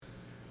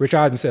Rich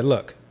Eisen said,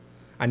 look,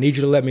 I need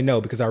you to let me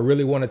know because I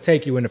really want to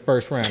take you in the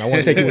first round. I want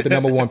to take you with the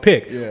number 1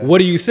 pick. Yeah. What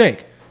do you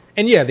think?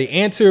 And yeah, the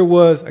answer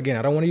was, again,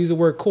 I don't want to use the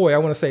word coy. I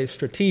want to say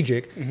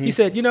strategic. Mm-hmm. He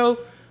said,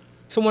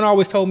 someone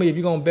always told me if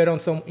you're going to bet on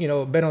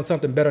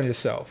something, bet on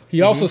yourself.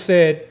 He also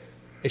said,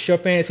 it's your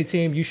fantasy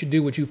team. You should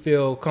do what you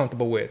feel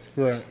comfortable with.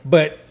 Right.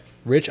 But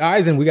Rich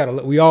Eisen, we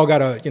all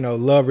gotta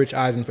love Rich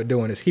Eisen for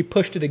doing this. He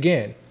pushed it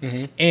again,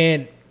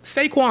 and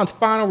Saquon's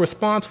final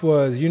response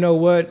was, you know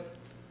what?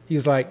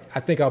 He's like, I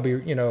think I'll be,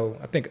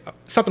 I think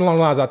something along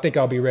the lines. I think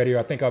I'll be ready, or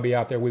I think I'll be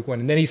out there week 1.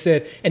 And then he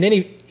said, and then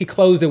he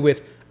closed it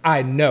with,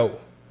 I know.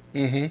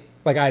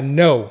 Like I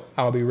know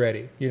I'll be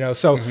ready.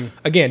 So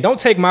again, don't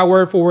take my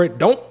word for it.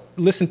 Don't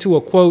listen to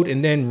a quote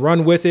and then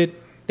run with it.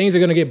 Things are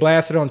going to get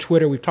blasted on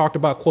Twitter. We've talked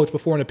about quotes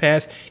before in the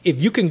past. If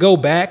you can go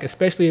back,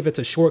 especially if it's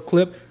a short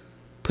clip,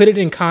 put it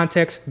in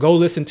context, go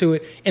listen to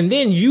it, and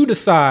then you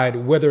decide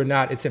whether or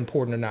not it's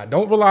important or not.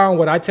 Don't rely on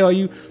what I tell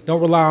you.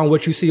 Don't rely on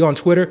what you see on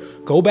Twitter.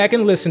 Go back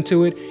and listen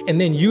to it, and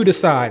then you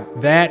decide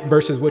that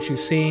versus what you've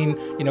seen,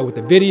 with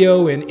the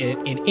video and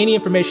any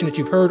information that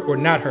you've heard or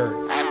not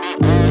heard.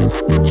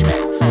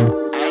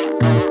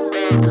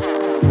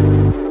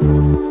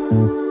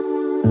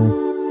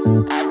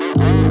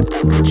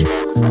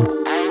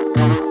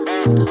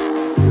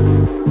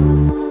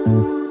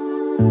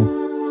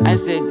 I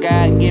said,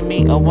 God, give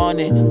me a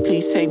warning.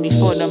 Please take me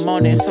for the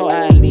morning so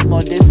I leave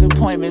more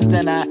disappointments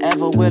than I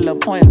ever will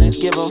appointments.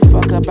 Give a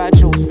fuck about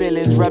your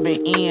feelings, rub it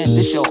in.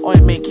 This your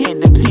ointment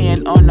can't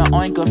depend on the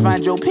oinker.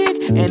 Find your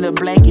pick in the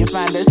blanket,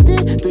 find a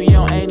stick. Through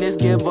your anus,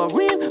 give a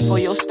rib for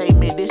your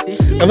statement. This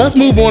shit. And let's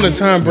move on to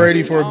Tom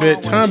Brady for a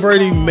bit. Tom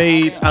Brady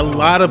made a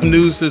lot of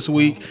news this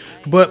week,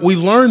 but we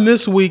learned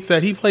this week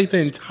that he played the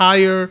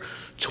entire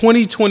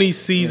 2020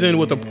 season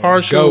with a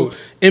partial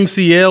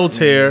MCL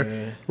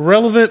tear.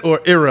 Relevant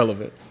or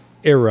irrelevant?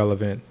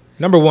 Irrelevant.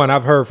 Number one,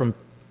 I've heard from,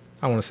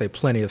 I want to say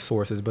plenty of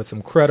sources, but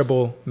some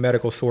credible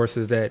medical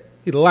sources that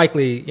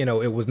likely,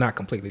 it was not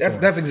completely torn.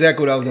 That's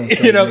exactly what I was going to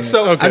say.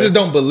 So I just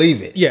don't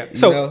believe it. Yeah.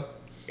 So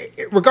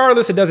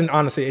regardless, it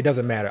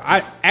doesn't matter.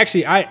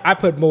 I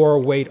put more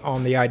weight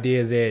on the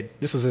idea that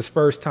this was his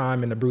first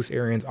time in the Bruce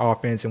Arians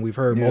offense, and we've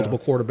heard multiple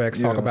quarterbacks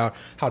talk about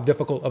how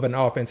difficult of an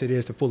offense it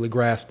is to fully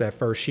grasp that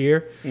first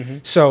year.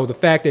 So the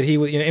fact that he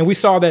was, and we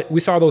saw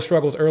those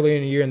struggles earlier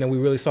in the year, and then we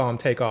really saw him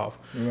take off.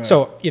 Right.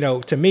 So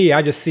to me,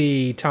 I just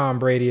see Tom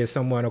Brady as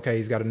someone. Okay,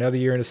 he's got another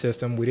year in the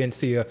system. We didn't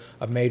see a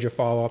major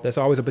fall off. That's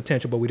always a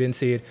potential, but we didn't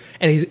see it.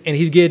 And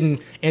he's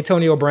getting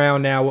Antonio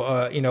Brown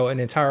now. An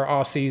entire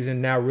offseason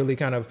now, really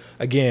kind of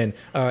again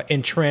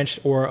entrenched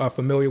or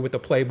familiar with the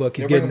playbook.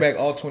 He's getting back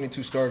all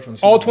 22 starters from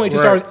the all 22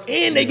 starters,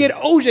 and they get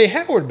O.J.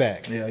 Howard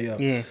back.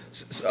 Yeah.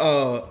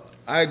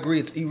 I agree,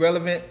 it's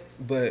irrelevant,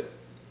 but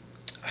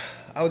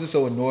I was just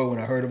so annoyed when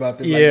I heard about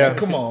this. Like,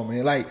 come on,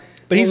 man.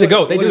 But he's the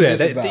GOAT. They do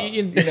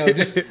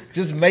that.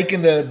 Just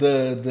making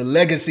the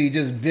legacy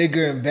just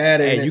bigger and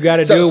better. Hey, you got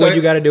to do what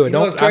you got to do. I'm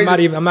not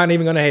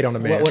even going to hate on the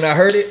man. When I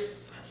heard it,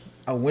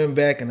 I went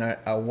back and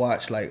I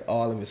watched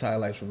all of his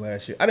highlights from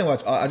last year. I didn't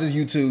watch. I just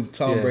YouTube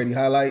Tom Brady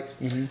highlights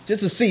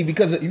just to see,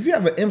 because if you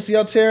have an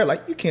MCL tear,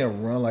 you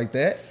can't run like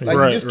that. You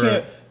just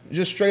can't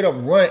just straight up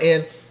run.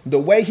 And the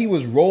way he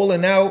was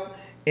rolling out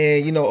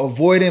and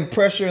avoiding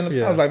pressure,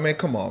 I was like, man,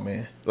 come on,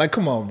 man.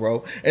 Come on,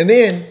 bro. And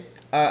then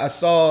I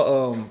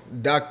saw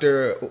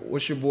Dr.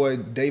 What's your boy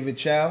David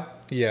Chow?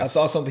 Yeah, I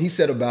saw something he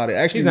said about it.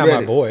 Actually, he's not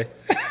my boy.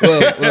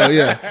 Well,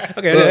 yeah.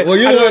 Okay. Well,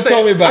 you're the one that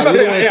told me about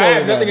it. I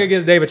have nothing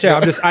against David Chow.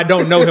 I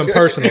don't know him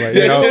personally.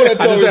 I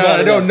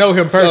don't know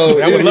him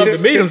personally. I would love to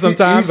meet him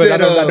sometime, but I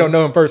don't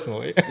know him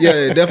personally.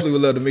 Yeah, definitely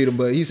would love to meet him.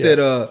 But he said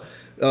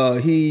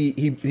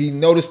he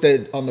noticed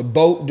that on the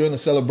boat during the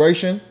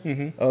celebration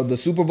of the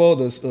Super Bowl,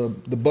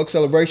 the Buck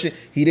celebration,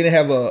 he didn't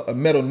have a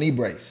metal knee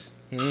brace.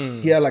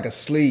 He had a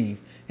sleeve.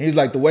 And he's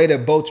like, the way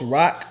that boats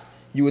rock,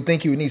 you would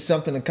think he would need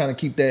something to kind of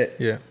keep that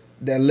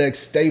leg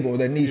stable,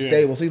 that knee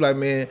stable. So he's like,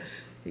 man,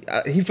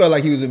 he felt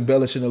like he was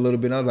embellishing a little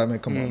bit. And I was like, man,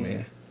 come on,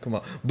 man. Come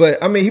on.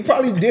 But, I mean, he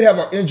probably did have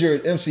an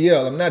injured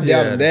MCL. I'm not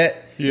doubting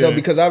that,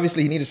 because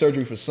obviously he needed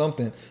surgery for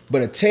something.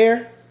 But a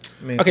tear,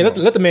 man. Okay,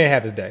 let the man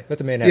have his day. Let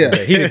the man have his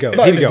day. He could go.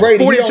 He could go.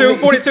 Brady,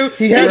 42.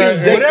 He has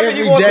his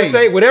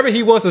day whatever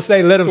he wants to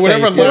say, let him say.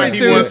 Whatever line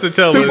he wants to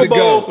tell Super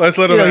Bowl, let's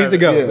let him have it. He's the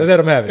go. Let's let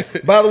him have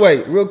it. By the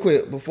way, real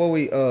quick, before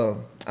we,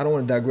 I don't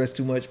want to digress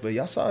too much, but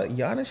y'all saw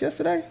Giannis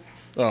yesterday?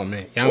 Oh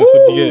man, Giannis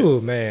looked good.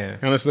 Ooh man,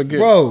 Giannis looked good,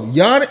 bro.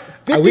 Giannis,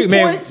 50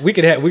 points. We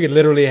could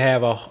literally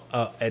have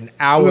an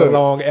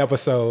hour-long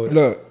episode.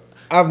 Look,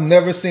 I've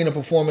never seen a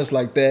performance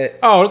like that.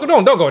 Oh,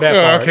 don't go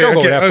that far. Don't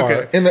go that far.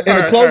 In the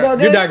closeout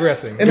game, you're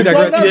digressing. You're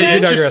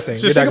digressing.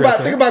 Just think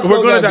about the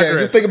closeout game.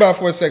 Just think about it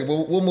for a second.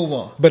 We'll move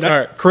on.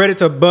 But credit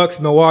to Bucks,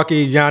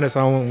 Milwaukee, Giannis.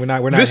 We're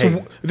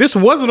not. This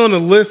wasn't on the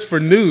list for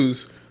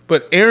news,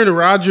 but Aaron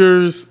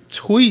Rodgers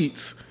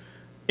tweets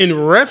in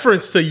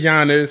reference to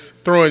Giannis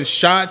throwing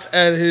shots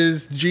at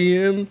his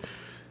GM,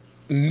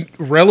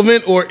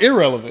 relevant or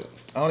irrelevant?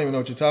 I don't even know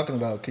what you're talking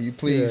about. Can you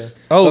please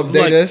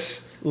update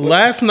us?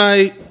 Last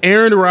night,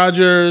 Aaron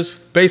Rodgers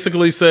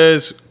basically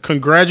says,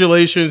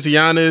 congratulations,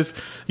 Giannis.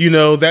 You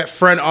know, that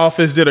front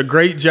office did a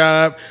great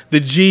job.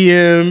 The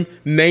GM,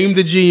 named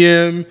the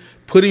GM,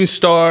 putting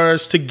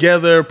stars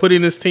together,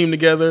 putting this team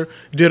together,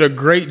 did a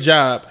great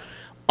job.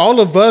 All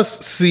of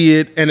us see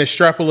it and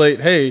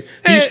extrapolate, hey,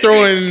 he's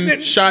throwing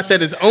shots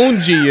at his own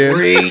GM.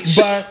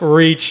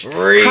 Reach.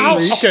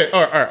 Okay,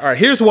 all right.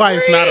 Here's why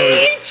it's not a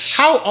reach.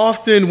 How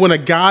often when a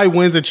guy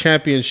wins a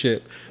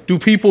championship, do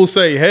people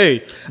say,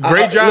 "Hey,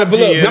 great job,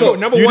 GM"?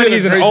 Number one,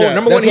 he's an owner.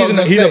 Number one,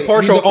 he's a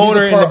partial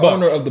owner in the Bucks.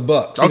 Owner of the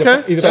Bucks.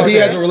 Okay, so he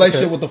has a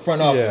relationship with the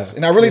front office,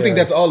 and I really think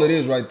that's all it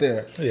is right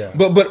there. Yeah.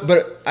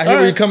 But I hear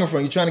where you're coming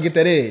from. You're trying to get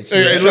that edge.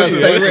 Hey, Listen,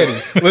 stay ready.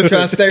 Listen,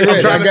 Trying to stay ready.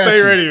 I'm trying to stay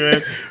you. ready,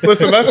 man.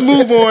 Listen, let's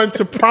move on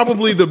to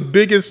probably the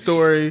biggest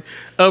story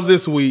of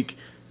this week.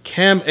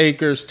 Cam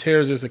Akers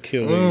tears his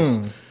Achilles.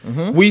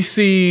 We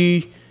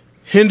see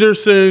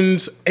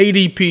Henderson's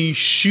ADP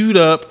shoot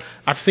up.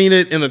 I've seen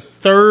it in the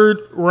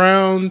 3rd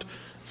round.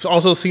 I've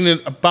also seen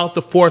it about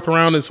the 4th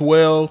round as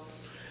well.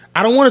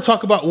 I don't want to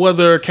talk about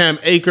whether Cam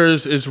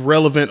Akers is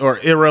relevant or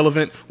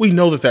irrelevant. We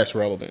know that that's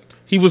relevant.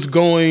 He was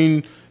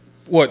going,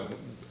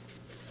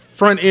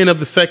 front end of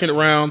the 2nd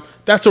round.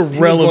 That's a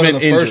relevant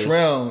injury. injury. First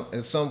round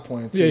at some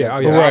point. Too.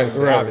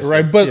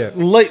 Right. But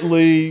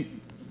lately,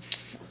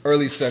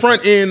 early second,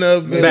 front end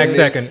of the Back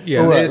second.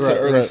 Yeah. Mid to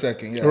early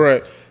second. Yeah.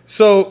 Right.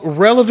 So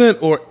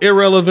relevant or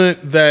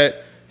irrelevant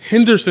that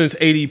Henderson's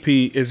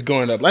ADP is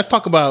going up. Let's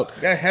talk about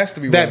that. Has to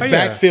be that relevant.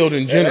 backfield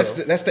in general.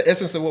 That's the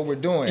essence of what we're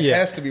doing. Yeah. It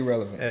has to be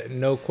relevant.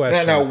 No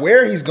question. Now,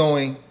 where he's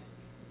going,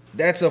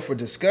 that's up for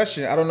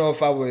discussion. I don't know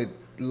if I would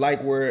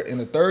like where in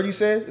the 3rd he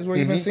said is where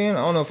you've been seeing.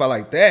 I don't know if I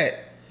like that.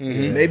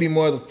 Maybe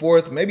more the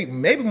 4th. Maybe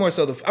more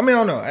so the. I mean, I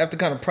don't know. I have to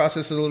kind of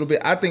process it a little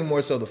bit. I think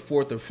more so the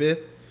 4th or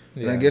 5th.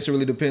 And I guess it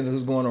really depends on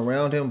who's going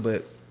around him.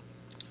 But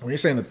when you're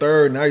saying the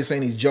 3rd, now you're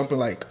saying he's jumping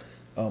like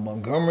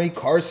Montgomery,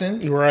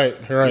 Carson. Right.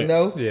 You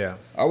know? Yeah.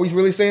 Are we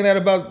really saying that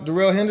about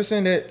Darrell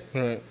Henderson?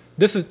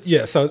 This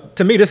is So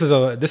to me, this is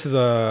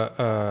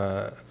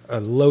a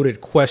loaded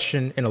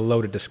question and a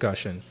loaded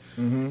discussion,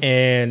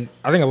 and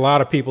I think a lot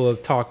of people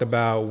have talked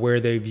about where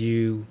they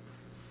view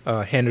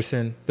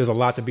Henderson. There's a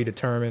lot to be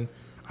determined.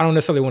 I don't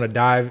necessarily want to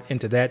dive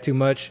into that too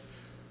much.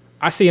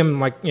 I see him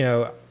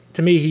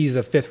to me, he's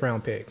a 5th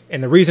round pick,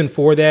 and the reason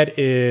for that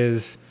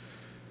is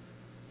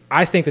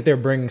I think that they're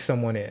bringing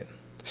someone in.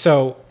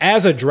 So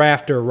as a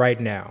drafter right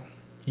now,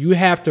 you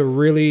have to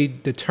really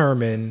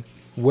determine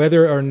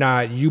whether or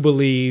not you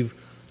believe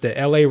the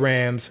LA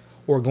Rams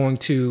are going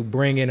to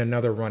bring in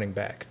another running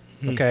back.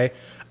 Okay?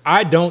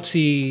 I don't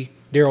see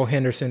Darrell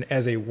Henderson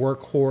as a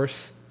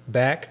workhorse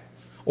back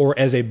or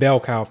as a bell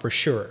cow for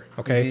sure.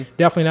 Okay?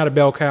 Definitely not a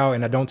bell cow,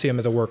 and I don't see him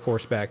as a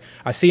workhorse back.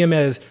 I see him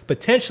as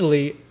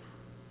potentially,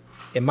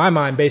 in my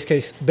mind, best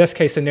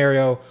case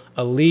scenario,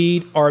 a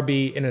lead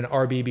RB in an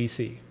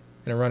RBBC,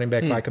 and a running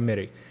back by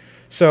committee.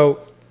 So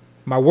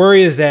my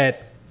worry is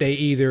that they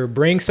either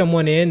bring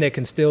someone in that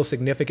can steal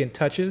significant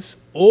touches,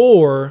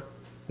 or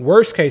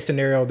worst case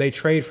scenario, they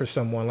trade for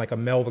someone like a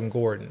Melvin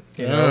Gordon.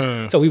 You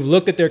know, so we've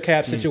looked at their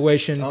cap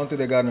situation. I don't think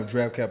they got enough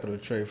draft capital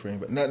to trade for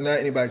anybody. Not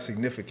anybody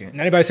significant.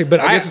 Not anybody,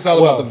 but I guess it's all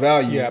about the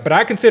value. Yeah, but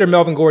I consider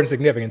Melvin Gordon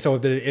significant. So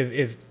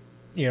if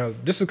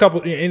this is a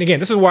couple, and again,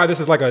 this is why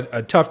this is like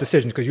a tough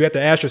decision, because you have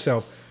to ask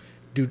yourself,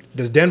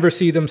 does Denver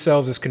see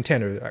themselves as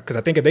contenders? Because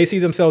I think if they see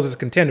themselves as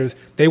contenders,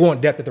 they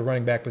want depth at the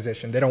running back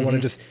position. They don't want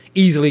to just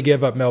easily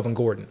give up Melvin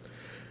Gordon.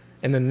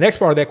 And then the next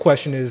part of that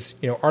question is,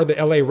 are the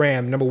LA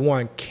Rams, number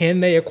one,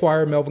 can they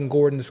acquire Melvin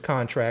Gordon's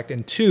contract?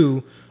 And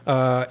 2,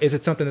 is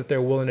it something that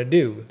they're willing to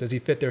do? Does he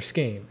fit their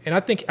scheme? And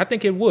I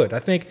think it would. I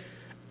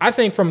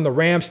think from the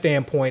Rams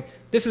standpoint,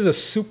 this is a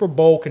Super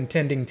Bowl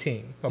contending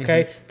team.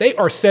 Okay, they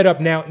are set up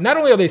now. Not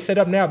only are they set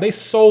up now, they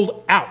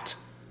sold out.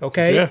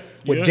 Okay,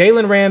 with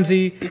Jalen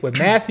Ramsey, with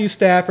Matthew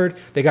Stafford,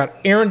 they got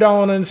Aaron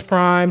Donald in his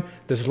prime.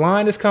 This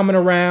line is coming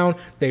around.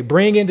 They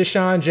bring in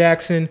Deshaun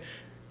Jackson.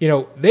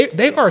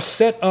 They are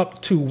set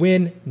up to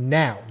win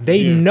now.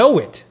 They know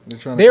it.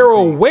 They're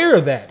aware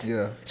of that.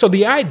 Yeah. So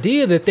the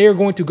idea that they're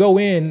going to go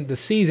in the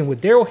season with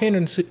Darrell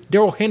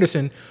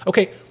Henderson,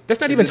 okay, that's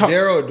not even talking.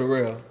 Darrell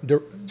or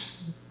Darrell?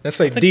 Let's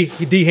say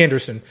D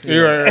Henderson.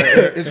 Right.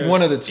 It's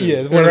one of the two. Yeah,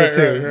 it's one of the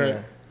two. Right.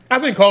 Yeah.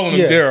 I've been calling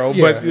him Darrell,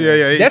 but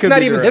yeah.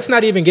 That's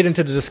not even get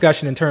into the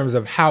discussion in terms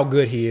of how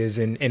good he is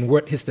and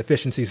what his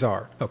deficiencies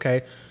are.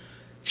 Okay,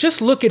 just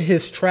look at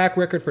his track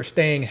record for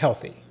staying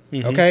healthy.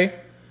 Okay,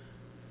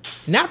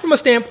 not from a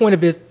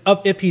standpoint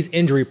of if he's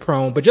injury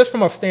prone, but just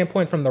from a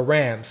standpoint from the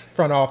Rams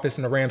front office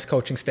and the Rams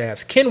coaching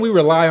staffs. Can we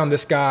rely on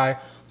this guy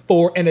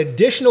for an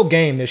additional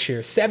game this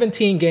year,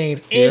 17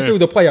 games in through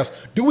the playoffs?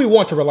 Do we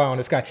want to rely on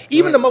this guy?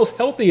 Even the most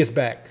healthiest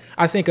back,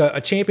 I think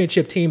a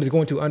championship team is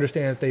going to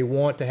understand that they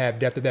want to have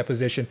depth at that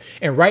position.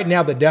 And right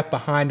now, the depth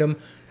behind them,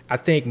 I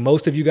think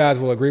most of you guys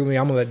will agree with me.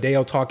 I'm going to let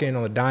Dale talk in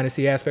on the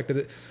dynasty aspect of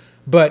it.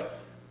 But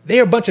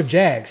they're a bunch of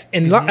Jags.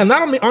 And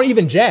not only aren't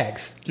even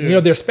Jags.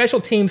 They're special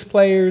teams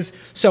players.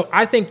 So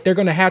I think they're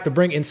going to have to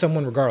bring in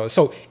someone regardless.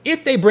 So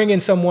if they bring in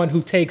someone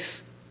who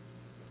takes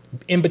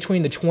in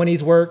between the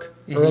 20s work,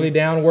 early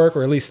down work,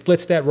 or at least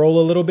splits that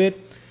role a little bit,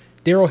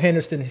 Darrell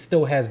Henderson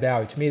still has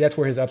value. To me, that's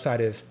where his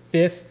upside is.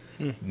 5th,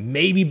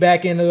 maybe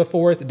back into the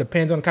 4th. It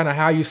depends on kind of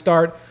how you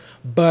start.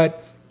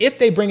 But if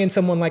they bring in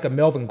someone like a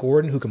Melvin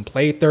Gordon who can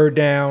play third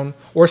down,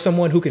 or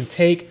someone who can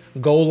take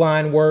goal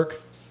line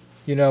work,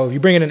 you know, if you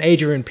bring in an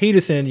Adrian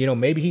Peterson, you know,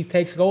 maybe he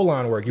takes goal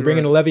line work. You bring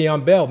in a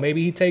Le'Veon Bell,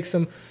 maybe he takes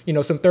some, you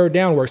know, some third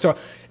down work. So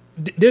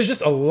there's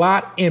just a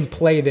lot in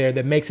play there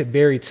that makes it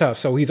very tough.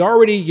 So he's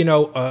already, you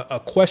know, a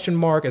question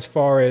mark as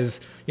far as,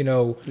 you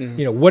know,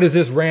 what is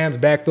this Rams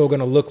backfield going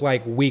to look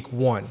like week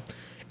 1?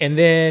 And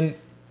then,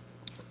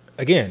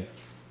 again,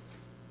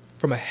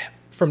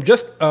 from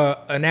just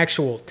an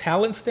actual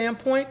talent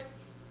standpoint,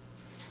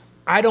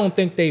 I don't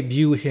think they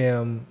view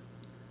him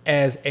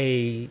as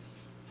a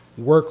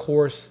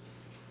workhorse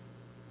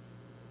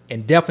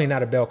and definitely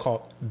not a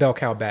bell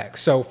cow back.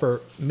 So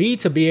for me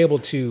to be able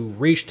to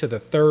reach to the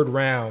 3rd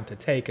round to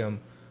take him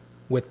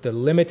with the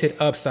limited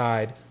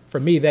upside, for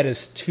me, that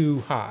is too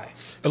high.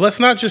 And let's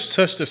not just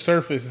touch the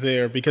surface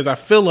there, because I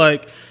feel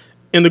like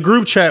in the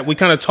group chat, we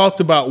kind of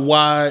talked about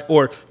why,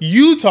 or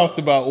you talked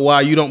about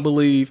why you don't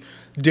believe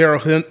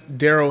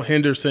Darrell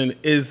Henderson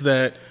is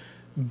that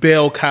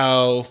bell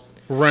cow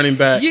running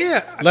back.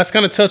 Yeah. Let's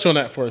kind of touch on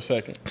that for a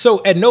second.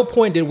 So at no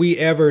point did we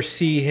ever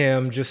see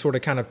him just sort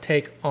of kind of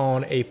take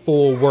on a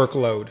full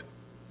workload.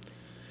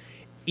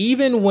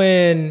 Even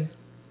when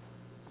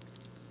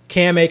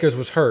Cam Akers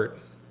was hurt,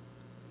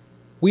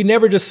 we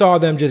never just saw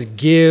them just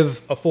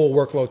give a full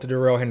workload to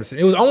Darrell Henderson.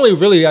 It was only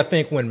really, I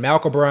think, when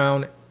Malcolm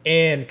Brown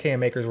and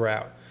Cam Akers were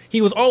out. He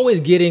was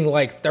always getting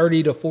like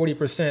 30 to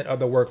 40% of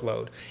the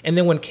workload. And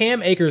then when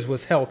Cam Akers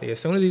was healthy,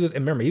 as soon as he was,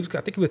 and remember, he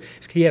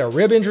had a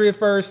rib injury at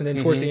first, and then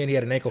towards the end he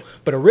had an ankle.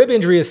 But a rib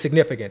injury is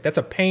significant. That's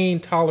a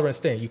pain tolerance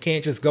thing. You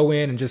can't just go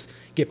in and just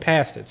get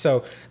past it.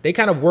 So they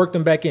kind of worked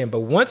him back in. But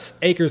once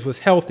Akers was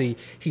healthy,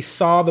 he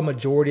saw the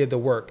majority of the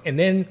work. And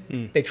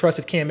then they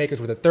trusted Cam Akers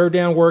with the third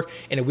down work.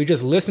 And if we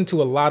just listen to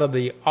a lot of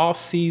the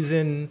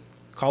off-season,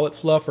 call it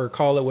fluff or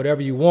call it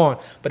whatever you want,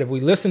 but if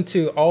we listen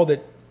to all the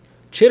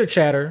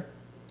chitter-chatter,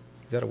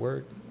 is that a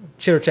word?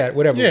 Chitter-chatter,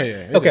 whatever.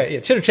 Yeah. Okay,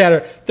 chitter-chatter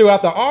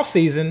throughout the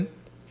offseason,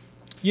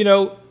 you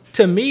know,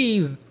 to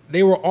me,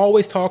 they were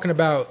always talking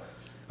about,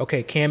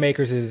 okay, Cam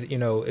Akers is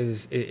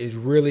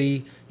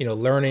really, you know,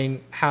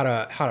 learning how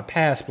to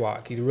pass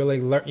block. He's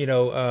really,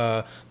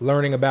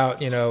 learning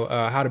about,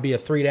 how to be a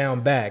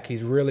 3-down back.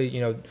 He's really,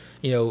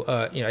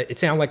 it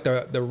sounded like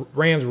the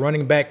Rams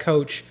running back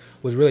coach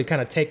was really kind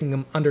of taking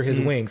him under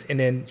his wings. And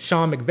then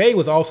Sean McVay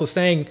was also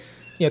saying,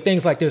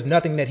 things like there's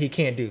nothing that he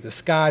can't do. The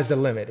sky's the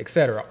limit, et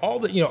cetera. All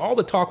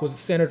the talk was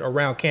centered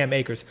around Cam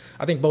Akers.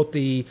 I think both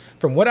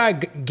from what I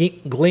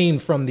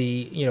gleaned from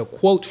the,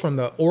 quotes from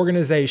the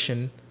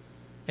organization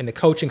and the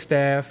coaching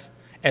staff,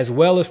 as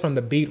well as from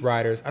the beat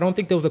writers, I don't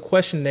think there was a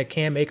question that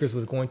Cam Akers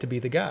was going to be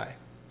the guy,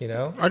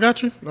 I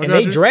got you.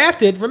 They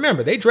drafted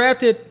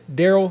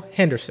Darrell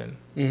Henderson.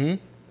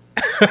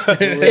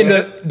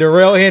 Mm-hmm.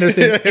 Darrell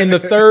Henderson in the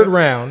 3rd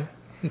round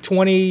in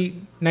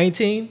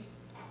 2019.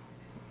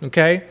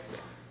 Okay.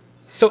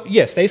 So,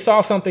 yes, they saw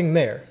something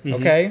there,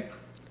 okay?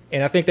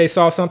 And I think they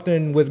saw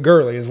something with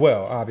Gurley as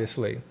well,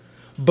 obviously.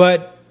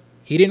 But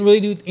he didn't really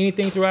do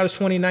anything throughout his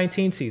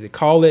 2019 season.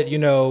 Call it,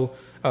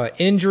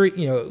 injury,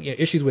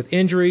 issues with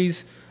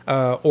injuries,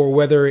 or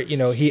whether,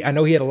 I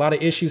know he had a lot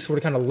of issues sort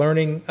of kind of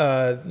learning,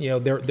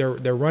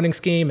 their running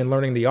scheme and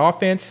learning the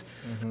offense.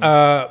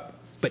 But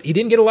he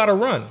didn't get a lot of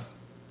run.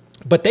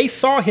 But they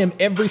saw him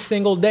every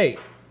single day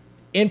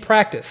in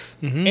practice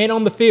and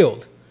on the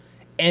field.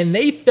 And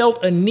they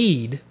felt a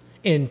need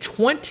in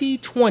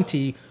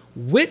 2020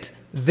 with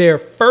their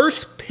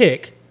first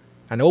pick.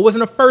 I know it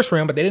wasn't a first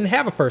round, but they didn't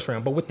have a first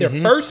round. But with their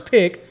first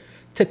pick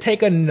to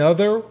take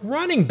another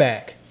running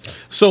back.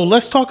 So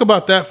let's talk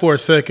about that for a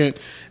second.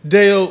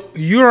 Dale,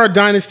 you're our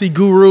dynasty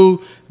guru.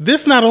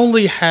 This not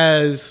only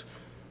has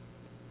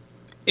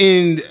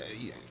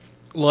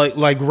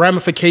like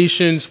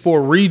ramifications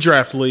for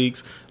redraft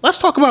leagues. Let's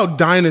talk about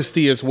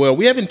dynasty as well.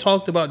 We haven't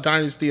talked about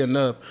dynasty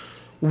enough.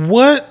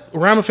 What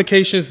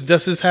ramifications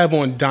does this have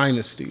on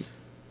dynasty?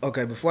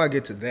 Okay, before I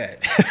get to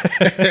that,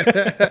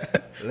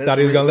 thought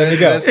he was gonna let me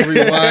go. Let's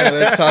rewind and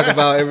let's talk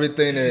about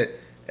everything that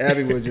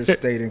Abby was just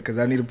stating, because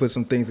I need to put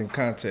some things in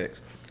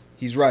context.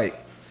 He's right.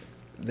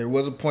 There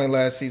was a point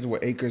last season where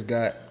Akers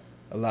got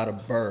a lot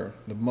of burn,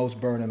 the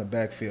most burn in the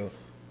backfield.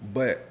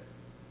 But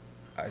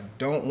I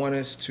don't want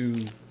us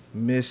to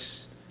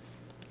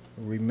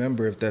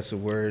remember, if that's a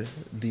word,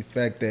 the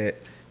fact that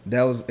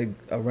was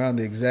around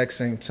the exact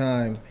same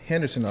time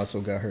Henderson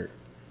also got hurt.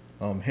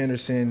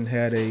 Henderson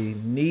had a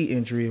knee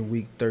injury in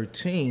week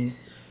 13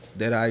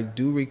 that I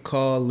do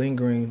recall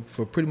lingering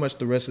for pretty much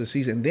the rest of the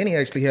season. And then he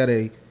actually had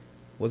an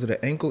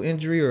ankle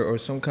injury or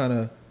some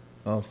kind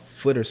of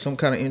foot or some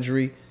kind of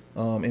injury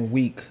in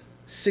week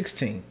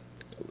 16,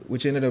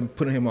 which ended up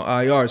putting him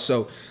on IR.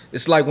 So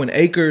it's like when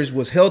Akers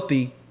was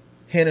healthy,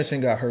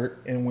 Henderson got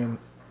hurt, and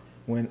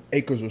when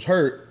Akers was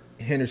hurt,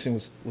 Henderson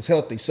was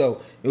healthy.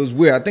 So it was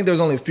weird. I think there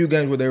was only a few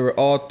games where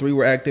all three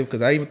were active,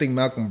 because I even think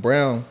Malcolm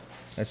Brown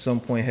at some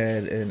point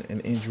had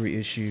an injury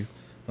issue.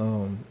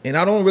 And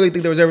I don't really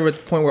think there was ever a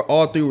point where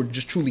all three were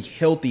just truly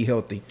healthy.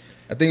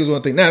 I think it was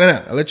one thing.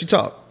 No. I'll let you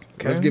talk.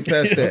 Okay. Let's get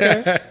past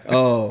that.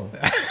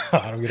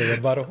 I don't get a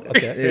rebuttal.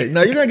 Okay. Yeah,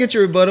 no, you're gonna get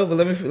your rebuttal, but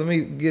let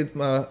me get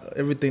my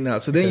everything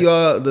out. So then you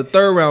the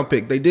third round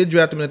pick. They did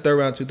draft him in the third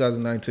round,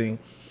 2019.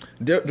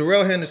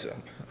 Darrell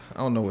Henderson. I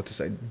don't know what to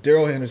say.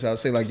 Darrell Henderson. I'll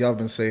say like y'all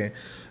been saying.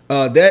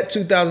 That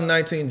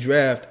 2019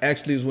 draft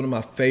actually was one of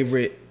my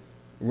favorite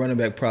running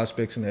back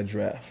prospects in that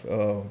draft.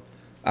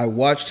 I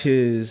watched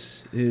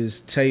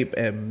his tape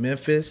at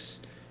Memphis,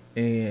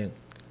 and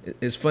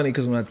it's funny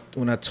because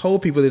when I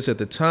told people this at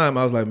the time,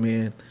 I was like,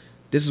 man,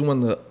 this is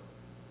one of the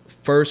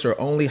first or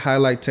only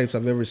highlight tapes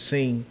I've ever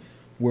seen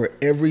where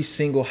every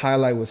single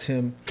highlight was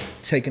him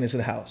taking it to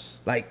the house.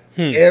 Like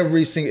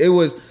every single, it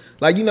was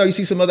like, you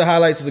see some other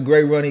highlights of a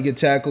great run, he get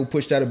tackled,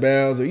 pushed out of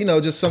bounds,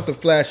 or, just something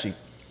flashy.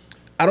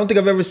 I don't think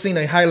I've ever seen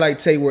a highlight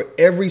tape where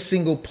every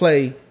single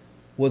play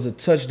was a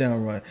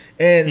touchdown run.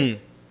 And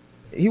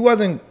he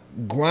wasn't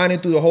grinding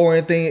through the hole or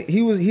anything.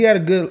 He had a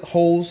good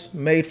holes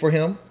made for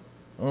him.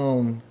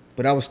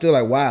 But I was still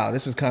like, wow,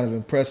 this is kind of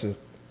impressive.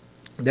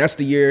 That's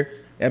the year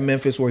at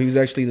Memphis where he was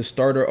actually the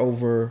starter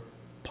over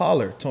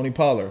Tony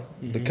Pollard,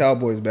 the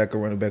Cowboys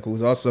backup running back, who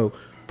was also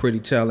pretty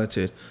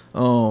talented.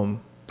 And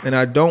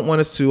I don't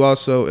want us to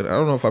also, and I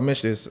don't know if I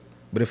mentioned this,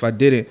 but if I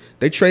didn't,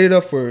 they traded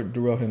up for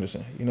Darrell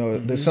Henderson.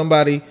 There's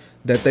somebody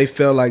that they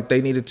felt like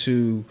they needed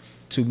to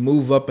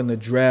move up in the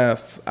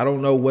draft. I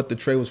don't know what the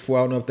trade was for.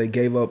 I don't know if they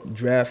gave up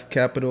draft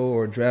capital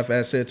or draft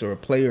assets or a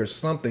player or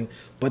something,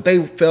 but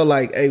they felt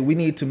like, hey, we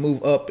need to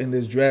move up in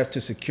this draft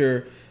to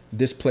secure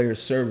this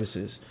player's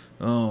services.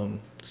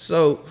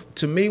 So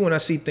to me, when I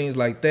see things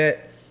like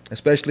that,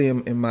 especially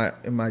in my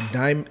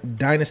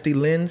dynasty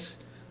lens,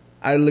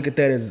 I look at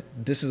that as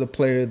this is a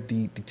player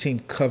the team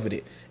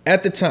coveted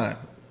at the time.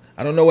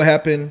 I don't know what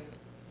happened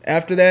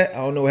after that. I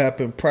don't know what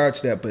happened prior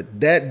to that,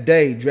 but that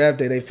day, draft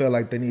day, they felt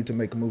like they needed to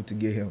make a move to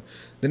get him.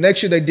 The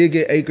next year, they did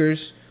get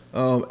Akers.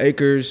 And they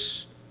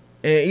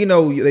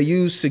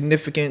used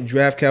significant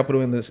draft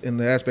capital in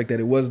the aspect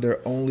that it was their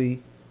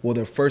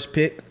first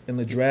pick in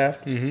the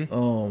draft,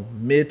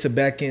 mid to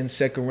back end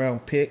second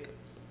round pick.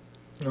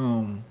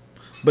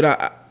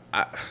 But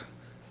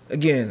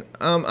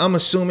I'm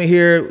assuming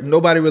here.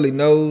 Nobody really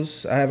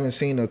knows. I haven't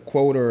seen a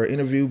quote or an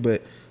interview,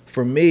 but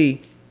for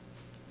me,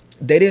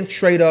 they didn't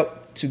trade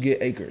up to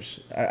get Akers.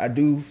 I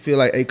do feel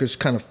like Akers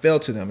kind of fell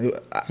to them.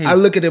 I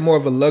look at it more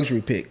of a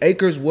luxury pick.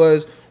 Akers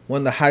was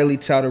one of the highly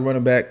touted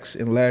running backs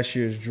in last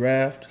year's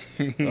draft.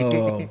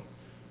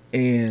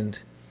 And,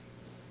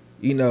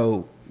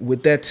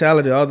 with that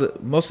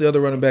talent, most of the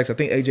other running backs, I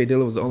think A.J.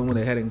 Dillon was the only one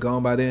that hadn't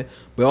gone by then.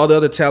 But all the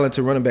other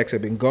talented running backs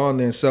have been gone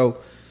then. So,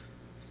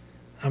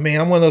 I'm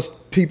one of those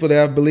people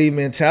that I believe,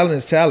 man, talent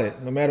is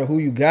talent, no matter who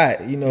you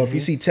got. If you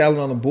see talent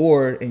on the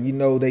board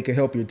and they can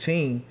help your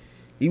team,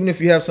 even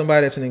if you have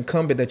somebody that's an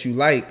incumbent that you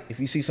like, if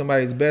you see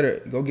somebody that's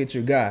better, go get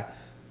your guy.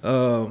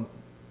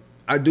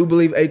 I do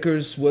believe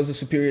Akers was a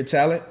superior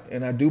talent,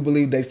 and I do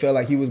believe they felt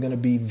like he was going to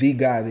be the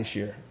guy this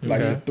year, like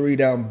the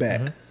 3-down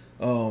back.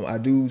 I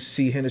do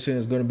see Henderson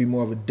is going to be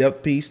more of a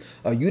depth piece,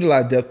 a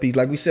utilized depth piece.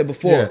 Like we said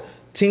before,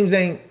 teams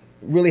ain't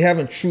really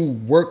having true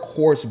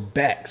workhorse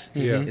backs.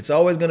 It's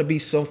always going to be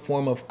some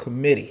form of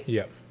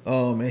committee.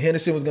 And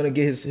Henderson was going to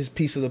get his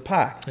piece of the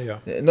pie.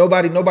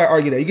 Nobody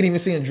argued that. You can even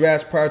see in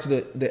drafts prior to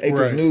the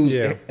Akers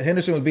news,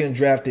 Henderson was being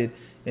drafted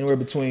anywhere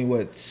between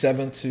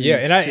 7th to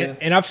 10th.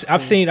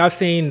 And I've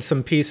seen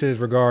some pieces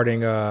regarding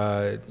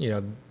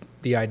the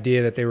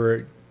idea that they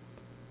were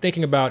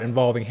thinking about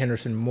involving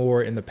Henderson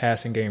more in the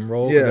passing game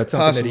role. That's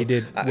something that he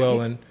did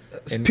well in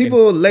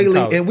people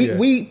lately, and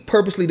we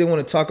purposely didn't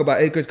want to talk about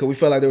Akers because we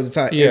felt like there was a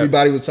time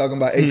everybody was talking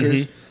about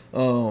Akers.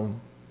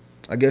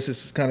 I guess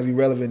it's kind of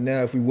irrelevant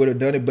now if we would have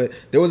done it, but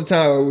there was a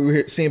time where we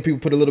were seeing people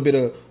put a little bit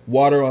of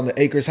water on the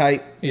Akers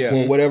hype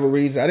for whatever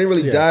reason. I didn't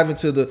really dive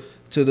into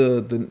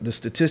the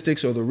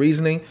statistics or the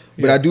reasoning,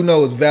 but I do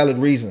know it's valid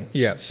reasons.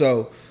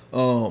 So,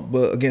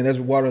 but again, that's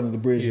water under the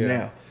bridge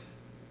now.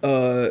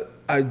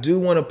 I do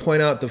want to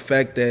point out the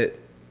fact that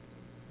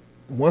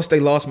once they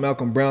lost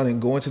Malcolm Brown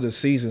and go into the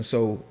season,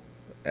 so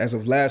as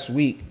of last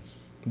week,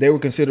 they were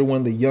considered one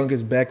of the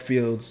youngest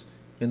backfields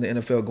in the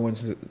NFL going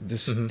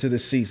to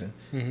this season.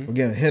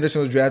 Again,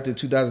 Henderson was drafted in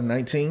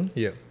 2019.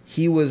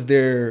 He was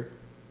their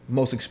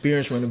most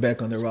experienced running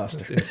back on their roster.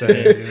 That's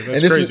insane. And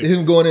this is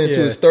him going into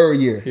his third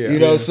year.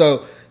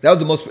 So that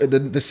was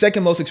the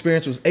second most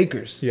experienced was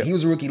Akers. He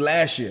was a rookie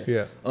last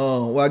year.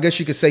 Well, I guess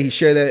you could say he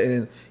shared that,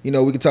 and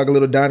we could talk a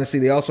little dynasty.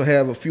 They also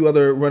have a few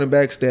other running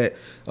backs that.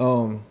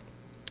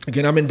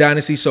 Again, I'm in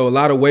Dynasty, so a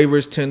lot of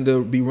waivers tend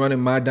to be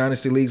running my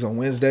Dynasty leagues on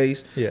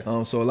Wednesdays.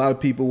 So a lot of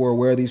people were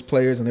aware of these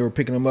players, and they were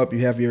picking them up. You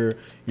have your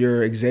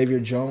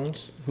Xavier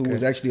Jones, who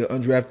was actually an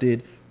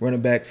undrafted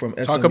running back from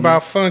SMU. Talk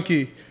about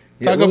funky.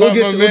 We'll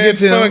get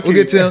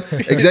to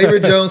him. Xavier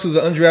Jones, who's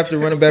an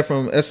undrafted running back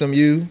from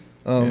SMU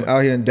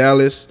out here in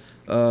Dallas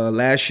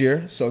last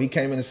year. So he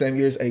came in the same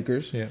year as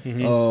Akers.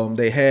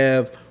 They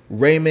have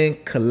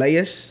Raymond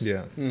Calais,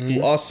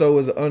 who also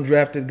is an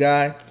undrafted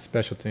guy.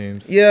 Special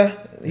teams. Yeah,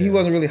 he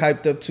wasn't really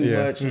hyped up too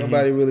Yeah. much.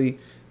 Nobody really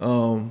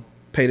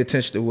paid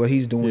attention to what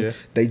he's doing. Yeah.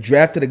 They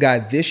drafted a guy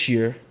this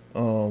year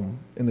in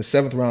the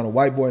 7th round, a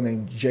white boy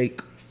named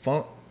Jake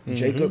Funk,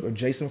 Jacob or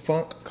Jason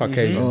Funk.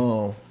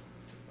 Caucasian.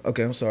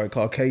 Okay, I'm sorry,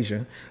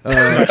 Caucasian.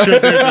 I'm sure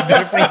there's a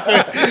difference.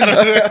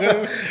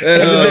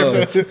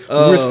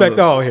 We respect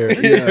all here.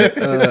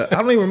 I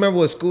don't even remember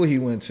what school he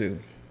went to.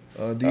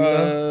 Do you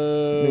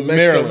know? New Mexico,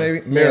 Maryland.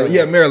 maybe? Maryland.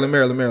 Yeah,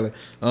 Maryland.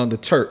 The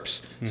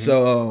Terps.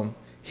 So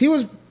he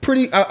was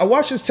pretty. I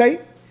watched his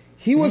tape.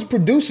 He was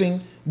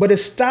producing, but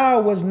his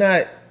style was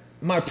not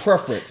my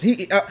preference.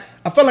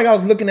 I felt like I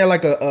was looking at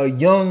like a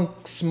young,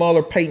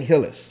 smaller Peyton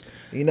Hillis.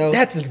 You know,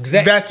 That's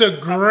exactly. That's a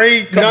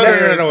great No.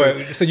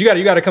 comparison. So you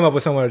got to come up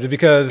with someone just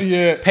because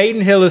Yeah.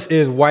 Peyton Hillis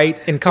is white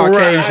and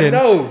Caucasian. I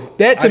know.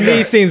 That to I me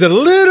know. seems a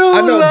little.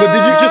 I know, but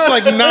did you Just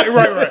like not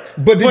right.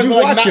 But did you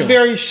like watch not him?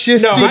 very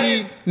shifty, No,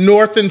 I-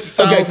 north and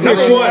south. Okay, Chris,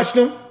 number you one. watched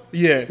him?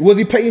 Yeah. Was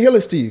he Peyton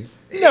Hillis to you?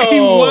 No. He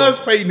was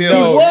Peyton Hillis.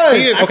 No. He was.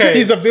 He is, Okay.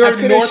 He's a I very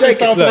couldn't north and shake it.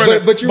 south Look,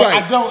 runner. but you're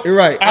right. I don't. You're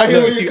right. I I hear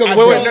know where you you come I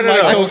from. don't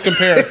No. like those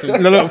comparisons.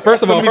 No,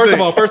 first of all, Let me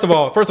think. first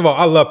of all,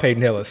 I love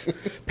Peyton Hillis.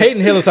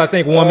 Peyton Hillis, I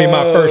think, won me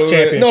my first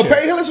championship. No,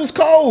 Peyton Hillis was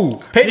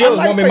cold. Peyton I Hillis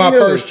like won me Peyton my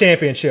Hillis. first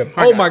championship.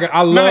 I Oh got my it. God, I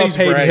Now love he's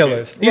Peyton bragging.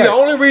 Hillis. He's the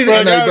only reason.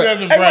 Bro, No, that but-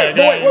 doesn't hey,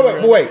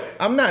 brag. wait.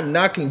 I'm not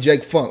knocking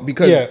Jake Funk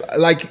because, Yeah.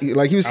 like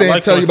he was saying,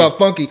 like tell you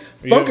Funky. about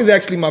Funky. Funk is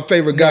actually my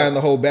favorite guy in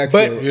the whole But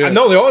backfield. I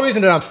know the only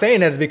reason that I'm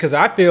saying that is because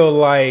I feel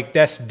like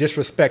that's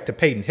disrespect to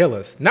Peyton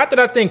Hillis. Not that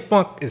I think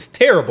Funk is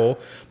terrible,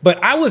 but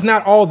I was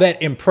not all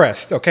that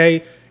impressed.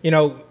 Okay, you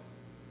know,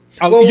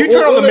 you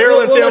turn on the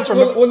Maryland film from.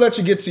 We'll let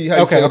you get to how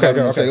you Okay, feel okay, about it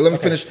in a okay, second. Let me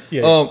okay. finish.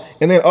 Yeah.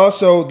 And then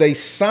also they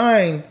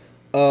signed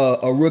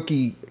a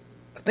rookie,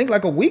 I think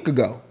like a week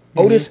ago,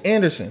 Mm-hmm. Otis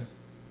Anderson.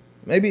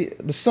 Maybe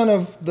the son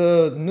of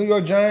the New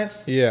York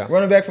Giants. Yeah.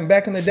 Running back from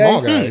back in the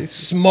Small day. guy. He's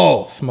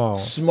Small.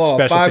 Special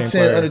team 5'10",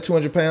 player. under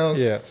 200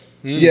 pounds. Yeah.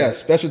 Yeah,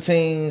 special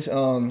teams,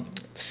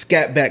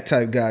 scat back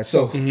type guy.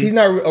 So he's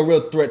not a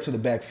real threat to the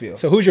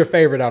backfield. So who's your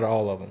favorite out of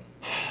all of them?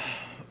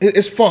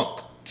 It's Funk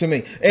to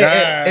me,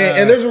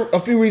 and there's a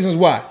few reasons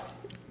why.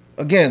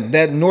 Again,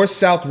 that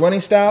north-south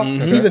running style.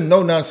 He's a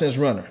no-nonsense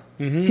runner.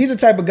 He's the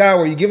type of guy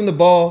where you give him the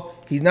ball,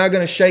 he's not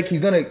gonna shake. He's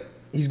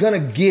gonna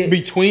get.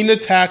 Between the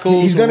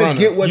tackles, He's gonna running.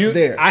 get what's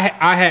there. I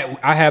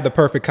had the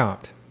perfect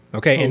comp.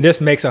 Okay, and this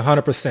makes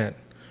 100%.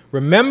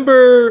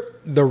 Remember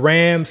the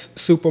Rams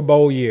Super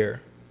Bowl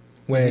year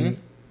when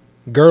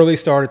Gurley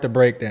started to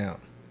break down.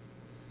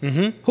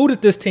 Who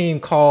did this team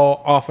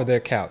call off of their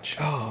couch?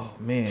 Oh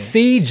man.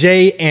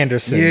 C.J.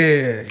 Anderson.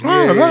 Yeah.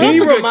 Oh, yeah. that's He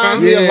a good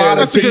reminds me a Yeah, lot of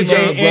that's a good C.J.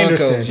 Broncos.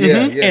 Anderson.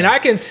 Yeah, yeah. And I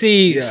can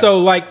see, Yeah. so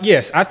like,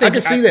 yes, I think I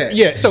can see that.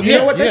 Yeah, so you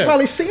know what? They yeah.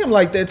 probably see him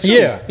like that too.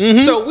 Yeah.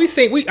 So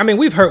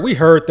we've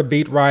heard the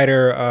beat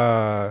writer.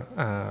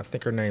 I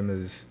think her name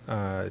is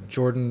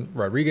Jordan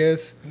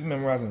Rodriguez. He's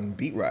memorizing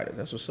beat writer.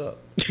 That's what's up.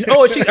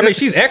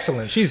 She's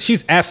excellent.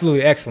 She's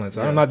absolutely excellent.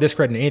 So I'm not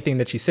discrediting anything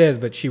that she says,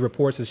 but she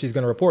reports that she's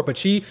going to report. But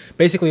she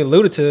basically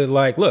alluded to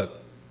like, look,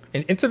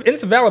 and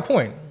it's a valid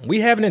point.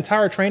 We have an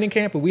entire training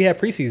camp, but we have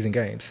preseason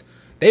games.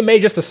 They may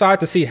just decide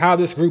to see how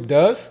this group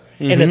does,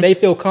 and if they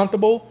feel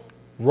comfortable,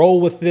 roll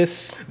with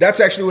this. That's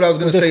actually what I was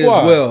going to With the say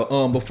squad. as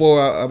well.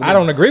 Before I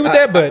don't agree with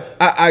that, but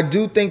I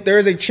do think there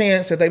is a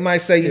chance that they might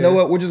say, you know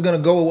what, we're just going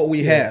to go with what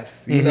we have.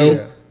 You know,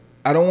 Yeah.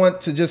 I don't want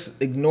to just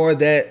ignore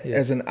that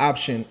as an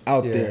option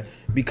out there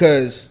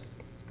because,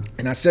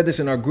 and I said this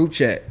in our group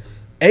chat,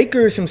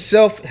 Akers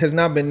himself has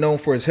not been known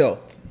for his health.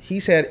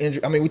 He's had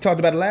injury. I mean, we talked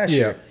about it last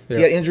year. Yeah.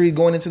 He had injury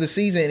going into the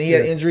season, and he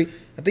had injury.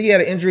 I think he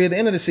had an injury at the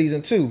end of the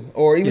season too,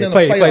 or even in the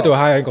he playoffs. played through a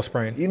high ankle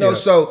sprain. You know,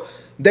 so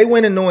they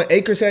went in knowing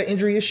Akers had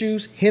injury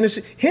issues.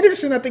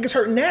 Henderson, I think, is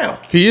hurt now.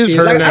 He is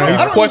hurt now. I He's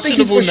don't think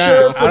he's questionable for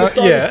sure now. for the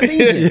start of the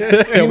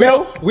season. You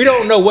know? we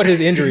don't know what his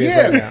injury is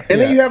right now. And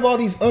then you have all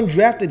these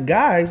undrafted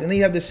guys, and then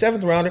you have the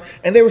 7th rounder,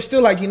 and they were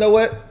still like, you know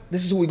what?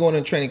 This is who we're going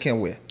in training camp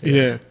with.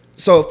 Yeah.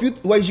 So a few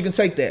ways you can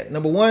take that.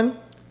 Number one,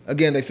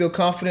 again, they feel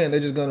confident and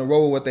they're just going to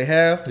roll with what they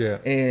have. Yeah.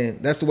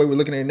 And that's the way we're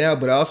looking at it now.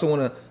 But I also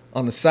want to,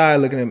 on the side,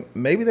 looking at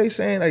maybe they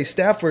saying, hey,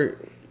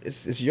 Stafford,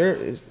 it's your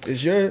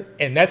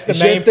And that's the it's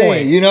your main thing.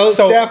 point. You know,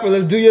 So- Stafford,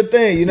 let's do your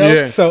thing. You know.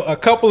 Yeah. So a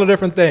couple of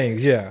different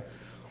things, yeah.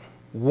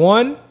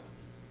 One,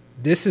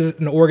 this is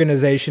an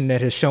organization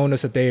that has shown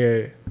us that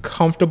they're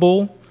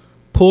comfortable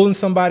pulling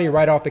somebody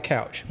right off the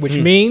couch, which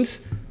means,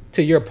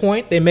 to your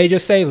point, they may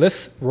just say,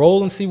 let's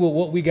roll and see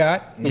what we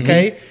got,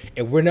 okay?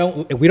 If we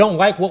don't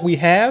like what we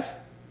have,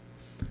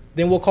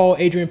 then we'll call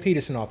Adrian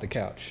Peterson off the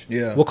couch.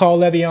 Yeah. We'll call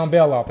Le'Veon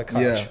Bell off the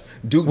couch. Yeah.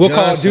 Duke We'll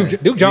Johnson. call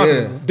Duke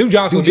Johnson. Yeah. Duke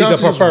Johnson would be the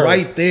Johnson's preferred.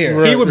 right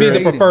there. He would be the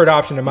Right. preferred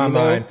option in my You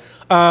know?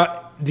 mind.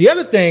 The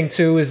other thing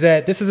too is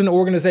that this is an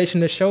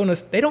organization that's shown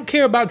us they don't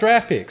care about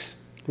draft picks.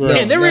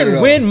 Right. And they're Not at in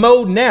all. win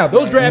mode now.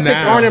 Those draft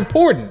picks Now. aren't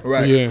important.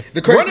 Right. Yeah.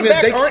 The crazy Running thing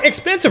is backs aren't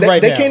expensive they,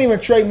 right they now. can't even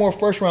trade more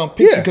first-round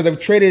picks Yeah. because they've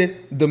traded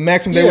the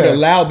maximum they Yeah. would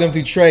allow them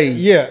to trade.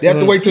 Yeah. They have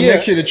to wait till Yeah.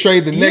 next year to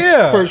trade the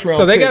next first-round.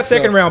 So they got pick,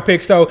 second round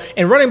picks. So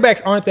and running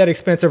backs aren't that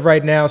expensive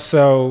right now.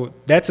 So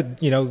that's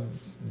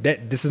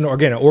that this is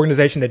again an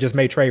organization that just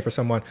made trade for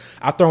someone.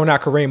 I've thrown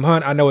out Kareem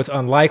Hunt. I know it's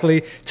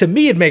unlikely. To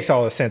me, it makes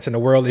all the sense in the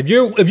world. If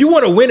you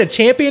want to win a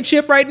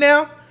championship right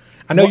now,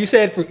 I know you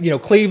said for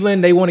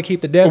Cleveland they want to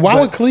keep the depth. Why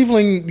would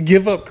Cleveland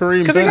give up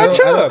Kareem? Because they got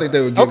Chubb. I don't think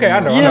they would give okay, him I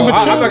know. Yeah, but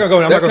I'm not gonna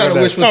go. That's kind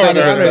of wishful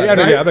thinking.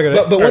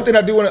 But one thing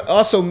I do want to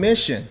also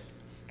mention,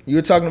 you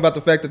were talking about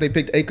the fact that they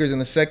picked Akers in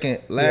the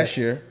second last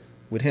year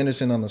with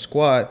Henderson on the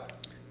squad.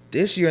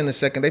 This year in the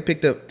second, they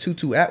picked up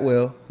Tutu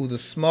Atwell, who's a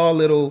small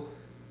little,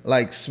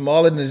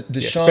 smaller than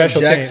Deshaun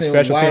Jackson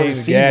wide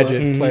receiver.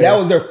 Gadget player. That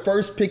was their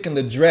first pick in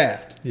the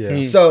draft.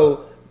 Yeah.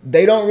 So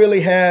they don't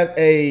really have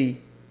a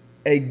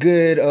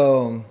good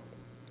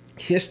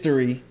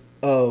history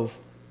of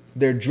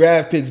their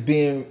draft picks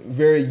being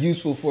very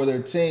useful for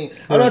their team.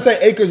 I'm not saying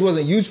Akers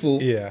wasn't useful,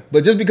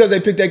 but just because they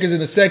picked Akers in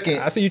the second,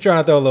 I see you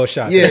trying to throw a little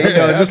shot. Yeah,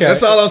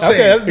 that's all I'm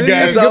saying. Okay,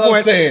 that's all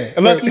I'm saying.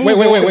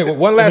 Wait.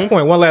 One last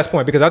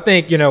point, because I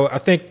think,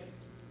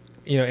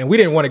 and we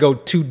didn't want to go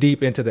too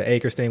deep into the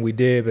Akers thing. We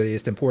did, but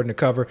it's important to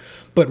cover.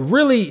 But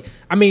really,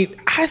 I mean,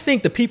 I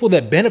think the people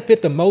that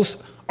benefit the most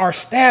are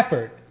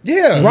Stafford,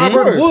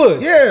 Robert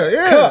Woods,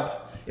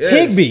 Kupp,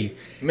 Higbee.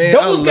 Man,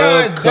 those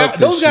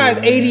guys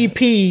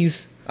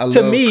ADPs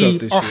to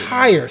me are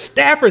higher.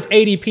 Stafford's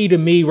ADP to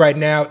me right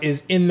now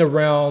is in the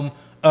realm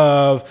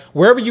of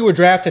wherever you were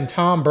drafting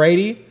Tom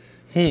Brady.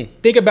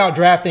 Think about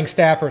drafting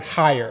Stafford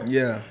higher.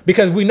 Yeah.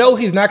 Because we know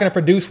he's not going to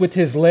produce with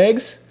his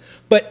legs,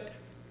 but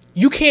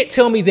you can't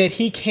tell me that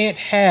he can't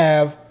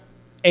have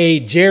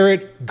a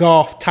Jared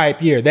Goff type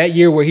year. That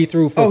year where he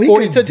threw for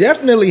 40 could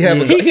definitely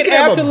have a he could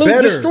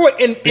absolutely destroy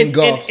it.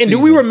 And do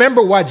we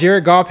remember why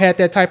Jared Goff had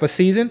that type of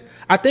season?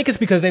 I think it's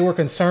because they were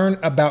concerned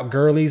about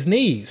Gurley's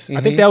knees. I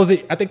think that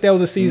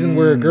was a season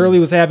where Gurley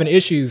was having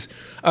issues,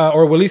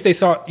 or at least they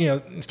saw,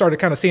 started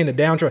kind of seeing the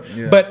downtrend.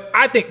 Yeah. But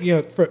I think,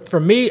 for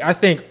me, I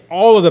think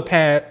all of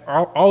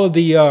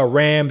the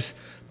Rams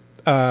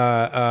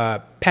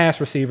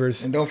pass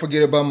receivers. And don't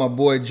forget about my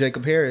boy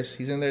Jacob Harris.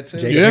 He's in there too.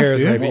 Harris,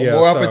 maybe.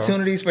 More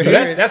opportunities for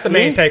Harris. That's the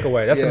main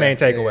takeaway. That's the main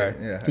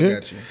takeaway. Yeah, I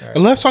got you. Right.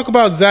 And let's talk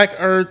about Zach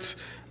Ertz.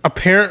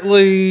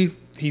 Apparently,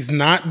 he's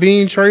not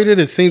being traded.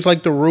 It seems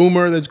like the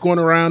rumor that's going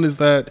around is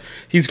that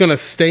he's going to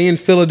stay in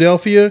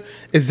Philadelphia.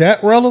 Is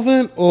that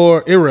relevant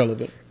or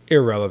irrelevant?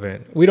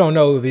 Irrelevant. We don't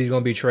know if he's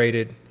going to be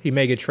traded. He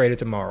may get traded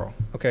tomorrow.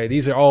 Okay,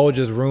 these are all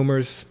just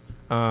rumors.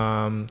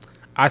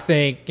 I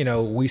think,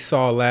 we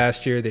saw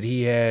last year that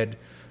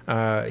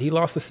he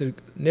lost a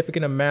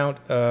significant amount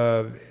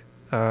of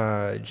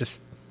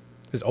just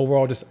his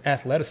overall just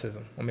athleticism.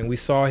 I mean, we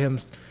saw him.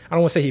 I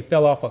don't want to say he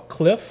fell off a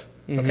cliff.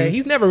 Okay,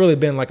 he's never really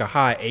been like a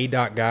high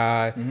ADOT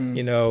guy.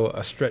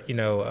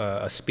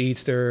 A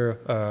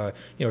speedster.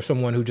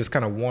 Someone who just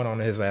kind of won on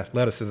his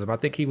athleticism. I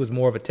think he was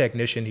more of a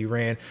technician. He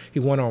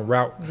won on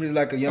route. He's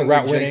like a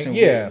younger Jason.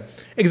 Yeah,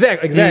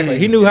 exactly.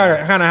 He knew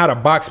how to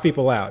box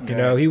people out.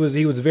 He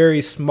was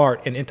very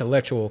smart and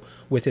intellectual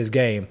with his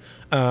game.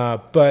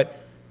 But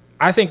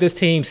I think this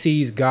team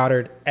sees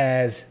Goddard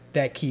as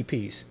that key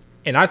piece,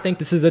 and I think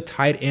this is a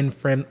tight end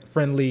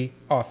friendly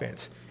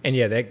offense. And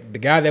the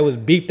guy that was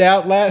beeped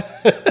out a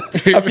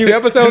few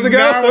episodes ago.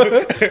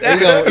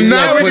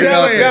 Now we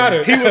got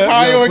it. He was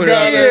high on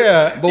Goddard.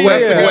 Yeah, but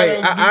wait.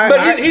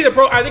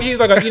 I think he's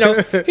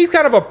like he's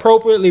kind of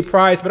appropriately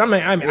priced. But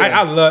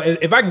I love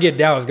if I can get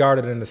Dallas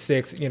Goedert in the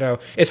 6th.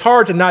 It's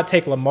hard to not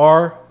take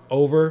Lamar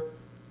over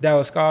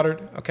Dallas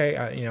Goedert. Okay,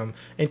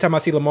 anytime I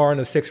see Lamar in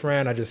the 6th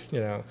round, I just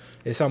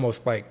it's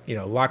almost like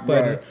lock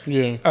button.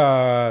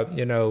 Right.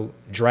 Yeah.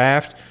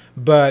 Draft,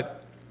 but.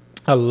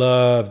 I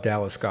love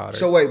Dallas Goedert.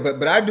 So wait,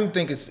 but I do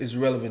think it's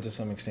relevant to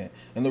some extent.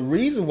 And the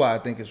reason why I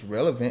think it's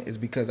relevant is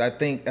because I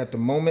think at the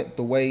moment,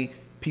 the way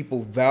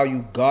people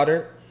value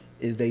Goddard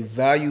is they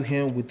value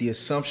him with the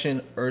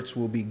assumption Ertz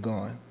will be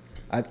gone.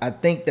 I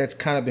think that's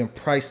kind of been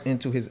priced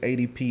into his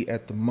ADP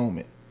at the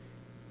moment.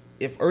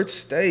 If Ertz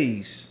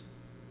stays,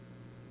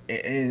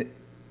 and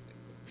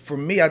for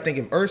me, I think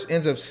if Ertz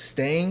ends up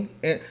staying,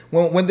 and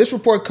when this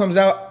report came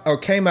out, I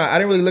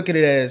didn't really look at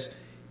it as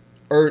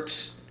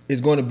Ertz is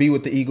going to be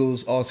with the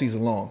Eagles all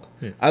season long.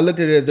 Yeah. I looked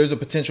at it as there's a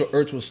potential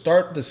Ertz will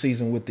start the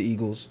season with the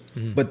Eagles,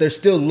 but they're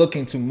still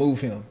looking to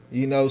move him.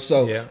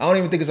 So I don't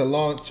even think it's a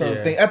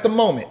long-term thing at the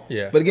moment.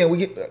 Yeah. But again,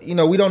 we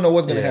don't know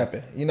what's going to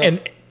happen.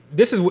 And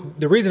this is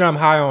the reason I'm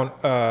high on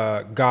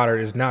Goddard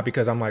is not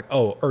because I'm like,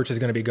 Ertz is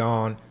going to be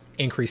gone,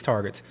 increase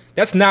targets.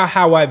 That's not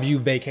how I view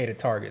vacated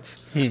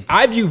targets.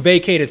 I view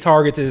vacated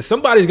targets as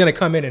somebody's going to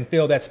come in and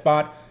fill that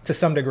spot to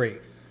some degree.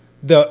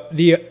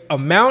 The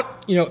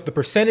amount, the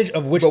percentage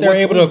of which they're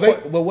able to.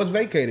 But what's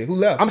vacated? Who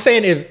left? I'm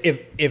saying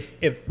if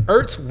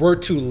Ertz were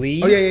to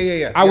leave,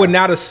 yeah. I would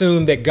not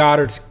assume that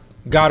Goddard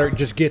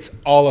just gets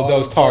all of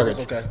those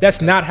targets. Okay. That's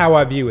not how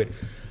I view it.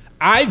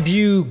 I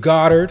view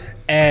Goddard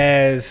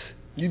as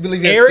you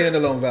believe he has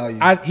standalone value.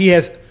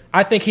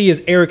 I think he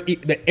is Eric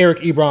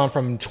Ebron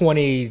from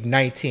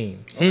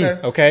 2019.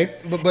 Okay.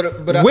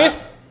 But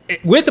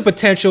with the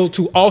potential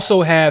to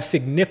also have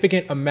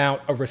significant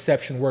amount of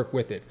reception work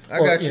with it. I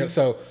got you.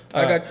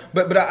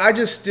 But I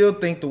just still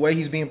think the way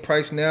he's being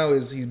priced now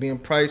is he's being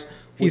priced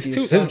with He's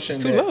the too- assumption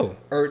it's too that low.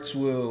 Ertz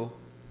will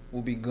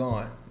be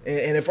gone.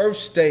 And if Ertz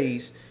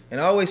stays, and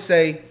I always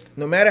say,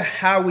 no matter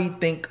how we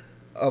think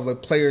of a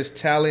player's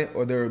talent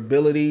or their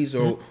abilities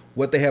or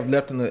what they have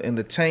left in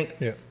the tank,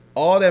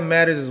 all that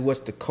matters is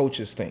what the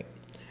coaches think.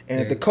 And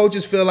if the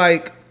coaches feel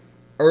like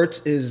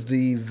Ertz is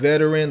the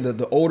veteran,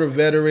 the older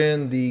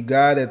veteran, the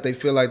guy that they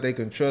feel like they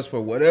can trust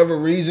for whatever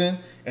reason,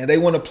 and they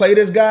want to play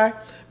this guy,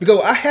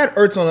 because I had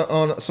Ertz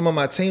on some of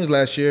my teams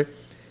last year.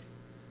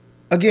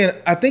 Again,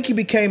 I think he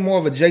became more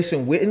of a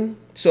Jason Witten,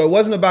 so it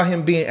wasn't about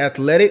him being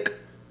athletic,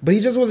 but he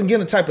just wasn't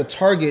getting the type of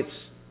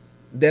targets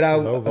that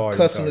I'm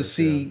accustomed to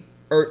see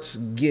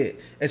Ertz get,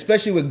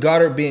 especially with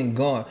Goddard being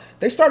gone.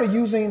 They started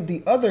using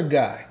the other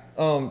guy,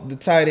 the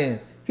tight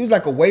end. He was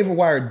like a waiver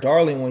wire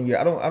darling one year.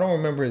 I don't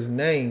remember his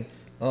name,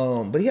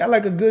 but he had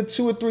like a good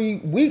 2 or 3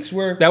 weeks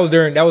where that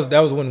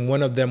was when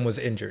one of them was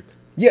injured.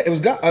 Yeah, it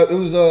was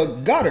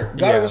Goddard.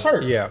 Goddard was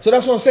hurt. Yeah. So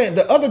that's what I'm saying.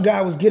 The other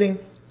guy was getting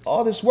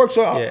all this work.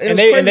 So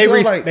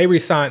they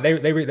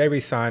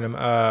re-signed him,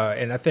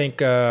 and I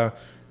think and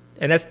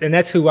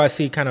that's who I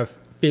see kind of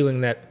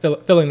filling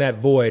that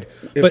void.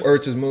 If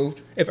Ertz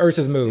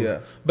is moved, yeah.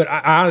 But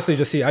I honestly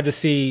just see.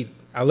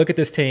 I look at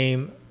this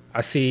team.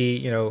 I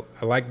see,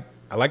 I like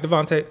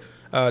Devontae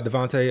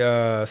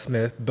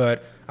Smith,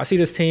 but I see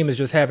this team as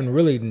just having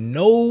really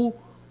no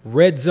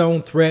red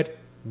zone threat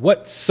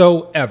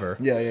whatsoever.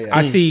 Yeah.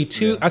 I see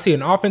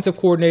an offensive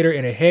coordinator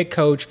and a head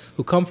coach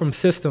who come from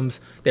systems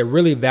that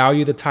really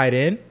value the tight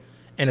end,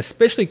 and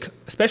especially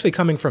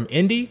coming from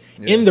Indy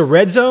in the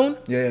red zone.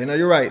 Yeah, no,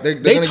 you're right.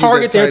 They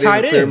target their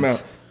tight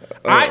ends.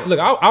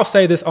 I'll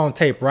say this on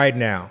tape right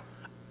now.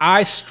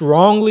 I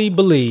strongly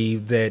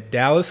believe that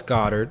Dallas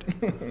Goedert,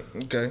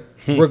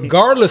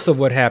 regardless of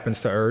what happens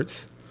to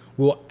Ertz,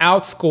 will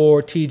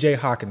outscore T.J.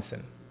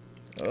 Hawkinson.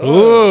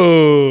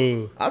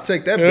 Ooh. I'll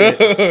take that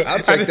bet. I'll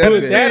take that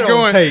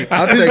bet.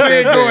 I'll take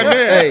that going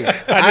there. Hey,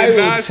 I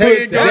will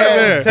take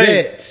that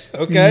bet.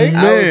 Okay?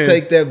 I will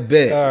take that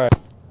bet. All right.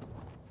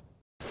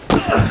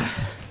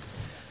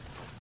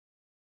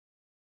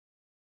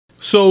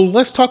 So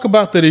let's talk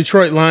about the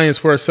Detroit Lions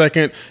for a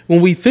second.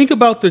 When we think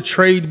about the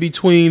trade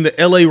between the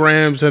LA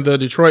Rams and the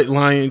Detroit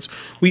Lions,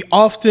 we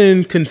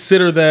often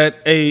consider that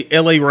a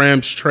LA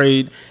Rams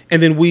trade,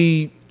 and then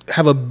we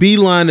have a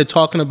beeline to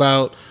talking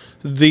about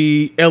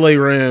the LA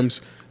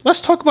Rams.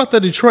 Let's talk about the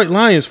Detroit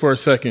Lions for a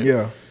second.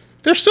 Yeah.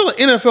 They're still an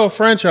NFL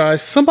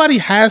franchise. Somebody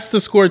has to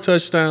score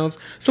touchdowns.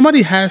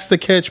 Somebody has to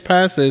catch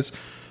passes.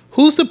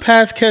 Who's the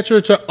pass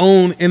catcher to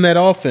own in that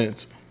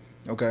offense?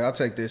 Okay, I'll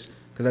take this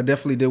because I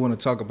definitely did want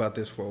to talk about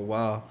this for a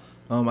while.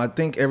 I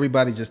think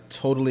everybody just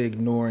totally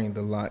ignoring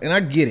the line. And I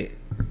get it.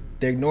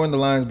 They're ignoring the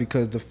lines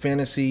because the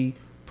fantasy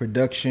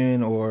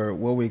production or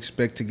what we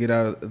expect to get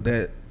out of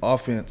that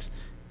offense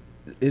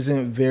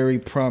isn't very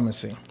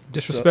promising.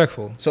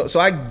 Disrespectful. So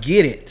I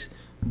get it.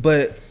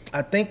 But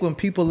I think when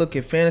people look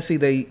at fantasy,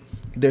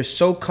 they're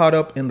so caught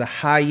up in the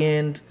high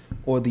end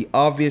or the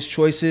obvious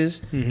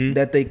choices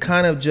that they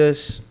kind of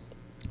just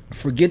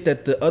forget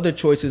that the other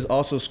choices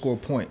also score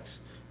points.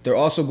 They're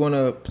also going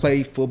to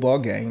play football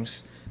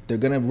games. They're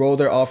going to roll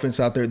their offense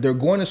out there. They're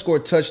going to score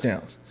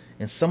touchdowns.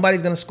 And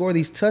somebody's going to score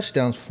these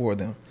touchdowns for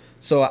them.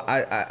 So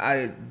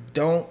I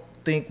don't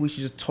think we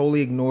should just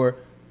totally ignore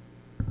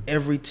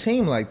every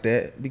team like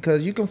that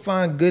because you can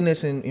find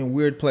goodness in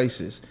weird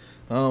places.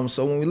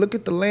 So when we look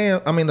at the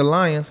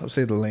Lions, I'll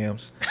say the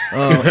Lambs.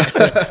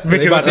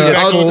 Because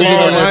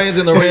the Lions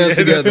and the Rams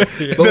together.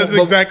 That's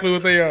exactly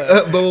what they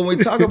are. But when we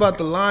talk about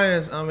the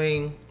Lions,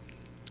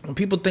 when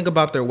people think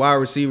about their wide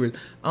receivers,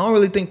 I don't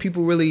really think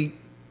people really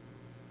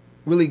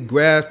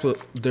grasp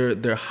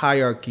their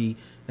hierarchy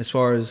as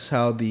far as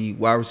how the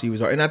wide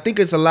receivers are. And I think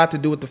it's a lot to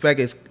do with the fact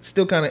it's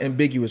still kind of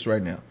ambiguous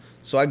right now.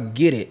 So I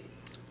get it.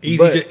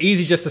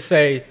 Easy just to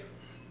say,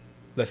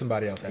 let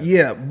somebody else have it.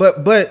 Yeah,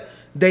 but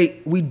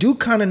we do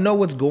kind of know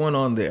what's going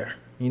on there.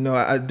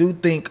 I do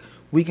think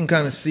we can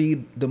kind of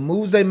see the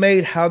moves they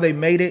made, how they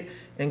made it,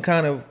 and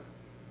kind of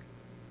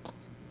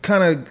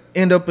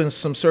end up in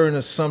some certain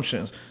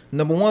assumptions.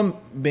 Number one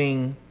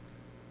being,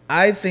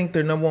 I think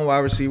their number one wide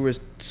receiver is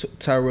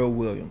Tyrell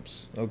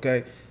Williams.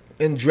 Okay,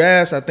 in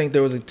drafts, I think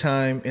there was a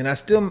time, and I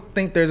still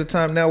think there's a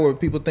time now where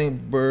people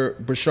think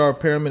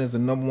Brashard Perriman is the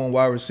number one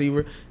wide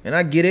receiver, and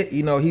I get it.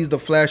 He's the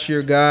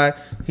flashier guy.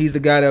 He's the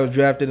guy that was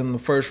drafted in the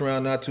first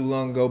round not too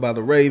long ago by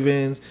the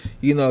Ravens.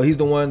 He's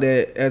the one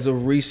that, as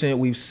of recent,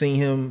 we've seen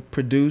him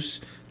produce.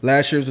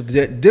 Last year was with the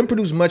Jets. Didn't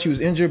produce much. He was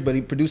injured, but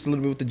he produced a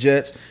little bit with the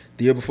Jets.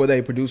 The year before that,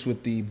 he produced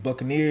with the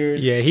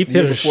Buccaneers. Yeah, he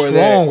finished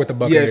strong with the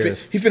Buccaneers.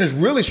 Yeah, he finished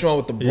really strong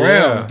with the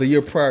Browns the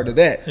year prior to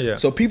that. Yeah.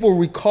 So people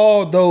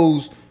recall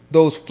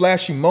those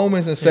flashy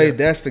moments and say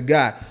that's the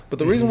guy. But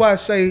the reason why I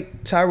say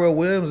Tyrell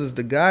Williams is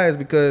the guy is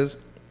because,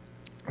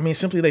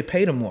 simply they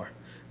paid him more.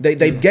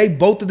 They gave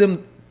both of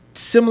them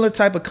similar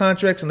type of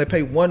contracts, and they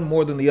paid one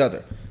more than the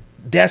other.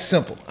 That's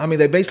simple.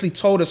 They basically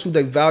told us who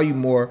they value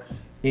more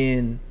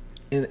in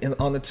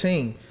on the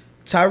team.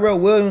 Tyrell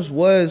Williams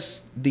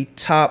was the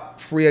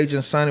top free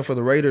agent signing for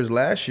the Raiders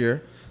last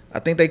year. I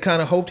think they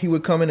kind of hoped he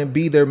would come in and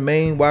be their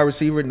main wide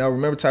receiver. Now,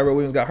 remember, Tyrell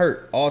Williams got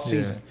hurt all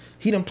season. Yeah.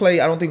 He didn't play,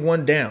 I don't think,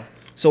 one down.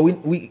 So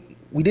we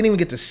didn't even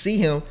get to see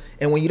him.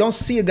 And when you don't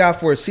see a guy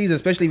for a season,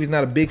 especially if he's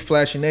not a big,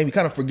 flashy name, you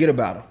kind of forget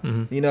about him.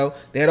 Mm-hmm. You know,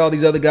 they had all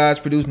these other guys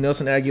produce,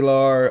 Nelson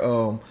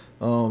Aguilar.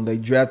 They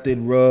drafted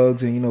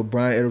Ruggs, and, you know,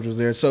 Brian Edwards was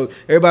there. So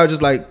everybody was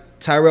just like,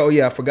 Tyrell, oh,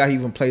 yeah, I forgot he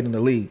even played in the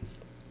league.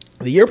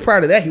 The year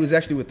prior to that, he was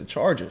actually with the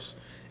Chargers.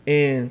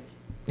 And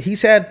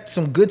he's had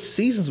some good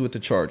seasons with the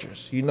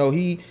Chargers. You know,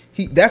 he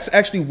that's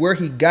actually where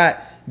he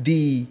got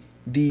the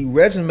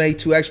resume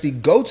to actually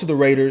go to the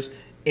Raiders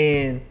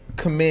and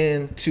come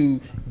in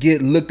to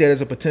get looked at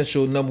as a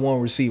potential number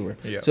one receiver.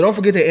 Yeah. So don't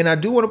forget that. And I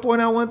do want to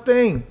point out one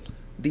thing.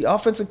 The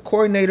offensive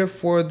coordinator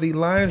for the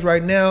Lions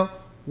right now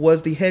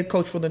was the head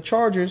coach for the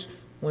Chargers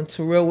when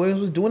Tyrell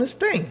Williams was doing his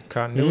thing.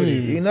 Continuity.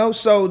 You know,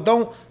 so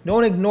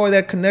don't ignore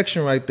that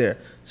connection right there.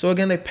 So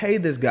again, they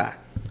paid this guy.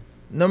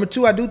 Number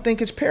two, I do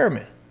think it's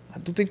Perriman. I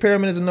do think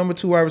Perriman is a number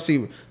 2 wide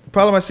receiver. The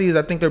problem I see is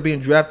I think they're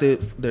being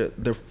drafted.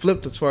 They're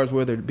flipped as far as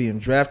where they're being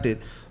drafted.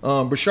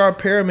 Brashard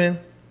Perriman,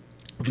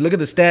 if you look at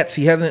the stats,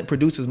 he hasn't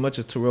produced as much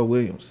as Tyrell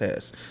Williams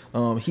has.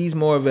 He's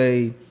more of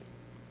a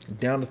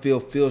down the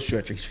field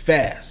stretcher. He's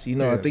fast. You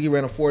know, Yeah. I think he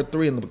ran a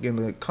 4.3 in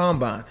the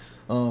combine.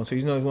 So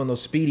he's one of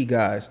those speedy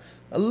guys.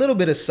 A little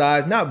bit of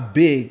size, not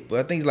big, but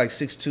I think he's like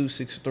 6'2",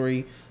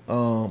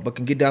 6'3", but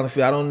can get down the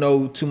field. I don't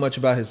know too much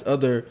about his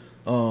other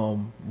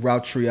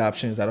route tree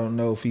options. I don't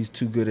know if he's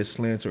too good at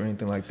slants or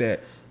anything like that,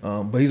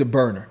 but he's a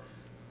burner.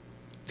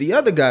 The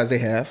other guys they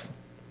have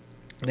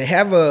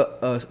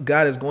a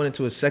guy that's going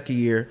into his second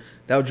year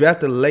that was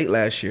drafted late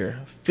last year,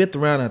 5th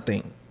round, I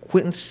think,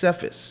 Quentin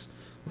Cephas.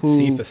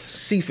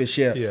 Cephas,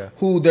 Yeah.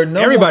 Who they're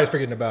number Everybody's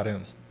forgetting about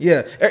him.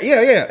 Yeah. And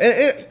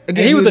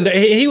again,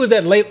 He was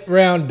that late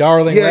round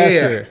darling last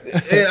year.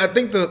 And I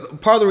think the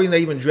part of the reason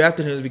they even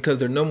drafted him is because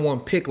their number 1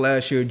 pick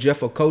last year,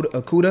 Jeff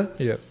Okudah.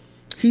 Yeah.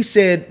 He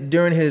said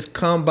during his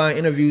combine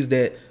interviews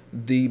that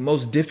the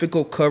most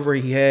difficult cover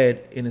he had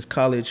in his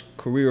college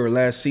career or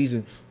last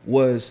season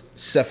was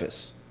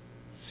Cephas.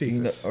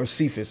 Cephas. Or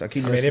Cephas. I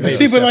keep I mean, messing it up. may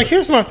See, but like,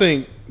 here's my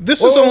thing.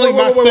 This is only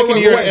my second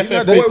year at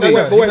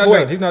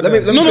FFPC. He's not Let me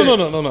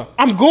done. No.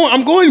 I'm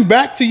going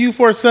back to you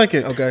for a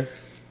second. Okay.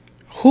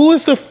 Who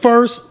is the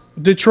first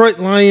Detroit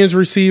Lions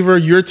receiver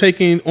you're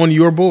taking on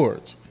your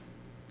boards?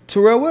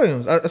 Tyrell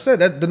Williams. I said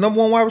that the number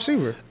 1 wide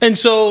receiver. And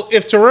so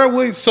if Tyrell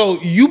Williams, so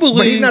you believe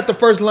But he's not the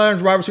first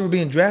Lions wide receiver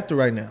being drafted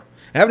right now.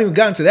 I haven't even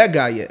gotten to that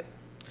guy yet.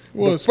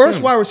 Well, the it's first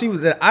him. wide receiver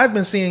that I've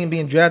been seeing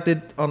being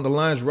drafted on the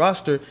Lions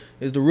roster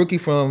is the rookie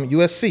from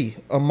USC,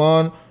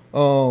 Amon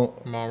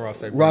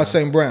Ross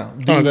St.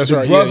 Brown. Oh, that's the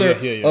right. brother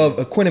Yeah. of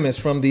Equanimeous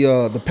from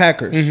the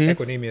Packers.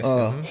 Equanimous.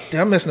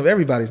 I'm messing up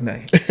everybody's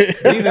name.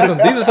 These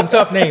are some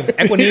tough names.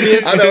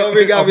 Equanimous. I know,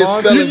 every guy be Amon.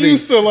 spelling You these.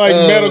 used to like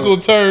medical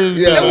terms.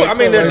 yeah. and, No, like, I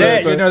mean, their stuff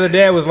like dad. that. Their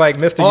dad was like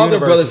Mr. All their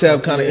Universe brothers or have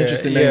something. kind of Yeah,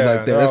 interesting names like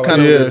that. they're That's all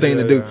kind of like the that, thing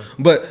to do. yeah.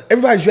 But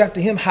everybody's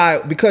drafting him high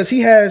because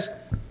he has.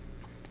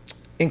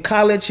 In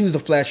college, he was a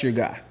flashier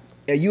guy.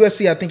 At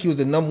USC, I think he was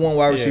the number 1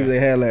 wide receiver they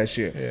had last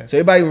year. Yeah. So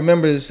everybody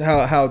remembers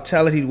how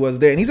talented he was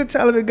there, and he's a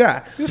talented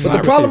guy. He's a But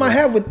the slot problem receiver.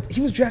 I have with he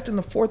was drafted in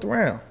the 4th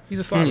round. He's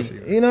a slot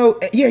receiver. You know,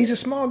 yeah, he's a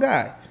small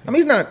guy. I mean,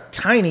 he's not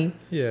tiny.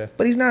 Yeah.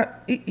 But he's not.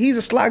 He's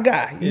a slot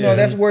guy. You know, Yeah.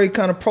 that's where he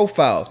kind of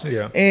profiles.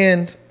 Yeah.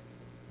 And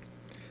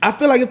I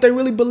feel like if they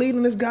really believed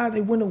in this guy,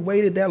 they wouldn't have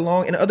waited that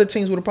long, and other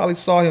teams would have probably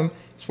saw him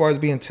as far as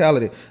being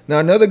talented. Now,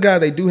 another guy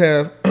they do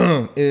have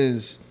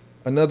is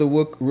another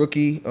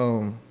rookie.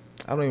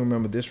 I don't even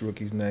remember this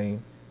rookie's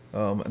name.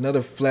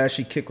 Another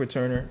flashy kick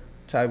returner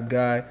type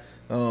guy.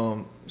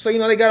 So, you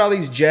know, they got all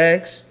these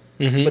Jags,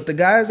 but the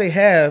guys they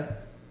have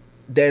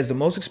that is the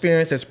most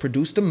experienced, that's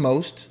produced the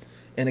most,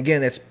 and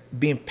again, that's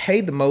being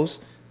paid the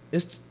most,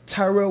 is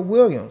Tyrell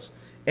Williams.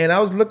 And I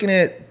was looking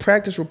at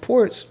practice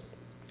reports.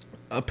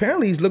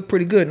 Apparently, he's looked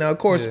pretty good. Now, of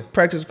course,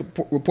 practice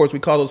reports, we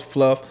call those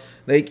fluff.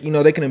 They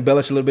can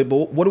embellish a little bit,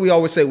 but what do we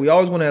always say? We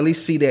always want to at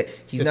least see that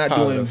he's It's not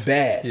positive. doing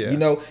bad, Yeah. you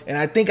know. And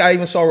I think I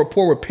even saw a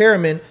report where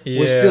Perriman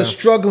was Yeah. still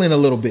struggling a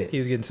little bit.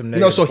 He's getting some you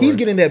know, so negative he's report.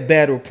 getting that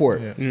bad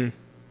report. Yeah.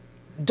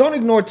 Don't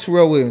ignore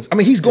Tyrell Williams. I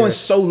mean, he's going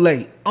so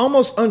late,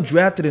 almost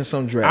undrafted in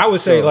some drafts. I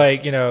would say, So-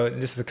 like, you know,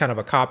 this is kind of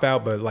a cop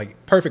out, but like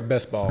perfect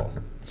best ball.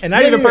 And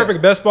not Yeah, even yeah,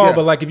 perfect best ball, yeah.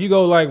 but like if you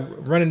go like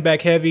running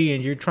back heavy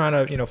and you're trying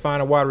to, you know, find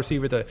a wide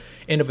receiver at the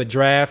end of a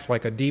draft,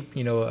 like a deep,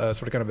 you know,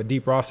 sort of kind of a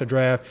deep roster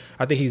draft,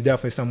 I think he's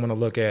definitely someone to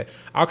look at.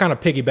 I'll kind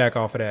of piggyback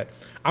off of that.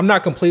 I'm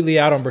not completely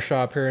out on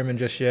Brashard Perriman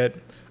just yet.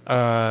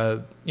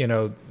 You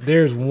know,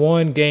 there's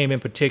one game in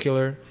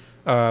particular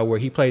where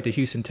he played the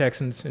Houston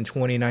Texans in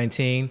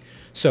 2019.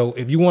 So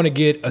if you want to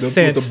get a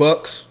sense with the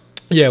Bucks.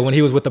 Yeah, when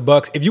he was with the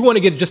Bucks. If you want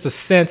to get just a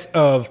sense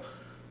of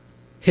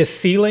his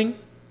ceiling,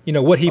 you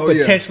know, what he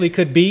potentially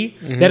could be,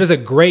 that is a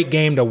great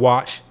game to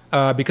watch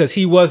because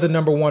he was the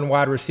number 1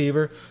 wide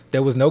receiver.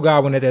 There was no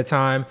Godwin at that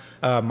time.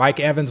 Mike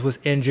Evans was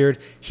injured.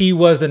 He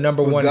was the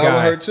number 1 Godwin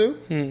guy. hurt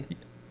too?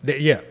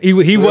 He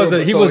was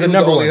the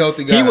number only one.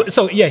 healthy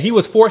guy. He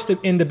was forced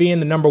into being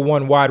the number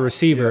one wide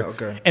receiver. Yeah,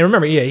 okay. And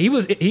remember,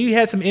 he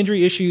had some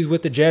injury issues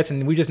with the Jets,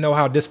 and we just know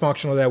how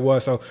dysfunctional that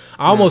was. So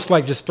I almost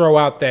just throw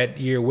out that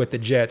year with the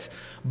Jets.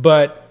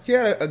 But he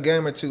had a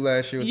game or two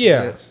last year with the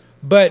Jets.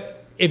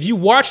 But if you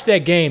watch that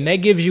game, that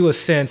gives you a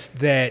sense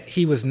that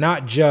he was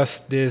not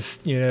just this,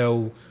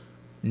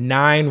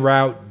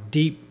 9-route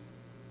deep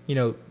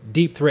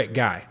threat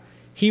guy.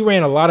 He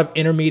ran a lot of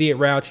intermediate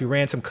routes. He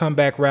ran some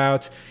comeback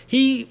routes.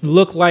 He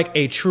looked like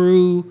a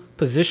true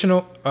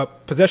positional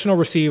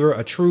receiver,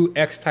 a true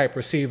X-type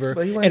receiver,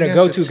 and a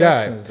go-to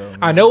guy. Though,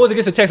 I know it was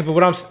against the Texans,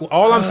 but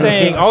all I'm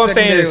saying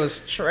was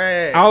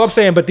trash. All I'm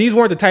saying, but these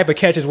weren't the type of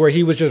catches where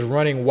he was just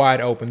running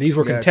wide open. These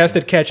were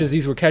contested catches.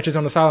 These were catches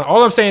on the sideline.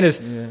 All I'm saying is,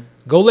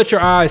 go let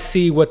your eyes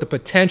see what the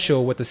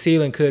potential, what the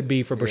ceiling could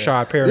be for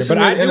Brashad Perriman. But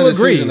I do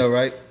agree, season, though,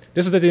 right?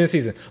 This was at the end of the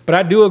season, but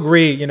I do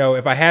agree.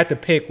 If I had to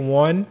pick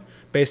one,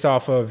 based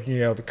off of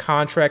the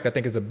contract, I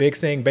think is a big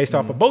thing. Based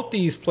off of both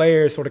these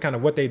players, sort of kind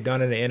of what they've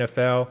done in the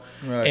NFL,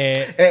 right.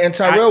 And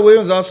Tyrell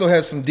Williams also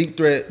has some deep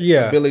threat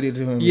ability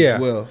to him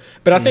as well.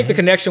 But I think the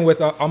connection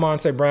with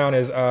Amon-Ra Brown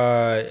is,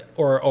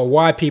 or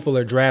why people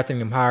are drafting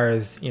him higher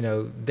is,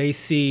 they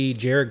see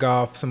Jared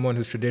Goff, someone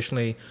who's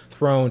traditionally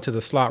thrown to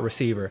the slot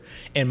receiver,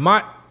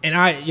 I'm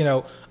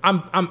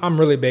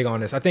really big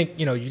on this. I think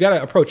you got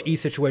to approach each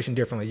situation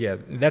differently. Yeah,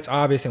 that's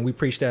obvious, and we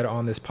preach that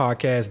on this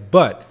podcast,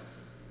 but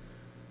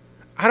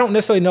I don't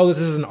necessarily know that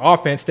this is an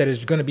offense that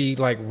is going to be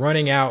like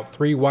running out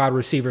 3 wide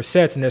receiver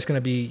sets and that's going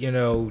to be,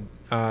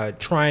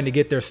 trying to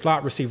get their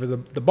slot receivers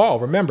the ball.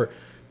 Remember,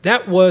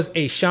 that was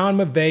a Sean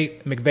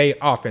McVay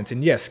offense.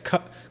 And yes,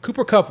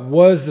 Cooper Kupp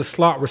was the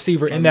slot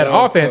receiver in that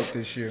offense.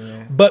 This year,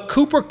 man. But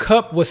Cooper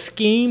Kupp was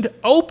schemed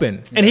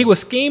open. And he was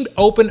schemed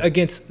open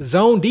against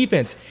zone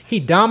defense. He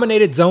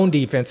dominated zone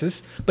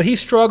defenses, but he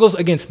struggles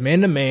against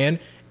man-to-man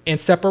and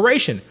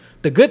separation.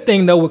 The good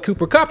thing, though, with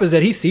Cooper Kupp is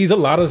that he sees a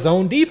lot of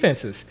zone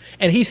defenses,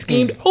 and he's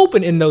schemed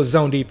open in those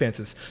zone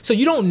defenses. So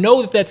you don't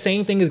know that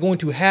same thing is going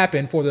to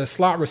happen for the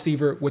slot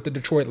receiver with the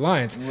Detroit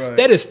Lions. Right.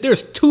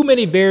 There's too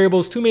many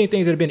variables, too many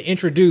things that have been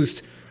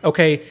introduced,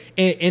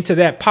 into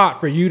that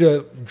pot for you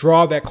to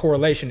draw that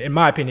correlation, in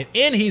my opinion.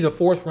 And he's a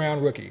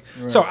 4th-round rookie.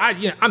 Right. So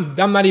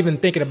I'm not even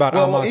thinking about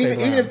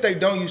even if they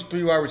don't use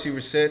 3 wide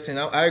receiver sets, and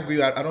I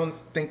agree, I don't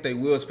think they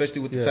will,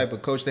 especially with the type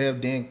of coach they have,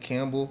 Dan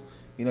Campbell.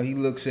 He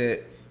looks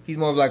at. He's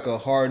more of like a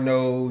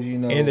hard-nosed,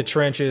 in the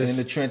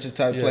trenches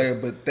type player.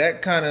 But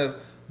that kind of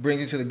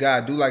brings you to the guy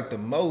I do like the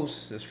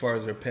most as far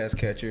as their pass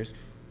catchers,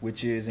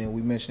 which is, and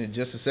we mentioned it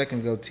just a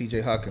second ago,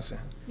 T.J. Hockenson.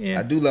 Yeah.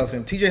 I do love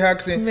him. T.J.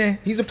 Hockenson,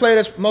 he's a player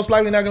that's most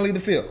likely not going to leave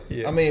the field.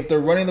 Yeah. I mean, if they're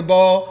running the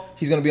ball,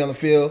 he's going to be on the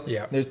field.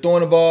 Yeah. They're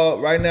throwing the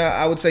ball. Right now,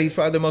 I would say he's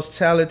probably the most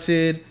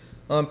talented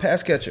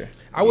pass catcher.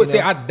 I would say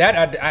I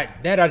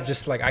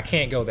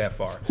can't go that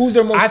far. Who's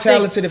their most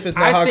talented if it's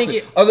not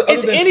Hockenson?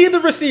 It's any of the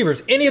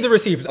receivers. Any of the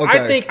receivers.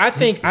 Okay. I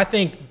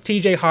think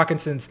T.J.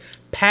 Hawkinson's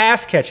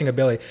pass catching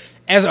ability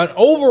as an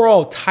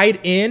overall tight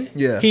end,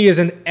 he is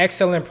an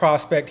excellent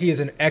prospect. He is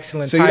an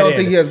excellent tight end. So you don't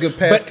think he has good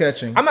pass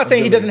catching? I'm not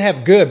saying he doesn't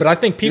have good, but I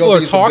think people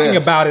are talking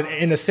about it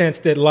in the sense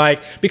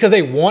that because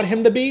they want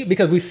him to be,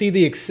 because we see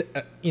this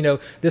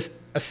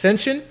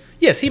ascension.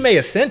 Yes, he may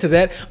ascend to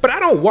that, but I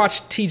don't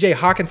watch T.J.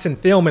 Hockenson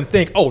film and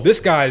think, oh, this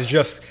guy is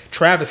just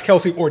Travis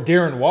Kelce or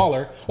Darren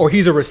Waller, or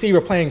he's a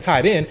receiver playing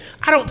tight end.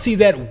 I don't see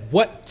that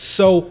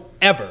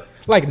whatsoever.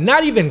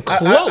 Not even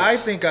close. I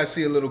think I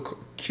see a little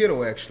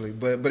Kittle, actually.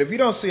 But if you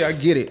don't see, I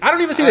get it. I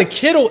don't even see the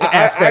Kittle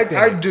aspect.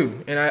 I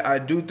do. And I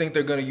do think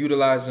they're going to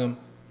utilize him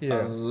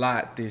a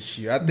lot this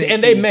year.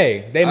 They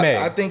may.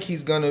 I think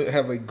he's going to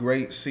have a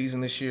great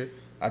season this year.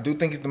 I do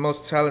think he's the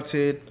most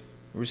talented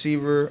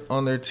receiver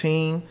on their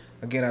team.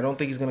 Again, I don't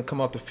think he's going to come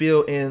off the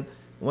field. And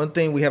one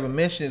thing we haven't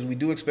mentioned is we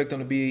do expect them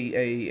to be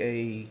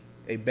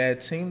a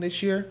bad team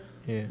this year,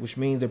 which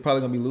means they're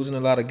probably going to be losing a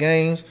lot of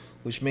games,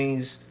 which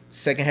means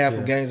second half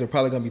of games they're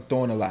probably going to be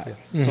throwing a lot. Yeah.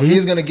 Mm-hmm. So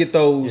he's going to get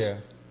those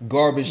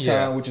garbage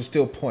time, which is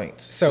still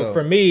points. So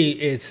for me,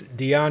 it's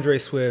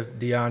DeAndre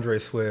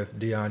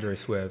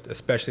Swift,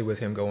 especially with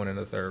him going in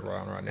the 3rd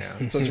round right now.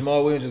 So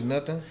Jamal Williams is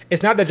nothing?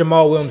 It's not that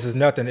Jamal Williams is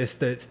nothing. It's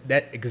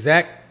that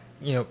exact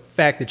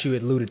fact that you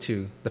alluded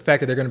to, the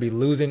fact that they're going to be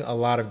losing a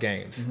lot of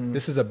games. Mm-hmm.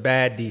 This is a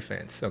bad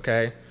defense,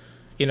 okay?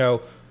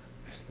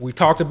 We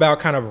talked about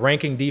kind of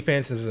ranking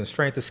defenses and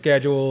strength of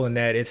schedule, and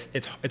that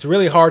it's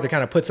really hard to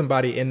kind of put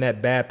somebody in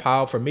that bad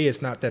pile. For me,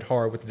 it's not that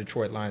hard with the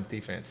Detroit Lions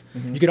defense.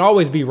 Mm-hmm. You can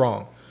always be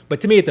wrong.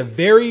 But to me,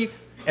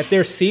 at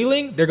their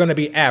ceiling, they're going to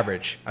be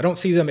average. I don't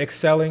see them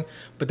excelling,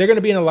 but they're going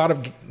to be in a lot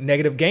of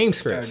negative game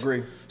scripts. I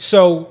agree.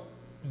 So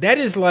that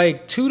is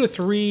 2 to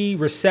 3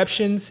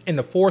 receptions in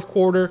the 4th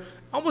quarter,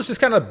 almost just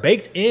kind of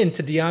baked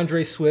into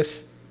DeAndre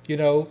Swift's,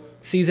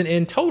 season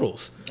end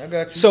totals. I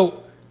got you.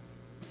 So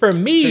for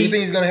me, so you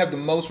think he's going to have the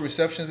most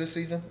receptions this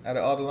season out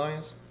of all the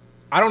Lions?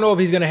 I don't know if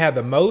he's going to have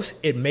the most.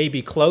 It may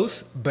be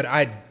close, but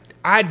I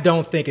I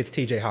don't think it's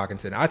T.J.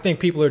 Hawkinson. I think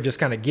people are just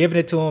kind of giving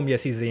it to him.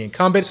 Yes, he's the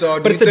incumbent, So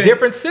but it's a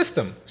different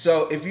system.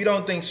 So if you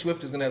don't think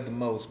Swift is going to have the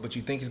most, but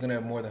you think he's going to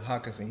have more than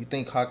Hawkinson, you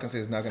think Hawkinson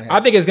is not going to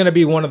have. I think it's going to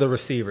be one of the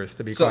receivers,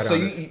 to be quite So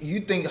honest.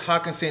 you think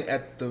Hawkinson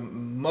at the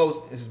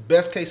most, his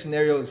best case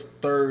scenario is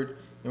third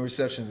in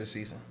receptions this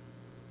season?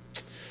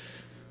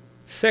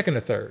 Second or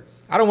third.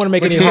 I don't want to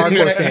make any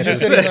hardcore stances.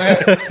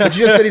 But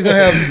you just said he's going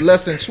to have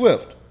less than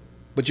Swift.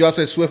 But you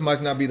also said Swift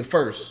might not be the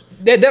first.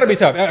 That'll be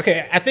tough.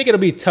 Okay, I think it'll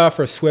be tough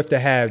for Swift to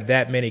have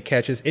that many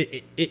catches.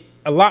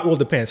 A lot will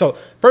depend. So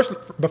first,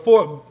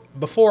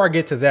 before I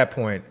get to that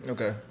point,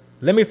 Okay.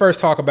 let me first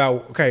talk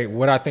about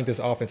what I think this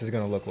offense is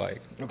going to look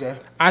like. Okay.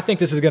 I think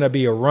this is going to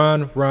be a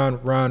run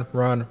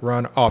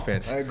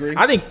offense. I agree.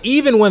 I think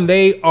even when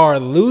they are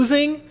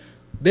losing,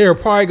 they're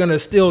probably going to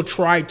still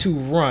try to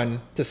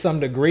run to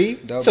some degree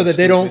so that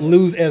they don't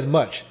lose as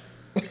much.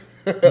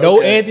 No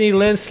Anthony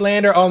Lynn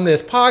slander on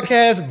this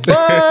podcast, but ...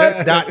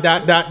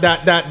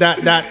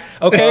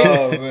 Okay.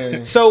 Oh,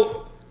 man.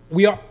 So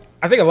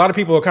I think a lot of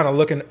people are kind of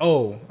looking,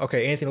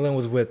 Anthony Lynn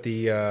was with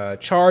the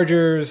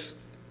Chargers.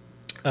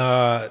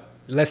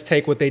 Let's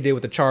take what they did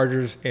with the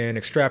Chargers and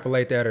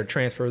extrapolate that or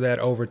transfer that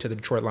over to the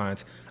Detroit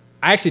Lions.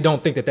 I actually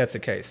don't think that that's the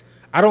case.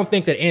 I don't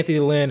think that Anthony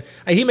Lynn,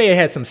 he may have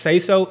had some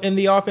say-so in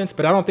the offense,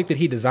 but I don't think that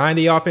he designed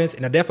the offense,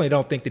 and I definitely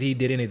don't think that he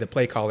did any of the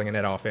play calling in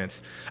that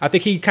offense. I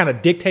think he kind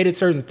of dictated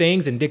certain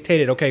things and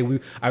dictated, I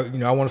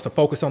want us to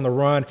focus on the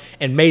run,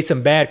 and made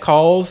some bad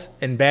calls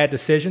and bad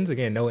decisions.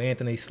 Again, no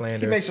Anthony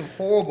slander. He made some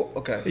horrible.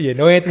 Okay. Yeah,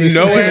 no Anthony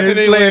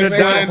Anthony slander.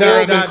 slander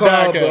on this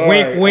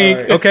podcast.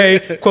 Wink.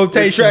 Okay,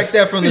 quotations. Retract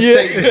that from the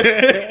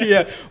statement.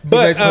 Yeah, He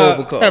but makes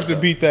horrible calls. Have to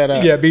beat that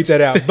out. yeah, beat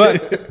that out.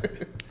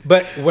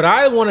 But what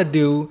I want to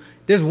do,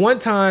 there's one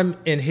time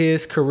in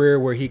his career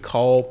where he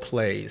called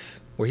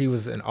plays, where he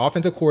was an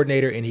offensive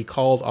coordinator and he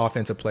called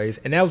offensive plays,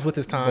 and that was with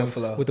his time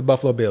with the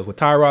Buffalo Bills, with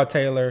Tyrod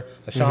Taylor,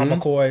 LaShawn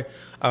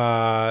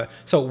McCoy.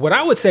 So what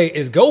I would say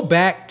is go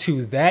back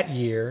to that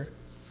year,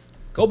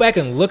 go back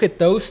and look at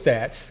those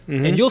stats,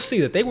 and you'll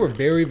see that they were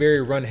very, very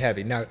run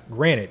heavy. Now,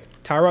 granted,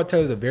 Tyrod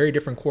Taylor is a very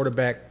different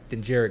quarterback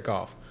than Jared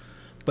Goff,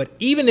 but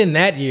even in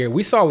that year,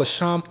 we saw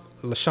LaShawn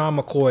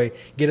McCoy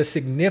get a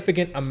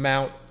significant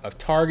amount of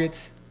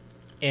targets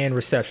and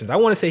receptions. I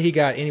want to say he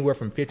got anywhere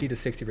from 50 to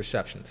 60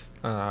 receptions.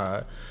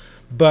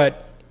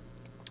 But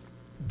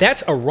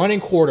that's a running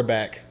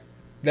quarterback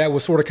that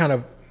was sort of kind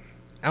of,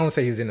 I don't want to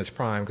say he was in his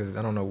prime because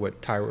I don't know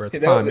what Tyrod's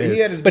prime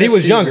is, but he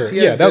was younger.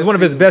 Yeah, that was one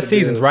of his best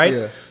seasons, right?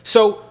 Yeah.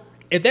 So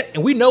and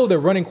we know that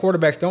running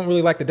quarterbacks don't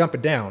really like to dump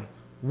it down.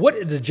 What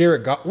is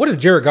Jared Goff?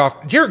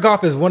 Jared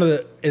Goff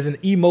is an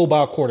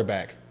immobile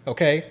quarterback,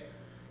 okay?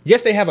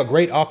 Yes, they have a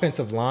great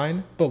offensive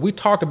line, but we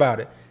talked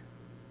about it.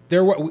 We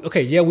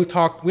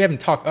haven't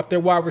talked up their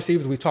wide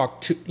receivers. We've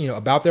talked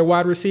about their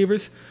wide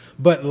receivers,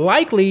 but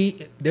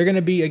likely they're going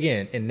to be,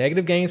 again, in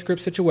negative game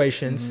script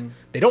situations.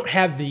 They don't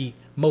have the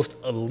most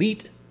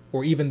elite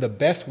or even the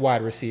best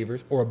wide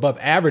receivers or above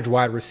average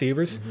wide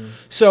receivers.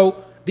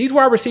 So these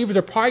wide receivers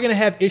are probably going to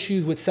have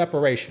issues with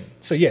separation.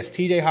 So yes,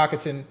 T.J.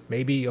 Hawkinson,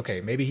 maybe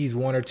he's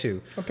one or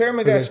two. Well,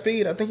 Perriman got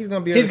speed. I think he's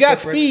going to be able He's to got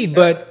separate. speed,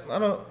 but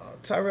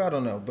Tyrell, I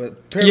don't know,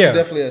 but Perriman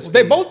definitely has speed.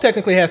 They both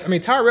technically have. I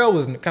mean, Tyrell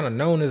was kind of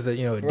known as a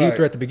deep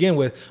threat to begin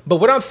with. But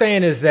what I'm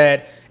saying is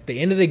that at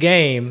the end of the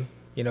game,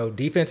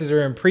 defenses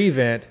are in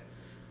prevent.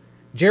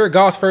 Jared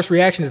Goff's first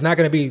reaction is not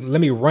going to be, let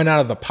me run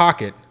out of the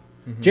pocket.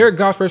 Jared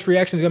Goff's first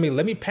reaction is going to be,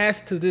 let me pass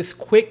to this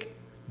quick,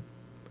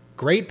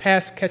 great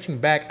pass catching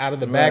back out of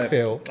the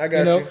backfield. I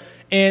got you.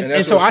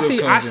 And so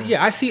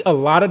I see a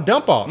lot of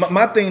dump offs.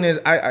 My thing is,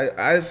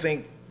 I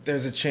think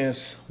there's a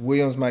chance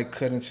Williams might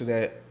cut into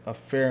that a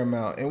fair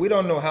amount, and we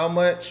don't know how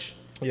much.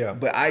 Yeah.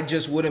 But I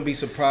just wouldn't be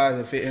surprised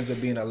if it ends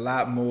up being a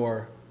lot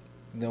more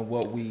than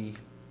what we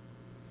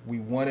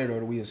wanted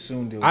or we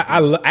assumed it would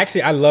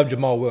be. I love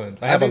Jamal Williams.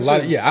 I have a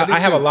lot. I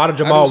have a lot of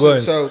Jamal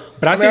Williams.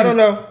 But I don't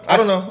know. I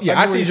don't know. Yeah,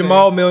 I see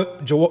Jamal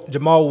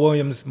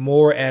Williams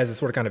more as a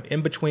sort of kind of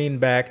in between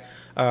back,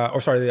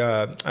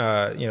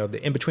 the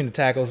in between the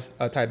tackles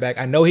type back.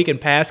 I know he can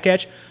pass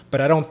catch,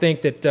 but I don't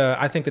think that.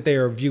 I think that they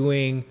are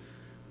viewing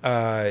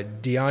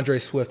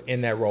DeAndre Swift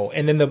in that role.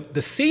 And then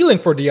the ceiling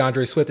for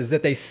DeAndre Swift is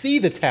that they see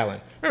the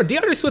talent. Remember,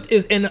 DeAndre Swift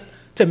is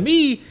to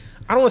me,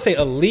 I don't want to say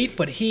elite,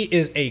 but he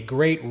is a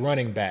great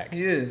running back.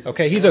 He is.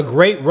 Okay, he's a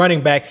great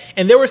running back.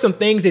 And there were some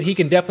things that he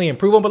can definitely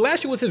improve on, but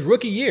last year was his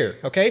rookie year,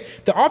 okay?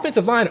 The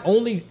offensive line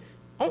only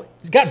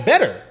got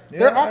better.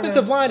 Their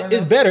offensive line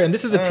is better, and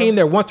this is a team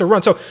that wants to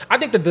run. So I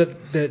think that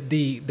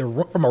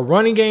the from a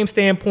running game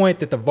standpoint,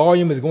 that the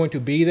volume is going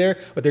to be there,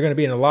 but they're going to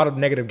be in a lot of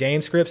negative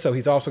game scripts. So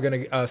he's also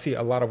going to see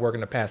a lot of work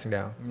in the passing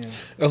down.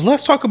 Yeah.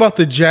 Let's talk about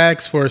the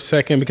Jags for a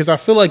second, because I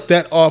feel like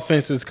that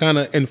offense is kind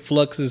of in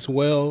flux as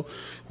well.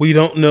 We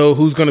don't know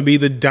who's going to be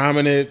the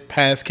dominant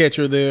pass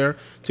catcher there.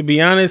 To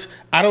be honest,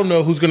 I don't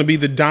know who's going to be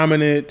the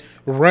dominant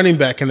running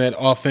back in that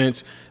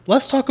offense.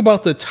 Let's talk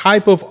about the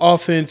type of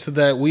offense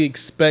that we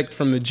expect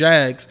from the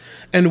Jags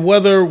and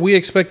whether we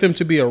expect them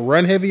to be a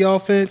run-heavy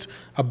offense,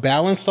 a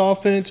balanced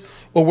offense,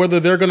 or whether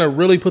they're going to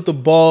really put the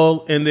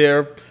ball in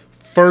their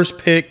first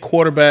pick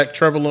quarterback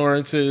Trevor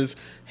Lawrence's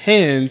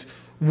hands,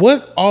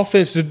 what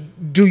offense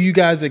do you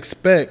guys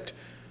expect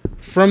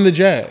from the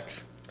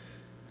Jags?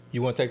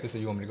 You want to take this or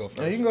you want me to go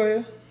first? No, you can go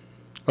ahead.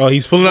 Oh,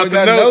 he's pulling out the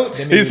got notes.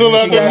 notes? He's pulling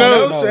out the got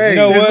notes. notes. Hey, He's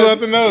you know pulling what? out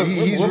the notes.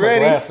 He's Where my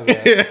ready. glasses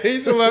at?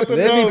 He's pulling out the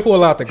Let notes. me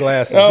pull out the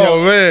glasses.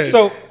 Oh, man.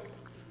 So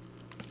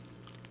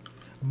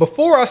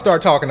before I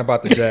start talking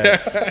about the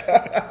Jags,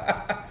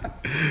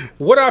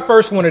 what I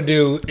first want to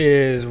do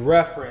is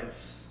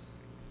reference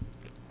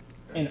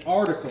an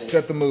article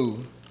Set the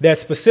mood. that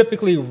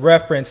specifically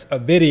referenced a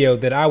video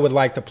that I would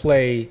like to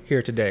play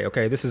here today.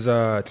 Okay, this is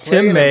Playing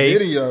Tim a May.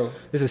 video.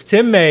 This is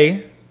Tim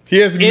May. He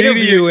has media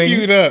Interviewing.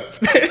 queued up.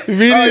 Oh,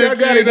 y'all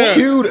got it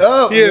queued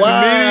up. He has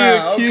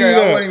Wow. media queued Okay,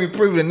 up. I wasn't even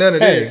privy to none of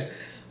Hey. this.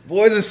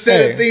 Boys are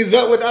setting Hey. things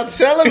up without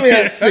telling me.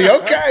 I see.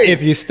 Okay.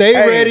 If you stay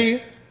Hey,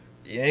 ready,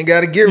 you ain't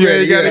got to get Yeah,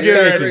 ready. you gotta get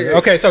gotta ready.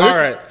 okay. So All this,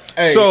 right.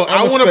 Hey, So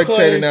I'm I want a to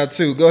spectator play. now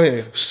too. Go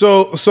ahead.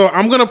 So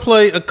I'm gonna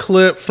play a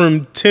clip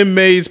from Tim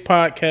May's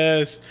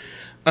podcast.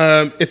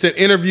 It's an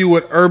interview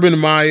with Urban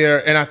Meyer,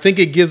 and I think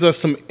it gives us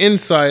some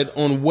insight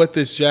on what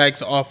this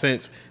Jags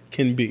offense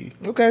can be.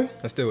 Okay.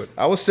 let's do it.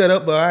 I was set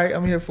up, but all right,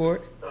 I'm here for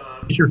it.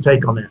 What's your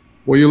take on that?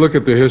 Well, you look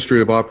at the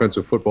history of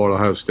offensive football at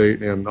Ohio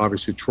State, and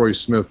obviously Troy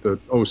Smith, the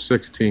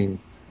 06 team,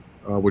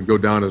 would go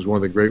down as one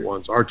of the great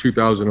ones. Our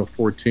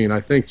 2014,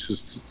 I think,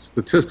 just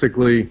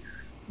statistically,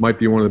 might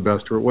be one of the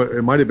best. Or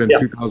it might have been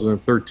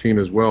 2013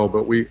 as well.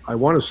 But I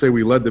want to say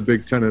we led the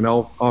Big Ten in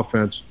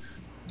offense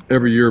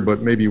every year,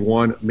 but maybe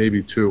one,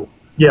 maybe two.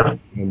 Yeah.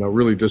 And I'm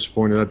really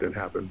disappointed that didn't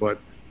happen. But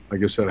I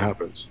guess that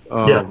happens.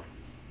 Yeah.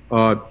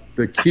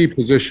 The key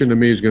position to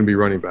me is going to be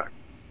running back.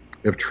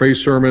 If Trey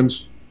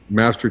Sermons,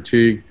 Master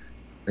Teague,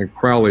 and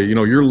Crowley,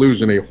 you're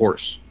losing a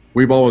horse.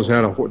 We've always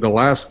had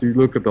you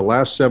look at the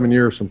last 7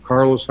 years from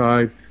Carlos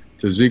Hyde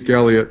to Zeke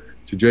Elliott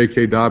to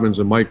J.K. Dobbins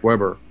and Mike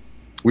Weber,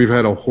 we've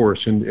had a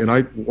horse. And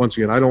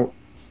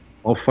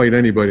I'll fight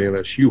anybody in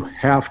this. You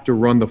have to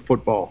run the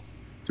football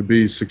to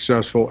be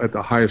successful at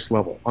the highest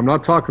level. I'm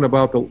not talking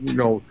about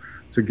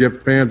to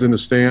get fans in the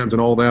stands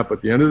and all that, but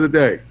at the end of the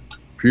day,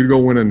 for you to go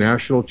win a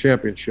national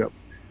championship,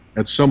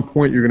 at some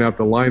point you're going to have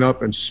to line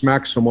up and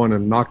smack someone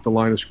and knock the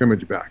line of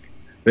scrimmage back.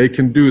 They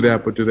can do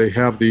that, but do they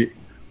have the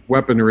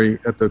weaponry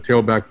at the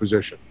tailback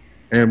position?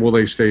 And will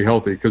they stay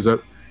healthy? Because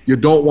you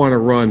don't want to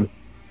run,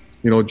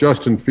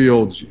 Justin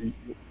Fields,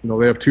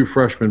 they have two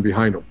freshmen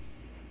behind him,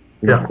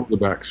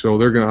 quarterback. So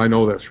I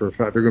know that's for a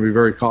fact. They're going to be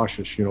very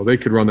cautious. They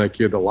could run that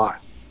kid a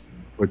lot.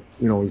 But,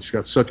 he's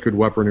got such good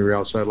weaponry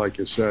outside, like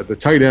you said. The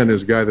tight end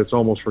is a guy that's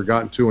almost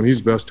forgotten, too, and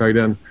he's the best tight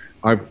end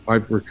I've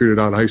recruited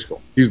out of high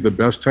school. He's the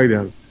best tight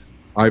end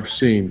I've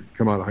seen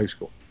come out of high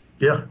school.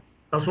 Yeah.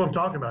 That's what I'm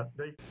talking about.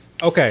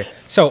 Okay,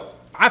 so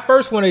I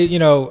first want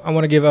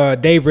to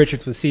give Dave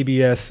Richards with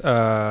CBS.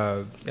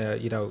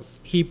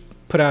 He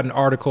put out an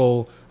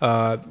article,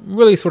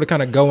 really sort of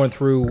kind of going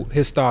through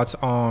his thoughts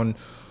on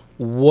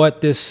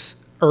what this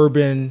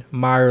Urban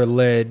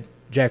Meyer-led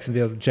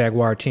Jacksonville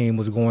Jaguar team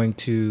was going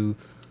to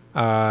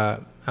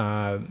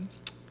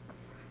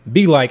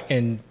be like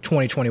in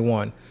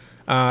 2021.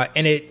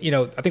 And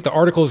I think the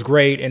article is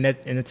great, and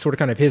it's sort of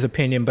kind of his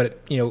opinion, but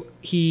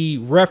he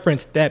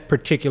referenced that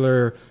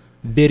particular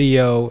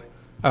video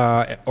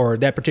or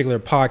that particular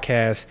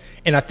podcast,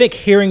 and I think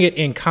hearing it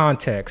in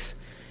context,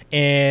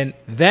 and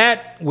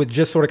that with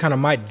just sort of kind of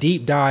my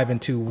deep dive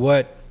into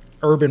what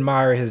Urban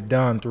Meyer has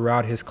done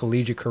throughout his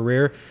collegiate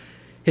career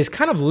has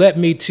kind of led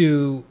me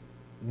to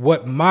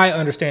what my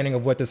understanding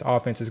of what this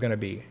offense is going to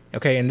be.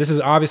 Okay. And this is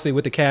obviously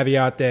with the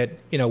caveat that,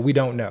 we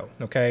don't know.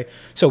 Okay.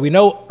 So we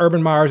know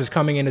Urban Meyer is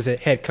coming in as a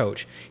head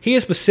coach. He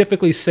has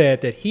specifically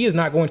said that he is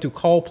not going to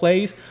call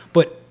plays,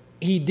 but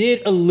he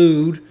did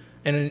allude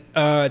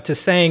to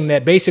saying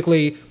that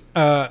basically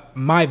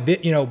my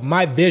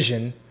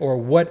vision or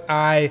what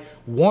I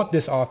want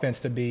this offense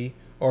to be,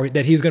 or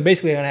that he's going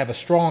to have a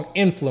strong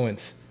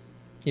influence,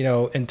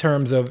 in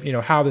terms of,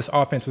 how this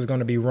offense was going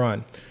to be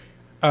run.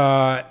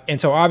 And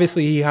so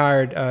obviously he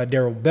hired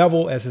Darrell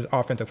Bevell as his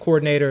offensive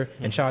coordinator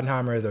and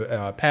Schottenheimer as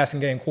a passing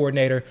game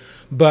coordinator.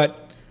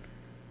 But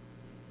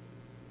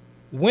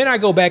when I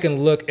go back and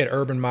look at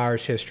Urban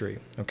Meyer's history,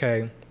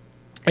 okay,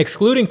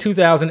 excluding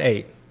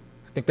 2008,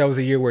 I think that was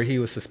a year where he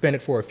was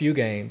suspended for a few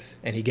games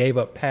and he gave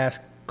up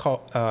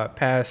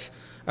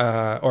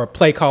or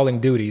play calling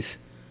duties.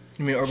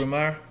 You mean Urban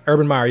Meyer?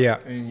 Urban Meyer, yeah.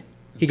 In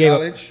gave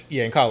college? up.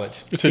 Yeah, in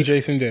college. To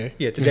Jason Day.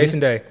 Yeah, to Jason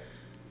Day.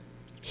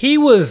 He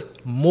was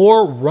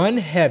more run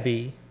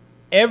heavy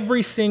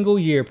every single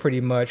year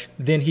pretty much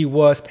than he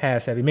was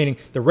pass heavy, meaning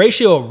the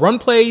ratio of run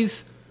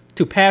plays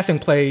to passing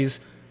plays,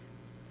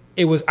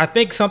 it was, I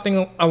think,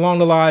 something along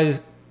the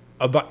lines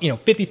about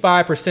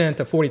 55%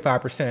 to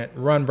 45%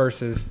 run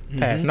versus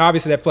pass. And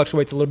obviously that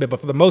fluctuates a little bit, but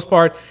for the most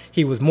part,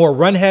 he was more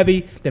run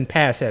heavy than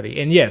pass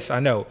heavy. And yes, I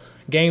know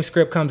game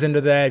script comes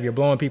into that. If you're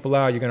blowing people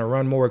out, you're going to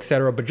run more,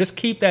 etc. But just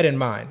keep that in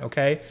mind,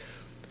 okay?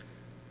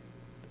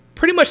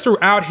 Pretty much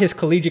throughout his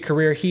collegiate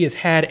career, he has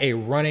had a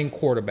running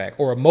quarterback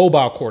or a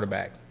mobile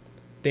quarterback,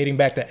 dating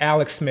back to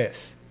Alex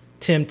Smith,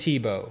 Tim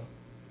Tebow,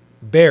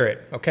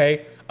 Barrett,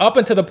 okay? Up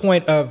until the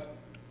point of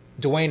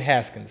Dwayne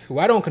Haskins, who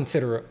I don't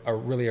consider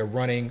really a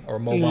running or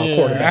mobile I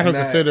quarterback. don't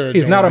consider it.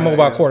 He's not a Dwayne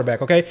mobile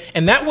quarterback, okay?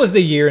 And that was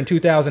the year in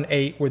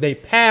 2008 where they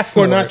passed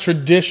Or more. not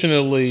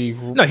traditionally.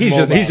 No, he's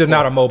just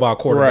not a mobile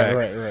quarterback.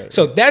 Right.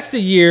 So that's the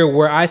year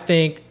where I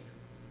think,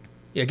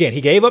 again,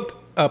 he gave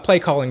up play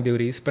calling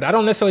duties, but I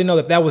don't necessarily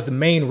know that was the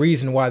main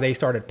reason why they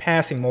started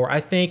passing more. I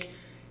think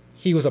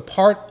he was a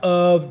part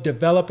of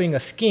developing a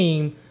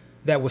scheme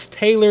that was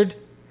tailored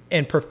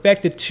and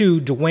perfected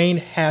to Dwayne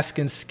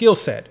Haskins' skill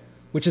set,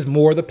 which is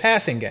more the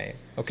passing game,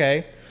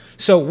 okay?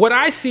 So what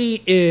I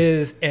see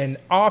is an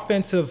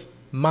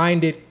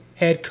offensive-minded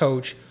head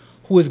coach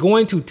who is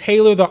going to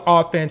tailor the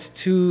offense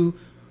to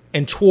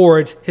and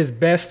towards his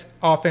best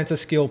offensive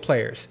skill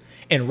players.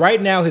 And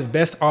right now, his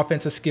best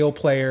offensive skill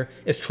player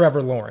is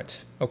Trevor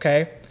Lawrence,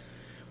 okay?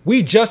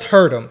 We just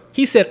heard him.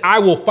 He said, I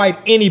will fight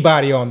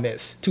anybody on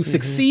this. To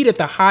succeed at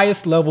the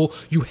highest level,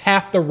 you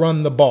have to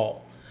run the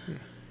ball.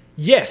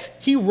 Yes,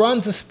 he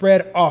runs a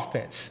spread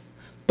offense,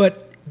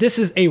 but this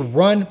is a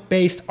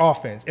run-based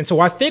offense. And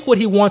so I think what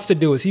he wants to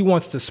do is he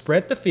wants to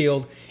spread the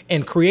field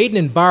and create an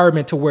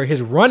environment to where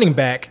his running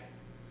back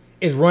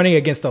is running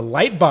against a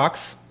light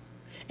box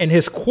and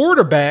his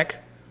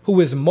quarterback,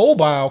 who is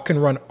mobile, can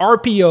run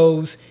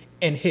RPOs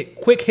and hit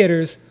quick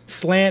hitters,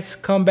 slants,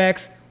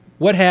 comebacks,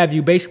 what have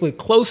you, basically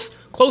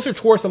closer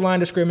towards the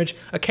line of scrimmage,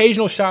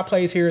 occasional shot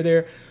plays here or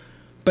there.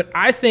 But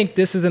I think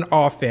this is an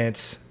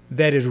offense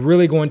that is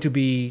really going to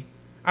be,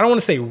 I don't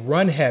want to say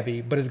run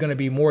heavy, but it's going to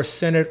be more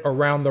centered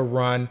around the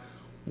run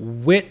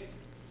with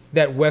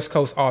that West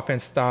Coast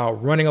offense style,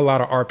 running a lot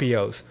of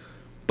RPOs.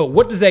 But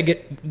what does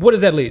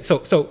that lead?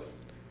 So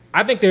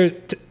I think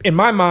in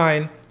my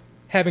mind,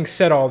 having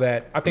said all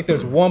that, I think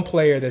there's one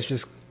player that's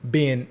just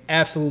being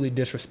absolutely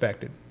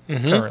disrespected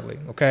currently,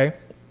 okay?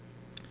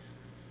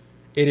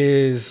 It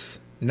is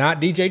not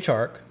DJ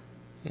Chark.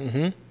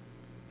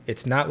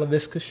 It's not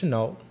Laviska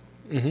Shenault.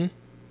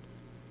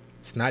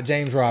 It's not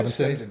James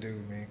Robinson. Just say the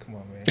dude, man. Come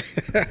on, man.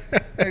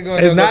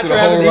 It's not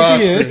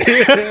Travis Etienne.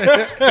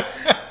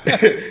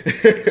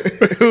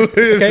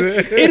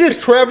 It is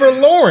Trevor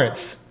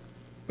Lawrence.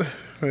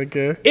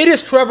 Okay. It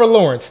is Trevor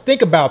Lawrence.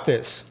 Think about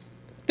this.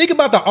 Think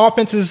about the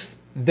offenses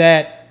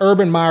that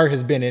Urban Meyer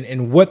has been in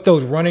and what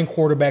those running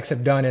quarterbacks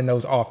have done in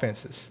those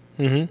offenses.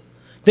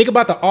 Think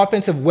about the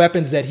offensive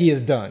weapons that he has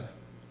done.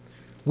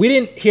 We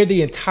didn't hear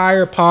the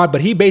entire pod,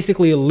 but he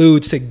basically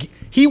alludes to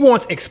he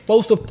wants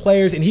explosive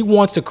players and he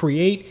wants to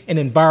create an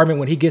environment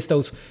when he gets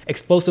those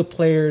explosive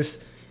players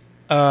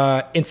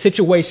in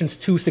situations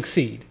to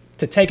succeed,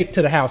 to take it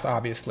to the house,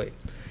 obviously.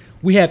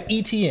 We have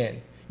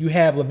ETN. You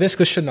have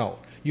Laviska Shenault.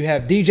 You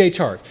have DJ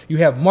Chark. You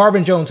have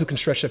Marvin Jones who can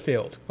stretch the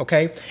field,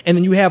 okay? And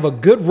then you have a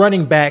good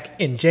running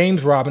back in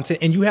James Robinson,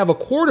 and you have a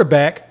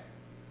quarterback,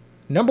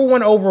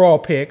 #1 overall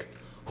pick,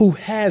 who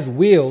has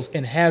wheels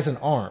and has an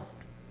arm.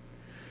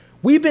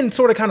 We've been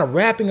sort of kind of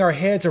wrapping our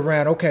heads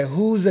around, okay,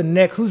 who's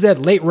that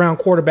late round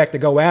quarterback to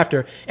go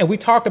after? And we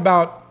talked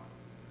about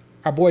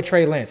our boy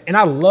Trey Lance. And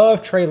I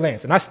love Trey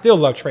Lance, and I still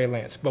love Trey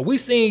Lance. But we've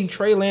seen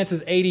Trey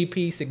Lance's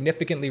ADP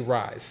significantly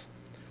rise.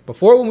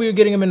 Before, when we were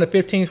getting him in the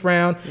 15th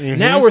round,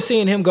 now we're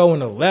seeing him go in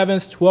the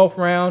 11th, 12th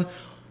round.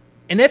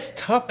 And that's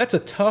tough. That's a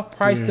tough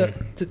price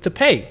to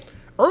pay.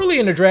 Early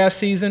in the draft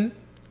season,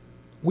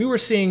 we were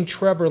seeing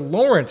Trevor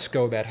Lawrence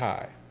go that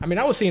high. I mean,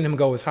 I was seeing him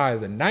go as high as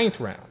the 9th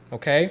round,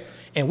 okay?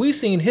 And we've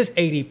seen his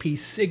ADP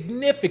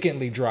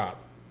significantly drop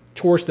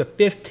towards the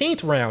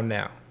 15th round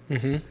now.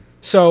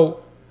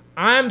 So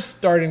I'm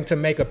starting to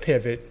make a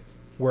pivot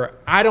where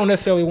I don't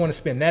necessarily want to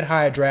spend that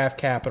high draft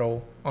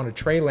capital on a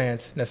Trey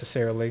Lance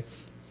necessarily.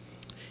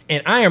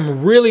 And I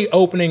am really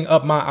opening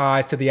up my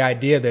eyes to the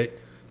idea that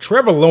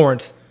Trevor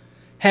Lawrence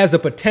has the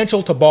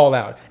potential to ball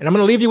out. And I'm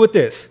going to leave you with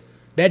this.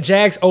 That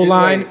Jags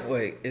O-line.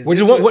 Wait.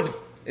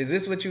 Is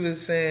this what you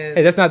was saying?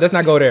 Hey, let's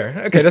not go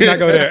there. Okay, let's not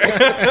go there.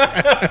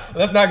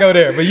 Let's not go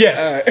there. But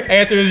yes,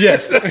 answer is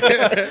yes.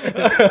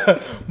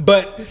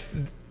 But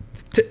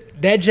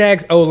that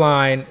Jags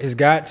O-line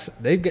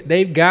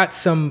they've got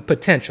some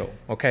potential.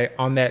 Okay,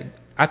 on that.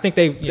 I think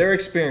they're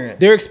experienced.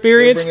 They're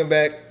experienced. They're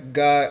bringing back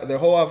their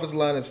whole offensive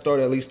line has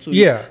started at least 2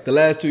 years. Yeah. The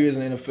last 2 years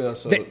in the NFL.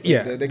 So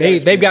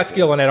they've got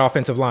skill on that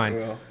offensive line.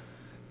 Yeah.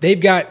 They've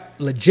got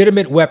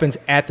legitimate weapons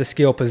at the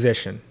skill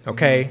position.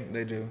 Okay.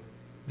 They do.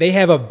 They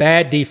have a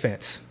bad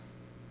defense.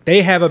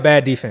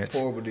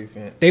 Horrible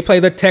defense. They play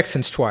the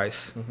Texans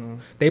twice.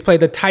 They play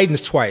the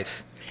Titans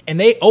twice. And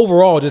they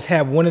overall just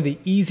have one of the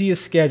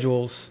easiest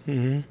schedules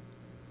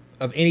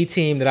of any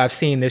team that I've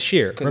seen this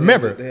year.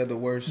 Remember, they had the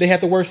worst. They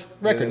had the worst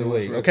record in the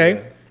league. Okay,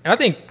 yeah. And I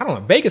don't know.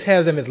 Vegas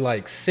has them as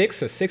like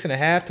 6 or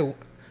 6.5 to.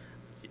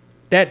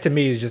 That to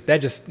me is just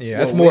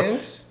that's more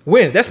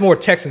wins. That's more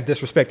Texans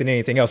disrespect than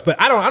anything else.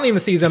 But I don't even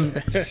see them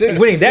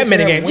winning that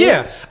many games.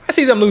 Yeah, I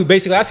see them lose.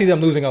 Basically, I see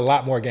them losing a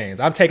lot more games.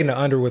 I'm taking the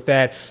under with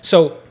that.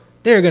 So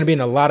they're going to be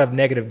in a lot of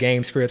negative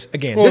game scripts.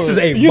 Again, this is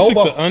a you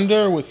mobile. took the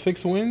under with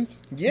 6 wins.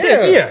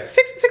 Yeah. 6.5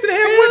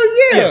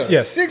 wins.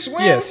 Yes. 6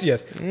 wins.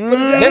 Yes.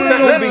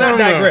 Let's not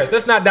digress.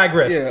 Let's not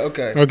digress. Yeah.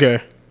 Okay.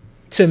 Okay.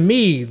 to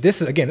me,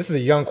 this is a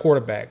young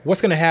quarterback.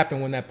 What's going to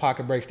happen when that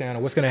pocket breaks down, or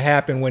what's going to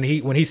happen when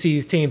he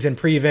sees teams in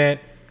prevent?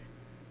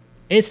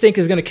 Instinct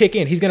is going to kick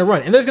in. He's going to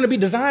run, and there's going to be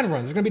design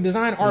runs. There's going to be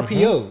design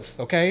RPOs.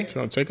 Okay, It's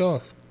going to take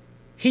off.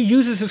 he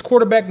uses his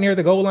quarterback near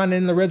the goal line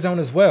and in the red zone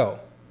as well.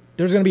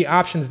 There's going to be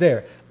options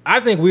there. I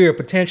think we are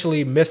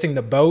potentially missing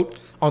the boat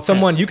on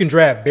someone you can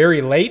draft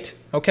very late.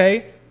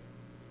 Okay,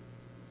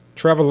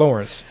 Trevor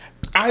Lawrence.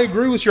 I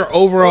agree with your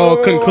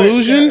overall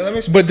conclusion, Yeah, let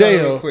me speak but on it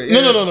Dale, real quick.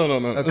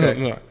 no.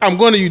 Okay. No. I'm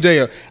going to you,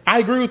 Dale. I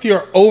agree with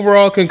your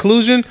overall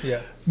conclusion.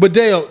 Yeah. But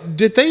Dale,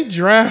 did they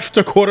draft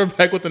a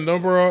quarterback with the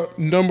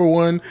number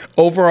one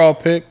overall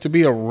pick to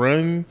be a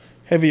run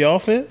heavy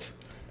offense?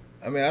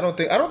 I mean, I don't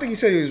think he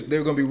said they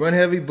were going to be run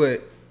heavy,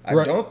 but I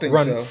don't think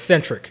so. Run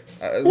centric.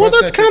 Well,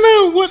 that's kind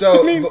of what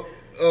I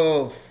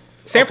mean.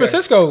 San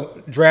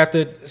Francisco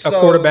drafted a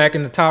quarterback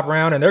in the top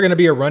round, and they're going to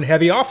be a run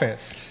heavy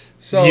offense.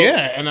 So,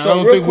 yeah, and I so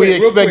don't real think quick, we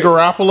expect real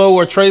quick. Garoppolo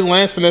or Trey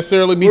Lance to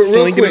necessarily be Real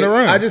slinging quick, it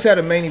around. I just had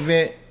a main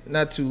event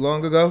not too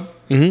long ago,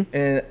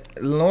 and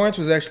Lawrence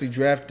was actually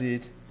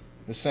drafted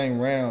the same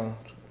round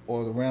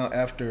or the round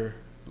after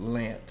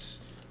Lance.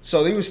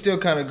 So they were still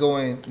kind of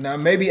going. Now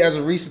maybe as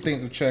of recent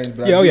things have changed.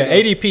 But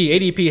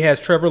ADP has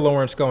Trevor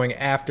Lawrence going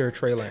after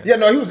Trey Lance. Yeah,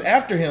 no, he was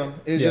after him.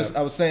 It's Yeah. just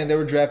I was saying they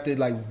were drafted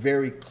like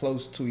very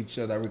close to each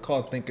other. I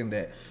recall thinking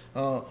that.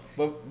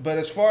 But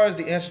as far as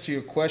the answer to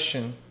your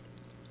question,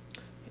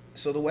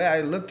 so the way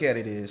I look at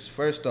it is,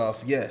 first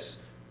off, yes,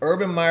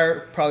 Urban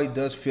Meyer probably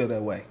does feel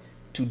that way.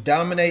 To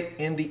dominate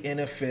in the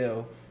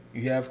NFL,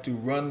 you have to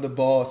run the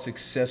ball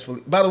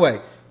successfully. By the way,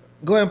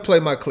 go ahead and play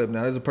my clip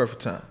now. This is a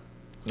perfect time.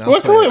 No,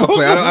 What clip? I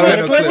don't have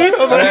no clip.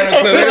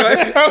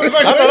 I was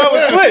like,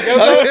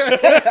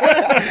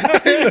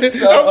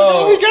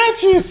 we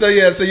got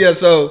you.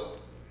 So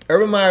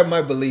Urban Meyer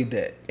might believe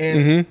that.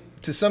 And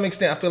to some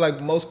extent, I feel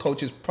like most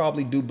coaches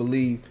probably do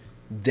believe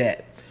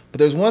that. But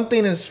there's one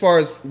thing as far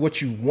as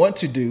what you want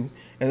to do,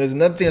 and there's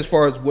another thing as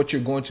far as what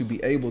you're going to be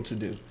able to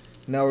do.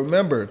 Now,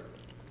 remember,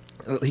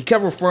 he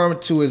kept referring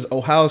to his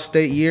Ohio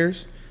State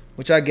years,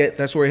 which I get.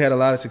 That's where he had a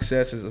lot of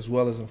successes, as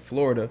well as in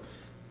Florida.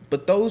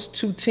 But those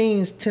two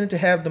teams tended to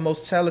have the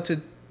most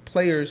talented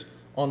players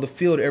on the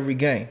field every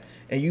game.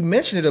 And you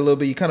mentioned it a little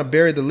bit. You kind of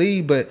buried the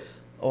lead, but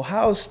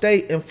Ohio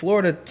State and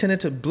Florida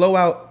tended to blow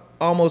out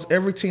almost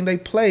every team they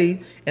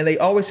played, and they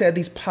always had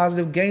these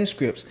positive game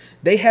scripts.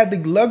 They had the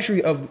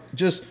luxury of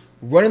just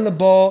running the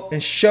ball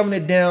and shoving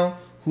it down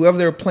whoever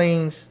they're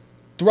playing's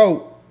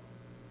throat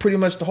pretty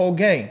much the whole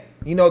game.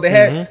 You know, they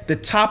had the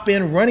top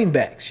end running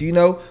backs, you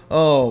know.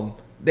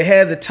 They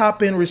had the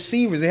top end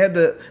receivers. They had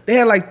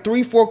like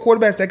 3-4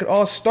 quarterbacks that could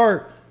all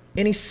start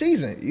any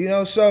season, you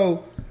know.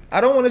 So I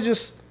don't want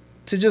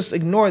to just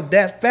ignore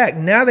that fact.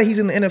 Now that he's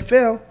in the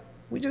NFL,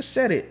 we just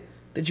said it.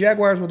 The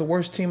Jaguars were the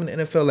worst team in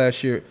the NFL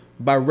last year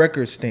by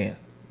record stand,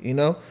 you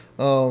know.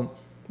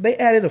 They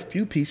added a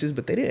few pieces,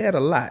 but they didn't add a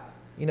lot.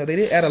 You know, they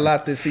didn't add a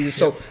lot this season.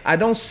 So I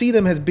don't see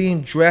them as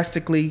being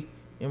drastically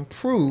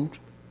improved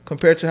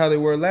compared to how they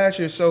were last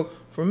year. So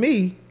for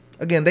me,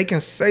 again, they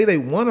can say they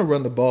want to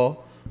run the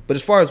ball, but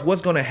as far as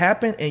what's going to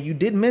happen, and you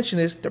did mention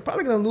this, they're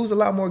probably going to lose a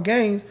lot more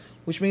games,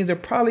 which means they're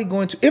probably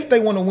going to, if they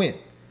want to win.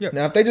 Yep.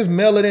 Now, if they just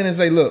mail it in and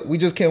say, look, we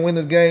just can't win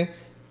this game,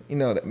 you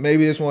know,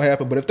 maybe this won't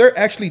happen. But if they're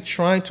actually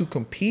trying to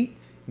compete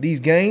these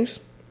games,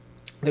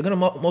 they're going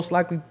to most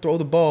likely throw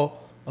the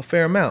ball a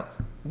fair amount.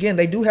 Again,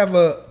 they do have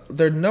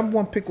their number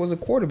one pick was a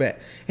quarterback.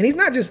 And he's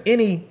not just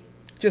any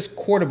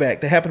quarterback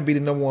that happened to be the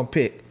number one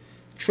pick.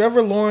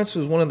 Trevor Lawrence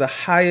was one of the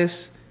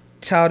highest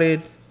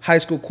touted high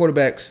school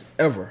quarterbacks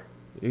ever.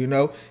 You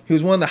know, he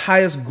was one of the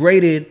highest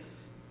graded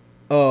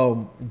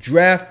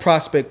draft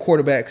prospect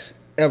quarterbacks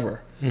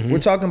ever. We're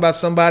talking about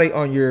somebody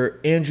on your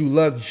Andrew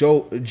Luck,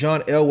 John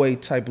Elway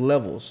type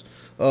levels.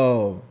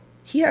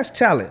 He has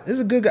talent. This is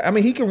a good guy. I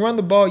mean, he can run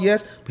the ball,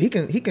 yes, but he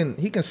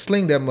can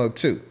sling that mug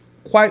too,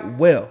 quite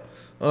well.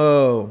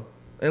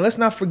 And let's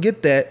not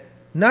forget that.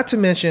 Not to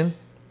mention,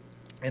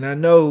 and I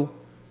know,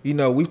 you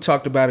know, we've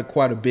talked about it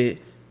quite a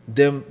bit.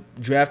 Them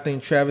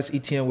drafting Travis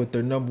Etienne with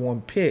their number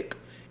one pick,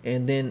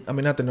 and then I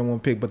mean not the number one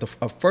pick, but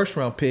a first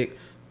round pick,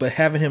 but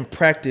having him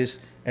practice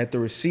at the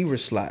receiver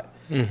slot.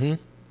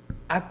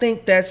 I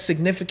think that's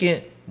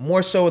significant,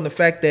 more so in the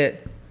fact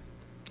that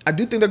I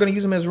do think they're going to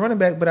use him as a running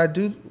back, but I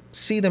do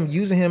see them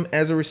using him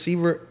as a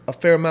receiver a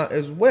fair amount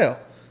as well.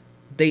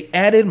 They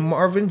added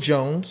Marvin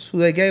Jones, who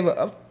they gave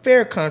a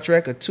fair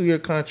contract, a 2-year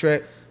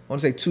contract. I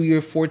want to say 2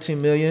 year, $14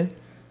 million.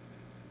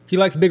 He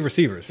likes big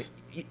receivers.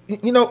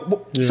 You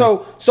know,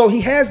 so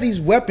he has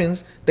these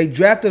weapons. They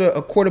drafted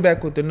a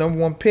quarterback with the number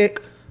one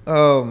pick.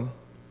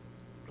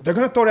 They're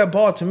going to throw that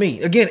ball to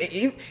me. Again,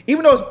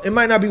 even though it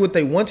might not be what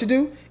they want to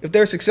do, if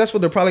they're successful,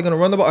 they're probably going to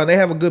run the ball, and they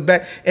have a good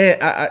back.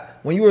 And I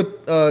when you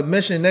were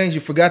mentioning names,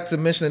 you forgot to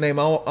mention the name.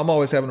 I'm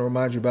always having to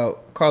remind you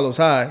about Carlos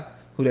Hyde,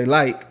 who they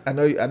like. I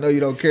know you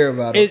don't care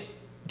about him.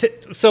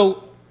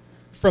 So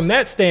from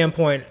that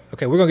standpoint,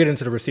 okay, we're gonna get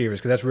into the receivers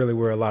because that's really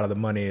where a lot of the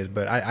money is.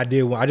 But I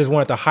just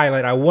wanted to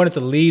highlight. I wanted to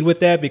lead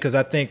with that because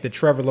I think that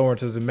Trevor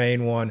Lawrence is the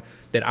main one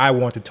that I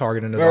want to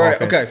target in this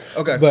offense.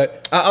 Okay.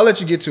 But I'll let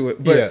you get to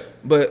it.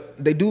 But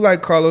they do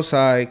like Carlos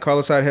Hyde.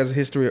 Carlos Hyde has a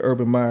history of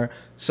Urban Meyer,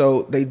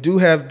 so they do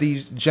have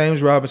these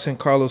James Robinson,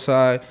 Carlos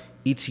Hyde,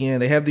 ETN.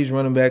 They have these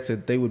running backs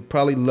that they would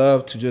probably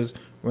love to just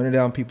run it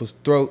down people's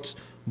throats.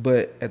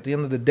 But at the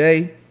end of the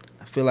day,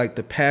 I feel like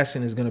the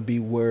passing is going to be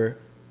where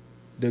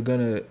they're going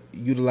to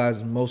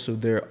utilize most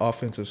of their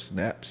offensive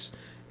snaps.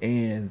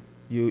 And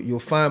you'll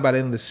find by the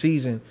end of the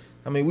season,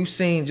 I mean, we've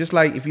seen, just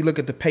like if you look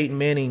at the Peyton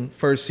Manning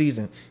first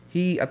season,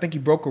 I think he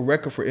broke a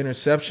record for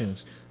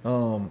interceptions.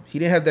 He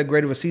didn't have that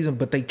great of a season,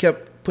 but they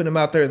kept putting him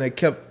out there and they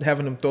kept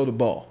having him throw the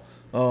ball.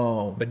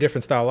 But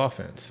different style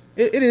offense.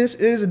 It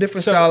is a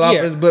different style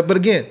offense. But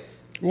again,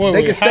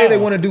 they can say they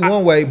want to do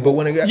one way, but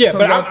when it comes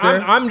out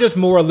there, I'm just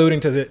more alluding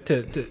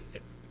to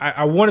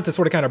I wanted to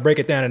sort of kind of break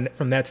it down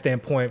from that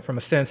standpoint, from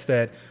a sense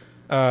that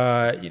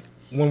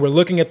when we're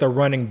looking at the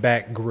running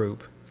back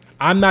group,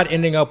 I'm not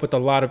ending up with a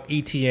lot of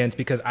ETNs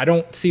because I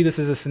don't see this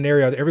as a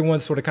scenario that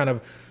everyone's sort of kind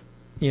of,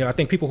 I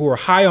think people who are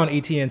high on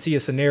ETN see a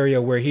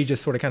scenario where he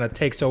just sort of kind of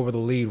takes over the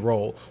lead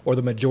role or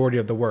the majority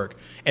of the work.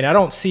 And I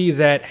don't see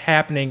that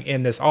happening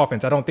in this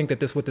offense. I don't think that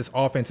this is what this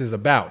offense is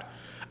about.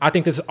 I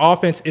think this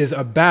offense is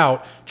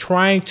about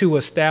trying to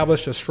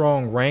establish a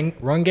strong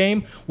run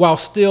game while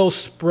still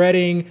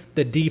spreading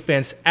the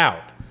defense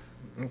out.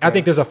 Okay. I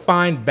think there's a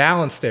fine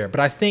balance there, but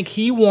I think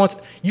you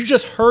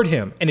just heard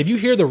him. And if you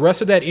hear the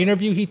rest of that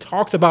interview, he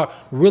talks about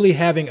really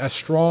having a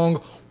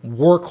strong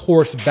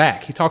workhorse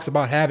back. He talks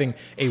about having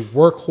a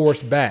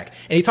workhorse back.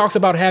 And he talks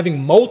about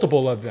having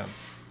multiple of them,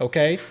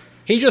 okay?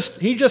 He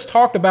just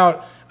talked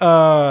about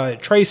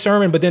Trey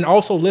Sermon, but then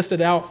also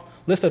listed off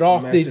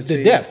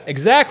the depth.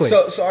 Exactly.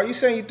 So are you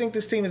saying you think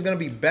this team is going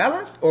to be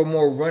balanced or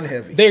more run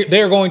heavy?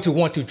 They're going to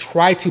want to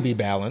try to be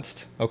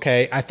balanced.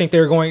 Okay. I think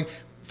they're going,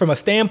 from a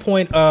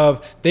standpoint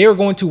of, they are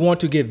going to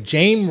want to give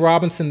James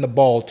Robinson the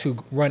ball to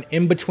run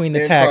in between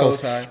the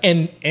tackles.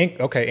 And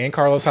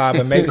Carlos Hyde,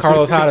 but maybe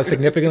Carlos Hyde a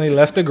significantly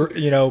less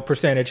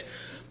percentage.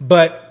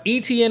 But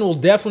ETN will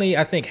definitely,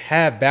 I think,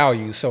 have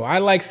value. So I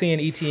like seeing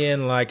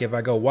ETN, like if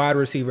I go wide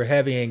receiver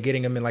heavy and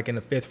getting him in like in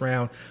the 5th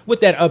round with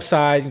that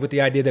upside, with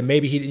the idea that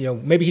maybe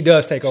he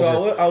does take over.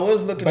 So I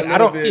was looking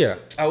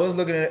I was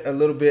looking at a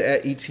little bit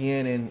at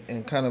ETN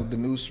and kind of the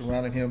news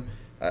surrounding him.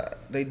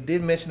 They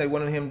did mention they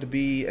wanted him to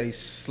be a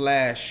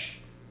slash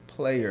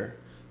player.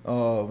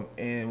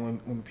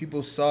 And when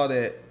people saw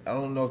that, I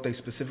don't know if they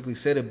specifically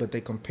said it, but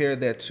they compared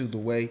that to the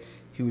way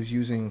he was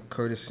using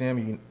Curtis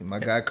Samuel, my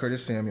guy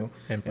Curtis Samuel,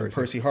 and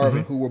Percy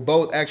Harvin, who were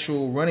both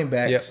actual running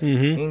backs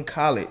in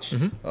college.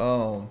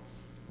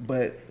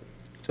 But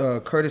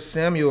Curtis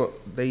Samuel,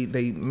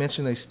 they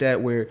mentioned a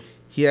stat where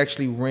he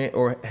actually ran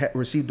or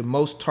received the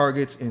most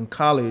targets in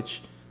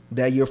college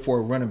that year for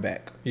a running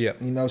back.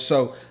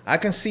 So I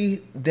can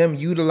see them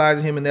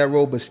utilizing him in that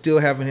role, but still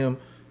having him,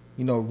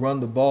 run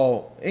the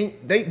ball. And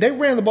they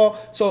ran the ball.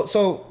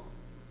 So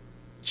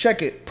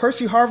check it.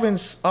 Percy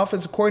Harvin's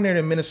offensive coordinator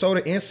in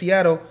Minnesota and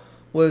Seattle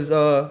was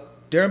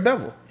Darren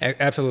Bevel.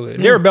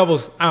 Absolutely. Darren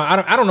Bevel's,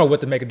 I don't know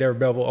what to make of Darren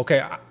Bevel.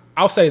 Okay,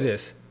 I'll say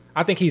this.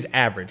 I think he's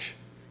average.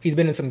 He's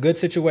been in some good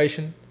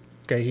situation.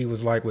 Okay, he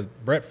was like with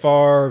Brett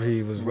Favre.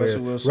 He was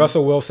with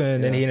Russell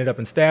Wilson. Then he ended up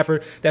in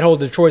Stafford. That whole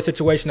Detroit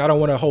situation, I don't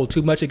want to hold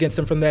too much against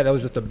him from that. That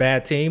was just a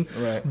bad team.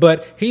 Right.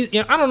 But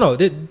I don't know.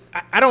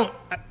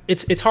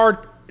 It's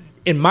hard.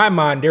 In my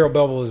mind, Darren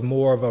Bevel is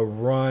more of a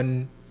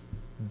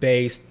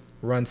run-based,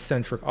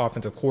 run-centric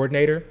offensive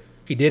coordinator.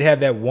 He did have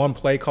that one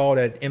play call,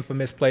 that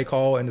infamous play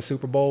call in the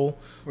Super Bowl.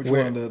 Which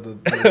one?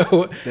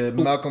 The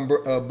Malcolm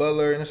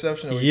Butler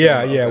interception? Where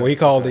he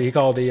called that. He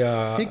called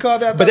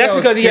that. But that's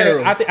because he had.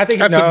 I think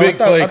that's a big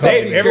play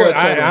call.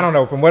 I don't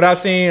know. From what I've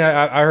seen,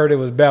 I heard it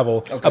was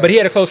Bevel. Okay. But he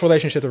had a close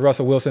relationship with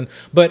Russell Wilson.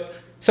 But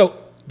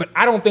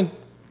I don't think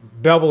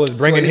Bevel is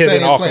bringing his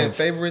in offense.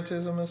 Playing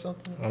favoritism or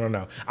something? I don't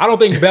know. I don't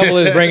think Bevel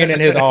is bringing in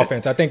his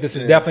offense. I think this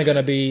is definitely going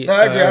to be. No,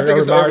 I agree. I think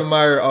it's the Urban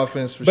Meyer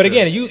offense. But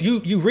again,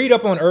 you read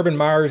up on Urban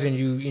Myers and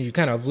you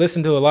kind of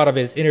listen to a lot of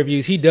his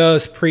interviews. He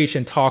does preach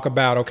and talk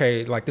about,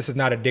 okay, like this is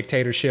not a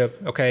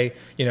dictatorship. Okay,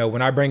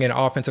 when I bring in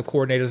offensive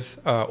coordinators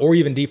or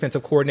even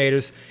defensive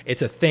coordinators,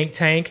 it's a think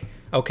tank.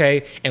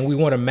 Okay, and we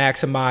want to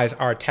maximize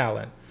our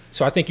talent.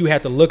 So I think you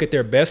have to look at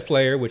their best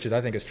player, which I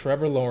think is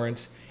Trevor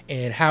Lawrence.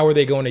 And how are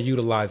they going to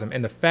utilize him?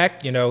 And the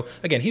fact,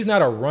 again, he's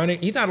not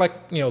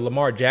like,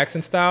 Lamar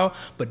Jackson style,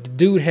 but the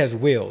dude has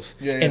wheels.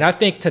 And I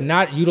think to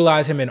not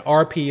utilize him in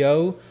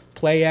RPO,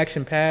 play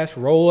action pass,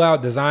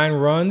 rollout, design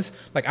runs,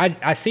 like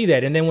I see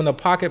that. And then when the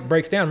pocket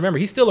breaks down, remember,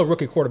 he's still a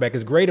rookie quarterback.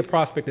 As great a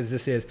prospect as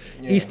this is,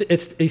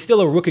 he's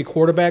still a rookie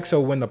quarterback. So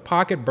when the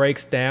pocket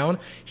breaks down,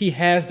 he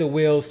has the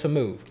wheels to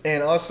move.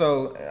 And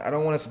also, I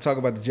don't want us to talk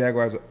about the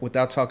Jaguars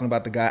without talking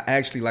about the guy I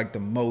actually like the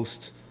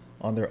most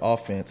on their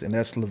offense, and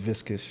that's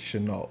Laviska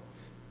Shenault.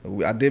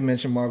 I did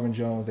mention Marvin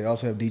Jones. They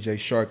also have DJ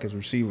Shark as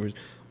receivers,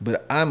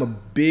 but I'm a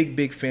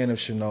big fan of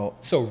Shenault.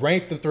 So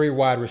rank the 3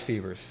 wide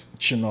receivers.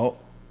 Shenault,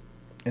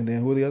 and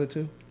then who are the other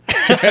 2?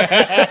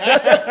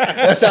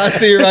 That's how I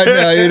see it right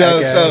now. You know,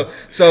 Okay.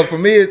 so for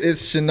me,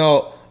 it's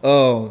Chenault.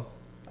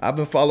 I've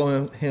been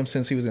following him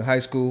since he was in high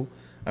school.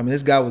 I mean,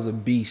 this guy was a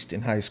beast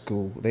in high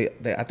school.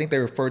 I think they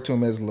referred to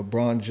him as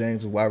LeBron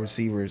James of wide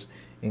receivers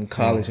in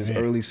college, his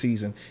early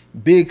season.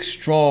 Big,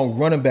 strong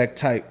running back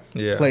type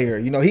player.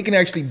 You know, he can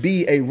actually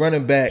be a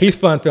running back. He's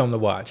fun film to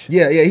watch.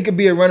 Yeah, he could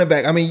be a running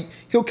back. I mean,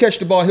 he'll catch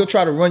the ball. He'll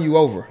try to run you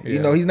over. You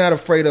know, he's not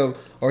afraid of,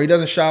 or he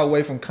doesn't shy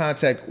away from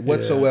contact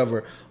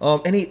whatsoever.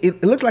 And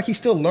it looks like he's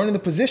still learning the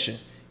position.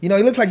 You know,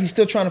 he looks like he's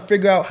still trying to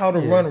figure out how to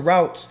run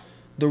routes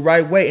the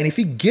right way. And if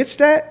he gets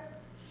that,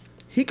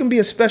 he can be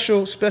a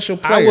special player.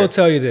 I will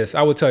tell you this.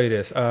 I was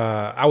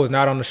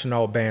not on the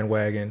Chenault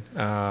bandwagon.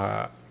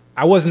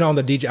 I wasn't on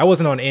the DJ. I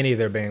wasn't on any of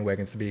their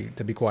bandwagons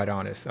to be quite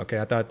honest.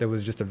 Okay, I thought there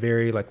was just a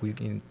very, like we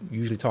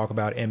usually talk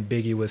about,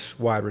 ambiguous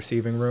wide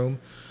receiving room.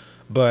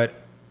 But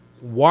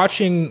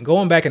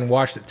going back and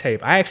watch the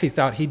tape, I actually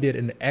thought he did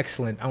an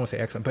excellent. I won't say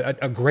excellent, but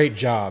a great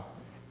job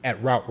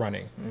at route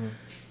running.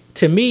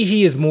 To me,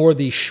 he is more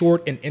the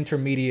short and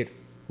intermediate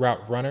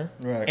route runner.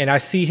 Right. And I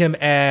see him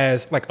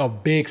as like a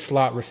big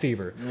slot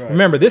receiver. Right.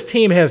 Remember, this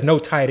team has no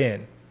tight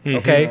end.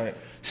 Okay. Right.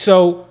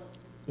 So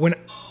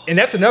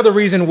that's another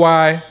reason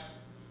why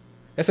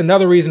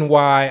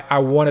I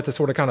wanted to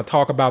sort of kind of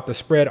talk about the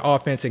spread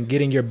offense and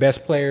getting your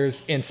best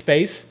players in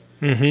space.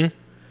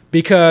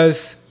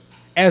 Because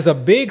as a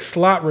big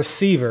slot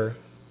receiver,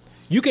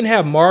 you can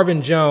have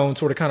Marvin Jones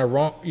sort of kind of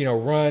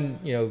run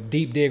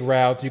deep dig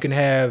routes. You can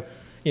have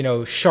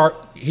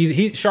Shark.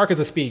 Shark is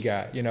a speed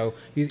guy.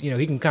 He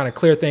can kind of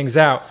clear things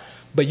out.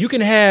 But you can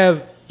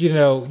have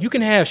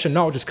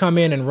Chenault just come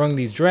in and run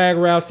these drag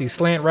routes, these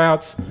slant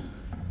routes,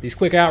 these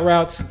quick out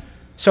routes.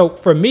 So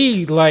for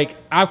me, like,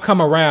 I've come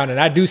around and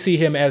I do see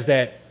him as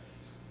that,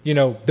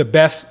 the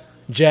best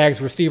Jags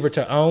receiver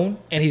to own,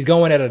 and he's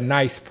going at a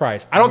nice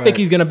price. I don't think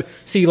he's going to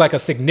see like a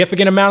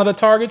significant amount of the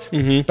targets,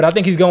 but I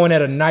think he's going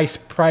at a nice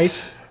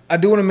price. I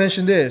do want to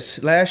mention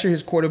this. Last year,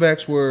 his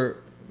quarterbacks were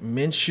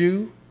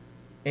Minshew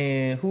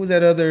and who was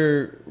that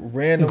other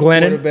random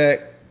quarterback?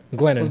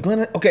 Glennon. Was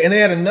Glennon? Okay, and they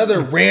had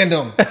another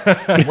random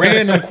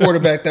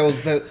quarterback that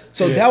was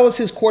that was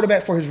his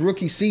quarterback for his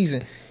rookie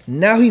season.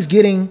 Now he's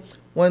getting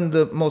one of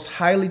the most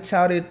highly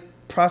touted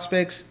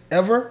prospects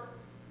ever.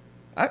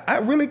 I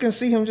really can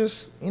see him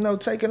just,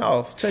 taking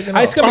off. It's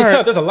gonna be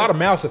tough. There's a lot of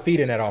mouths to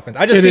feed in that offense.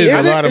 I just It see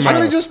is it. a lot of It's mouths.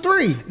 really just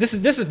three. This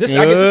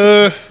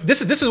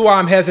is why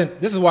I'm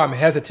hesitant. This is why I'm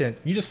hesitant.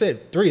 You just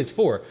said 3, it's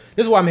 4.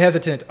 This is why I'm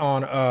hesitant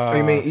on Oh,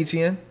 you mean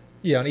ETN?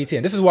 Yeah, on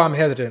ETN. This is why I'm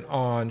hesitant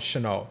on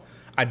Chenault.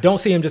 I don't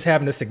see him just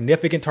having a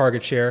significant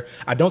target share.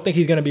 I don't think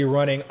he's going to be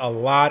running a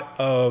lot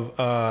of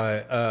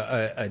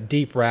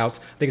deep routes.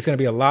 I think it's going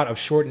to be a lot of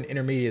short and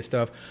intermediate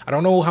stuff. I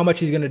don't know how much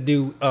he's going to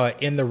do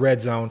in the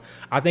red zone.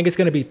 I think it's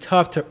going to be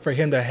tough for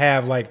him to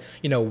have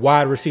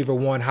wide receiver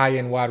 1, high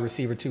end wide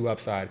receiver 2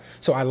 upside.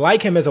 So I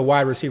like him as a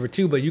wide receiver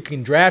 2, but you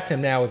can draft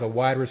him now as a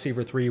wide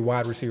receiver 3,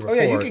 wide receiver 4. Oh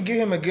yeah, you can give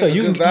him a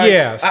good value.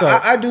 Yeah, so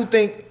I do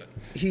think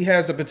he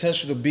has the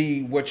potential to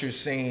be what you're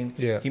saying.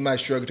 Yeah. He might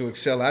struggle to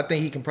excel. I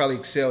think he can probably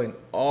excel in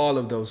all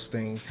of those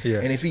things. Yeah.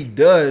 And if he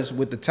does,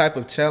 with the type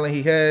of talent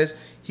he has,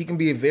 he can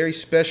be a very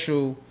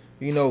special,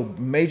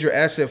 major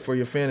asset for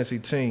your fantasy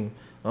team.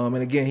 And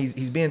again,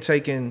 he's being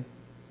taken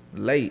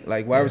late,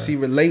 like wide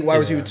receiver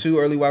 2,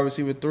 early wide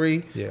receiver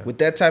 3. Yeah. With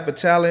that type of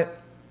talent,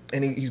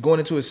 and he's going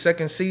into his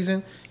second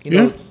season,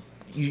 you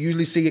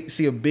usually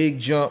see a big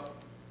jump.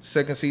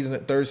 Second season,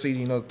 third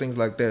season, things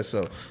like that.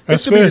 So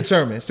That's it's fair.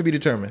 to be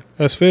determined.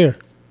 That's fair.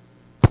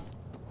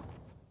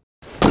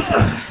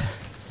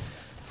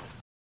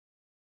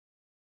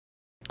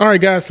 All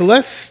right, guys. So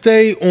let's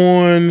stay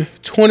on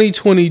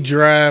 2020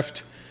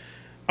 draft.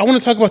 I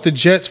want to talk about the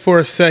Jets for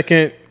a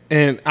second,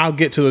 and I'll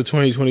get to the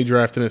 2020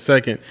 draft in a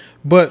second.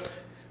 But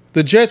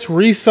the Jets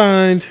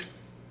re-signed.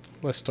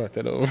 Let's start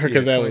that over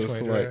because that was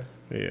 2020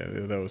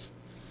 like, that was.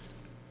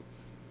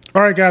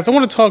 All right, guys. I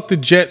want to talk the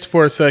Jets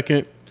for a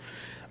second.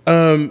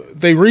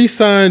 They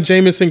re-signed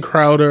Jamison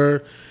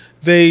Crowder.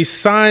 They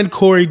signed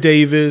Corey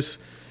Davis.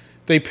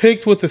 They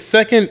picked with the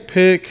second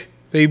pick.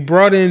 They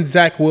brought in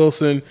Zach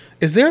Wilson.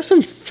 Is there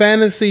some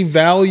fantasy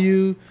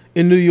value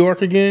in New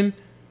York again?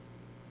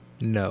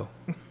 no.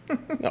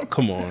 Oh,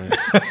 come on.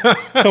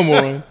 Come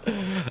on.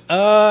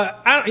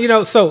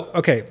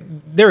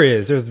 There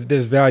is.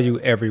 There's value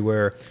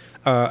everywhere.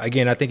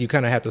 Again, I think you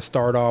kind of have to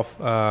start off,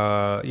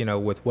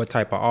 with what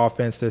type of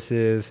offense this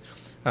is.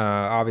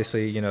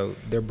 Obviously,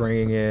 they're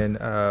bringing in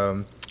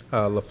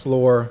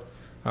LaFleur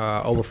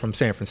over from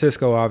San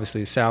Francisco.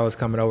 Obviously, Salah's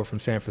coming over from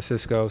San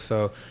Francisco.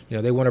 So,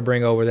 they want to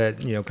bring over that,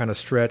 kind of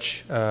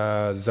stretch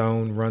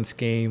zone run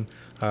scheme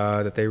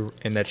that they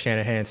in that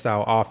Shanahan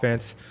style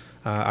offense.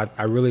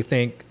 I really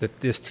think that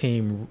this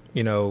team,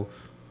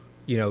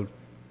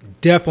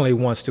 definitely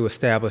wants to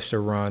establish the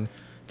run.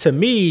 To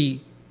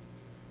me,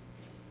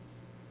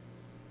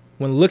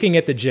 when looking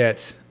at the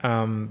Jets,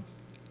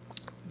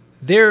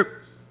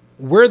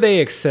 where they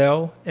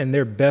excel and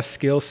their best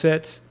skill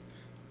sets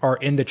are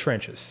in the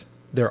trenches,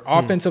 their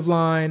offensive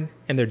line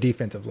and their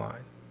defensive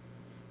line.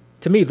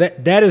 to me,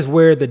 that is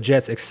where the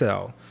Jets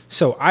excel.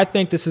 So I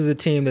think this is a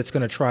team that's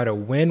going to try to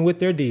win with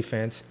their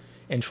defense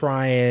and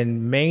try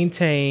and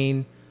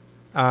maintain,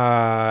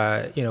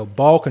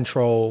 ball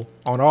control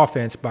on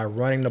offense by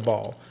running the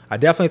ball. I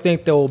definitely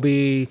think there will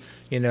be,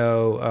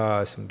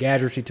 some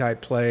gadgetry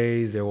type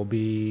plays. There will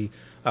be,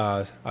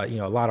 a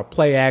lot of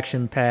play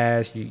action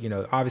pass.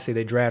 Obviously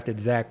they drafted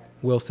Zach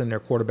Wilson, their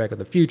quarterback of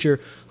the future,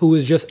 who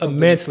is just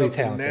immensely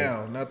talented.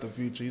 Now, not the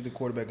future. He's the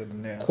quarterback of the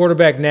now.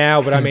 Quarterback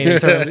now, but I mean, in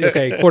terms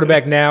of,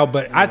 quarterback now.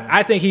 But yeah.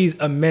 I think he's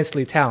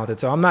immensely talented.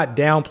 So I'm not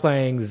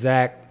downplaying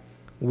Zach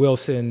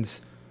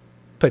Wilson's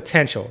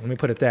potential. Let me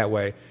put it that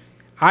way.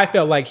 I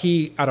felt like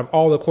out of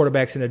all the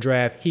quarterbacks in the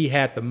draft, he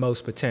had the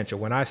most potential.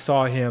 When I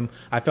saw him,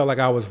 I felt like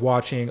I was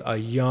watching a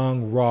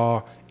young,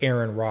 raw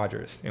Aaron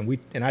Rodgers. And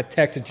I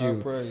texted you,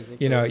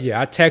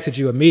 I texted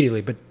you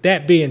immediately. But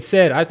that being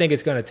said, I think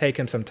it's going to take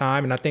him some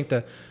time. And I think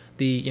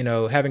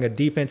having a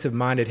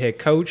defensive-minded head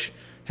coach,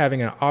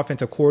 having an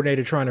offensive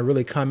coordinator trying to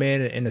really come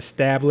in and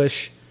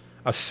establish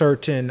a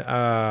certain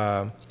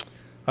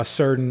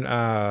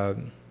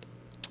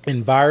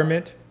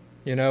environment,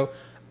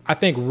 I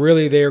think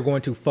really they're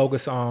going to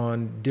focus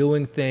on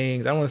doing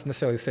things, I don't want to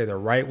necessarily say the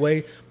right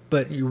way,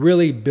 but you're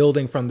really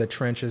building from the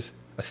trenches,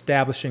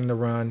 establishing the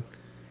run.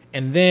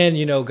 And then,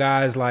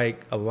 guys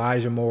like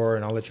Elijah Moore,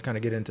 and I'll let you kind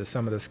of get into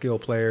some of the skill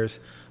players,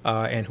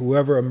 and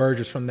whoever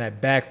emerges from that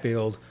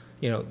backfield,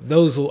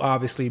 those will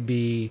obviously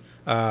be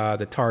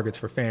the targets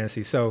for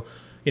fantasy. So,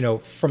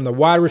 from the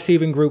wide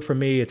receiving group, for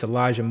me, it's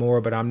Elijah Moore,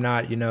 but I'm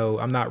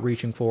not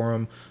reaching for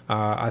him.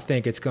 I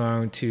think it's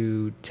going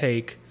to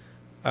take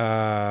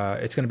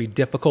it's going to be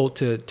difficult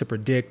to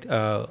predict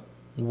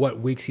what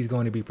weeks he's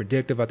going to be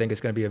productive. I think it's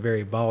going to be a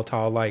very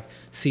volatile-like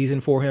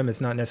season for him.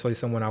 It's not necessarily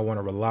someone I want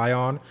to rely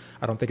on.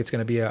 I don't think it's going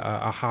to be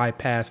a high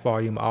pass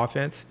volume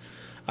offense.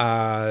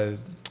 And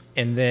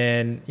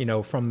then,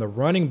 from the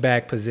running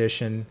back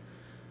position,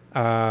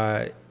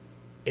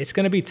 it's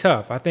going to be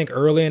tough. I think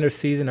early in the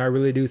season, I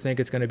really do think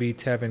it's going to be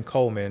Tevin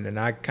Coleman, and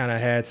I kind of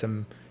had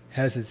some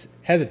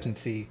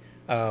hesitancy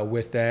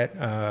with that,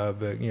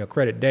 but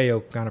credit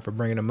Dale kind of for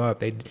bringing him up.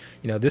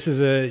 This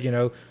is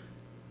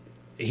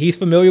he's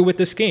familiar with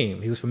the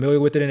scheme. He was familiar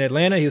with it in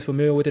Atlanta. He was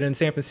familiar with it in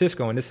San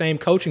Francisco, and the same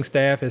coaching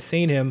staff has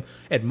seen him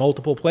at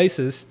multiple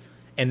places,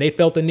 and they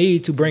felt the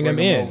need to bring him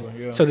in. Over,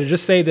 yeah. So to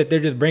just say that they're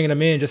just bringing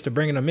him in just to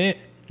bring him in,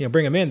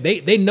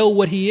 they know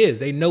what he is.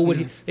 They know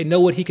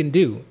what he can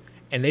do,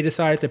 and they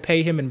decided to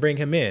pay him and bring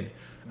him in.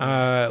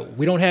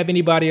 We don't have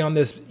anybody on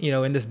this,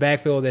 in this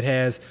backfield that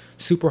has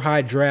super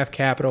high draft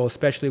capital,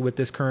 especially with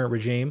this current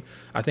regime.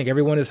 I think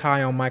everyone is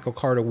high on Michael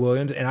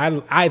Carter-Williams, and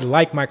I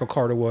like Michael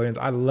Carter-Williams.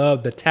 I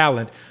love the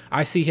talent.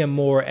 I see him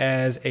more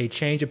as a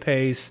change of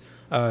pace,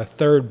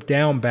 third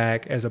down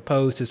back, as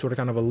opposed to sort of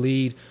kind of a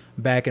lead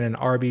back in an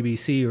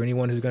RBBC or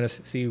anyone who's going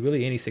to see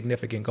really any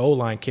significant goal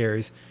line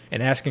carries.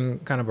 And asking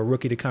kind of a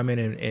rookie to come in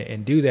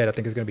and do that, I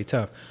think is going to be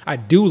tough. I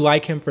do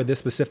like him for this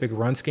specific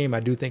run scheme. I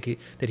do think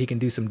that he can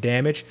do some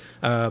damage,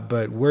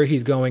 but where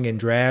he's going in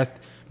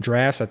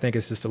drafts, I think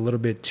it's just a little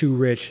bit too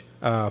rich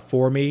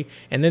for me.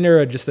 And then there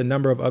are just a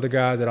number of other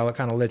guys that I'll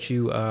kind of let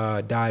you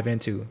dive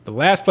into. The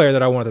last player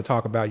that I wanted to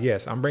talk about,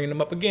 yes, I'm bringing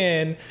him up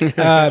again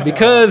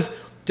because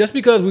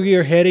we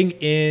are heading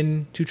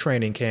into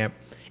training camp,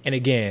 and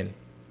again,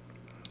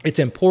 it's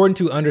important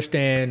to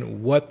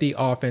understand what the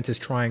offense is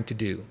trying to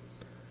do.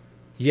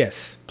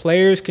 Yes,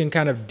 players can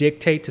kind of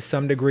dictate to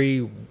some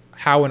degree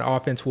how an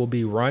offense will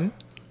be run,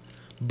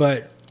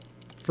 but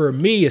for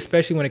me,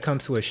 especially when it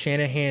comes to a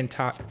Shanahan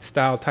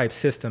style type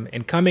system,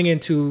 and coming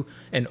into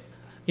an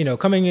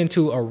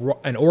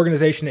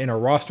organization in a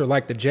roster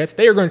like the Jets,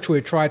 they are going to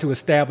try to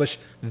establish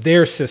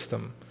their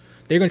system.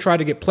 They're going to try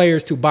to get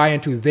players to buy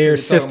into their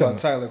system. You're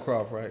talking about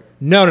Tyler Kroft, right?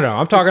 No.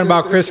 I'm talking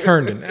about Chris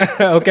Herndon.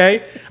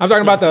 Okay, I'm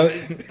talking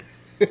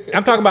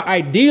about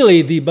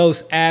ideally the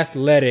most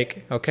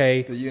athletic.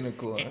 Okay,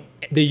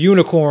 the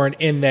unicorn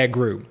in that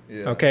group.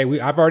 Yeah. Okay,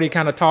 I've already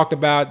kind of talked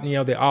about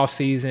the off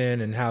season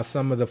and how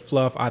some of the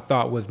fluff I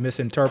thought was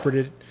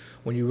misinterpreted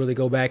when you really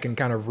go back and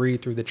kind of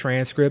read through the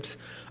transcripts.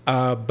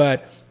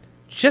 But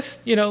just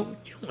you don't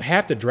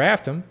have to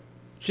draft them.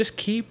 Just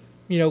keep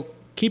your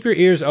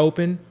ears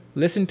open.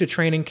 Listen to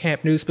training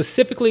camp news.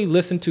 Specifically,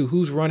 listen to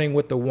who's running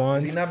with the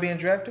ones. Is he not being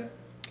drafted?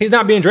 He's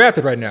not being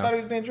drafted right now. I thought he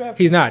was being drafted.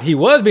 He's not. He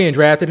was being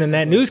drafted, and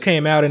that news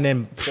came out, and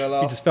then he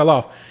just fell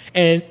off.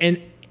 And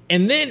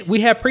then we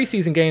have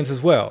preseason games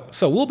as well.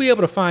 So we'll be able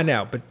to find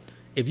out. But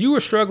if you were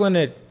struggling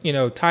at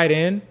tight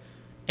end,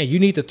 and you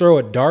need to throw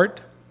a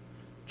dart,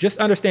 just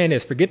understand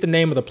this. Forget the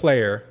name of the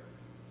player.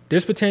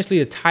 There's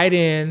potentially a tight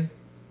end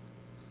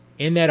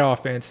in that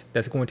offense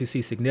that's going to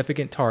see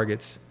significant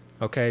targets.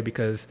 Okay,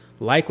 because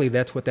likely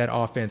that's what that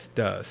offense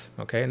does.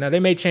 Okay, now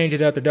they may change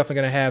it up. They're definitely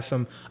going to have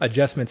some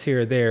adjustments here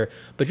or there,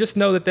 but just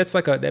know that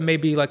that may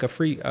be like a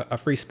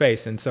free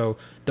space. And so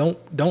don't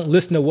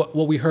listen to what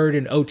we heard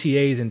in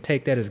OTAs and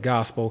take that as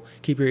gospel.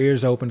 Keep your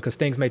ears open because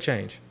things may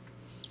change.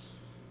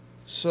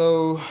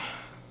 So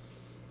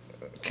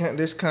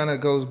this kind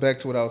of goes back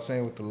to what I was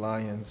saying with the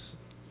Lions.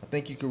 I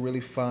think you could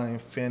really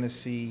find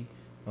fantasy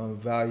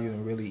value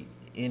in really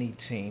any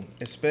team,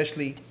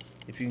 especially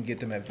if you can get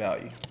them at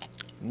value.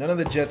 None of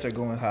the Jets are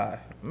going high.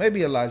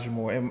 Maybe Elijah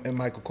Moore and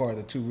Michael Carter,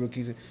 the two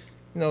rookies. You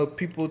know,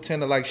 people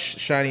tend to like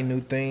shiny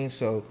new things,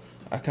 so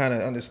I kind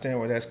of understand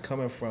where that's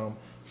coming from.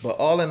 But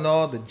all in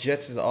all, the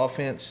Jets'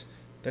 offense,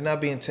 they're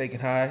not being taken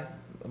high.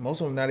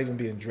 Most of them not even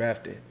being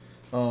drafted.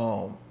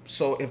 So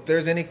if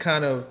there's any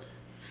kind of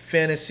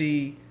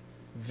fantasy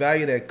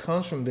value that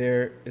comes from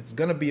there, it's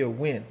going to be a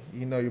win.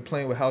 You know, you're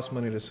playing with house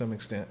money to some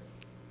extent.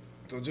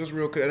 So just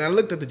real quick, and I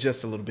looked at the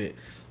Jets a little bit.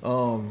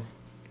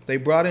 They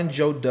brought in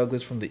Joe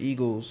Douglas from the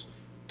Eagles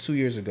 2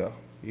 years ago,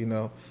 you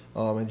know.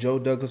 And Joe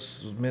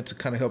Douglas was meant to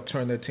kind of help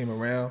turn their team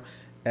around.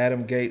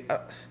 Adam Gase,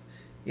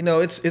 you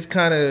know, it's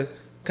kind of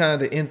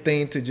the in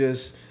thing to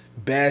just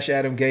bash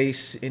Adam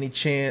Gase any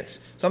chance.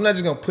 So I'm not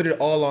just going to put it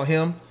all on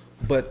him.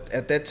 But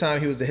at that time,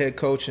 he was the head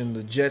coach, and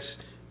the Jets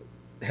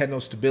had no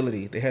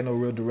stability. They had no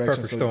real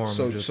direction. Perfect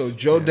storm. So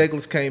Joe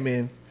Douglas came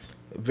in,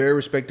 a very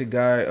respected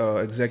guy,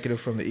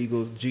 executive from the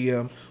Eagles,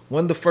 GM.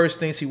 One of the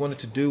first things he wanted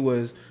to do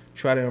was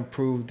try to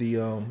improve the,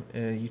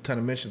 and you kind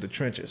of mentioned the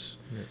trenches,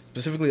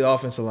 specifically the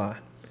offensive line.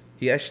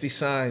 He actually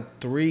signed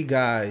 3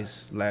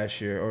 guys last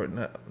year, or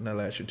not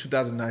last year,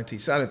 2019.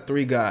 He signed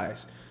 3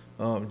 guys.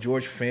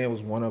 George Fant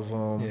was one of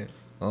them.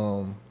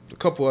 A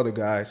couple other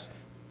guys.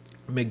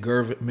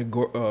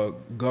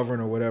 McGovern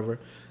or whatever.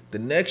 The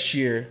next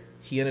year,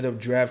 he ended up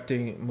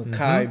drafting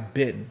Mekhi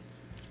Becton.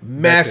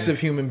 Massive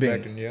human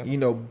being. Becton, yeah. You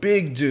know,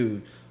 big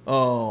dude,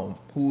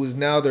 who is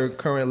now their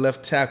current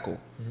left tackle.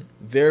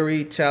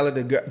 Very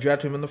talented. They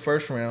drafted him in the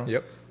first round.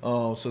 Yep.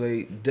 So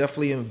they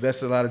definitely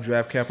invested a lot of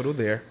draft capital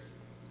there.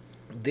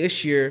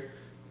 This year,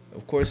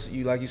 of course,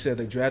 like you said,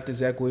 they drafted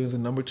Zach Williams, the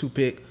number 2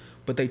 pick,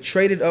 but they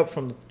traded up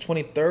from the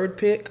 23rd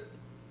pick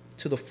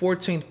to the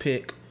 14th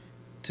pick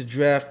to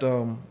draft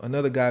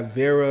another guy,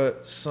 Vera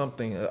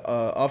something,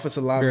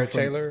 offensive lineman.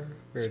 Vera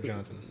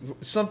Johnson.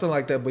 Something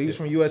like that, but he was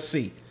from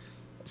USC.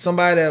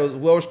 Somebody that was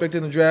well respected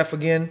in the draft.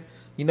 Again,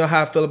 you know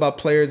how I feel about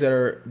players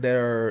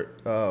that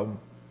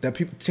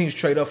teams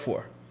trade up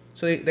for.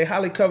 So they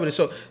highly coveted.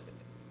 So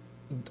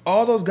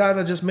all those guys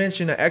I just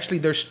mentioned are actually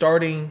they're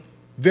starting.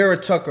 Vera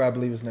Tucker, I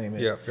believe his name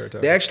is. Yeah, Vera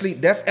Tucker.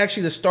 That's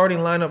actually the starting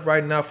lineup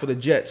right now for the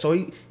Jets. So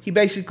he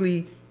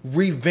basically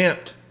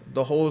revamped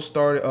the whole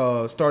starting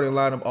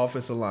lineup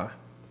offensive line.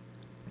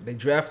 They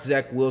draft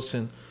Zach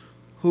Wilson,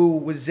 who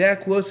with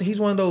Zach Wilson, he's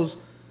one of those.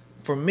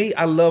 For me,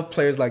 I love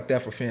players like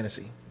that for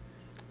fantasy.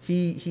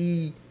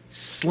 He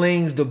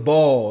slings the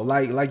ball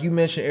like you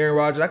mentioned, Aaron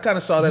Rodgers. I kind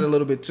of saw that a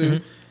little bit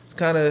too. It's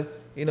kind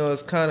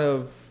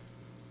of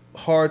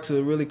hard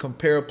to really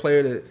compare a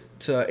player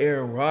to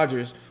Aaron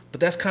Rodgers, but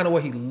that's kind of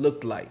what he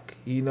looked like.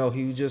 You know,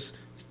 he was just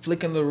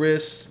flicking the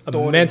wrist,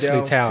 throwing immensely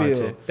it downfield.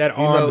 talented. That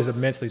arm is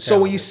immensely talented. So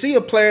when you see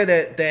a player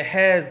that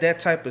has that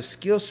type of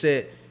skill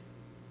set,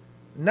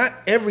 not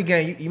every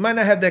game, you might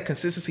not have that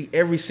consistency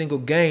every single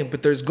game,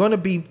 but there's going to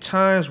be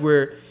times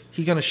where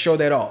he's going to show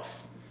that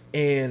off.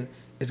 And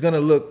it's going to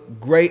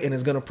look great and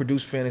it's going to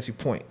produce fantasy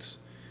points.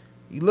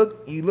 You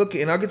look,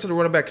 and I'll get to the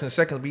running backs in a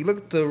second, but you look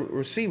at the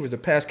receivers, the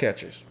pass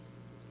catchers.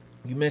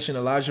 You mentioned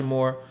Elijah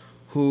Moore,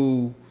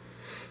 who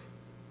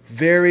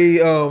very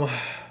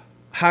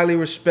highly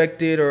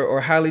respected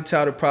or highly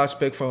touted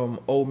prospect from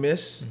Ole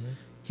Miss.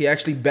 He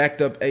actually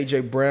backed up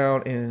A.J.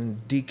 Brown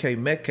and DK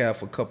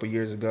Metcalf a couple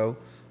years ago.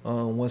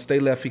 Once they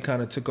left, he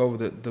kind of took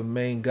over the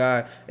main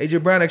guy. A.J.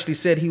 Brown actually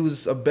said he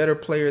was a better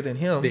player than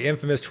him. The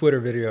infamous Twitter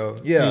video.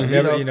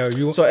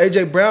 Yeah. So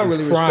A.J. Brown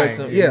really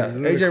respects him. Yeah.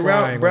 A.J.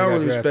 Brown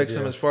really respects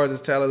him as far as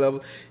his talent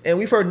level. And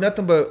we've heard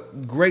nothing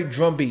but great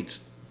drum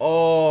beats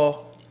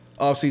all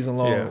offseason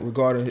long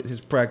regarding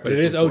his practice. But it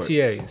is report.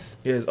 OTAs.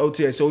 Yeah, it's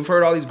OTAs. So we've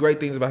heard all these great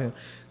things about him.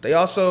 They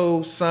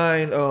also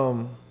signed,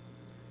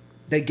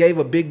 they gave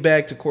a big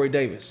bag to Corey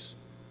Davis.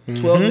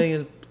 $12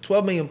 million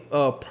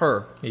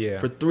per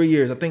for 3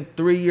 years. I think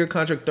 3-year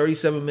contract,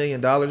 $37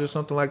 million or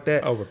something like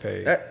that.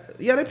 Overpaid.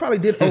 They probably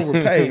did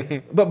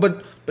overpay.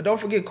 but don't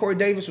forget, Corey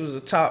Davis was a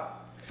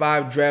top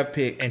 5 draft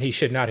pick. And he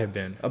should not have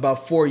been.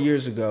 About 4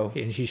 years ago.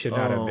 And he should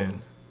not have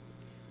been.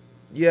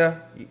 Yeah.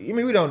 I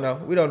mean, we don't know.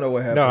 We don't know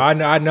what happened.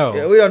 No, I know.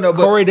 Yeah, we don't know.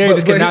 Corey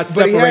Davis cannot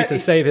separate to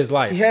save his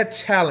life. He had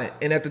talent.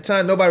 And at the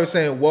time, nobody was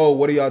saying, whoa,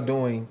 what are y'all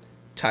doing,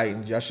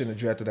 Titans? Y'all shouldn't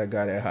have drafted that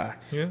guy that high.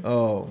 Yeah.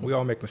 We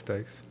all make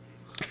mistakes.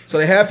 So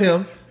they have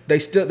him.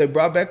 They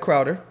brought back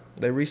Crowder.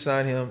 They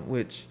re-signed him,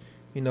 which,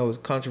 you know, is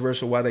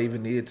controversial why they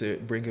even needed to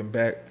bring him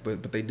back.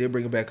 But they did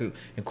bring him back. And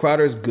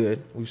Crowder is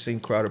good. We've seen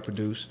Crowder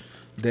produce.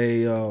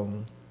 They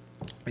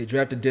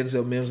drafted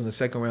Denzel Mims in the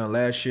second round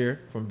last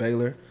year from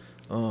Baylor.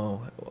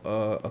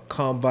 A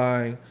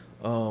combine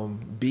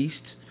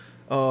beast.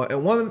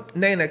 And one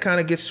name that kind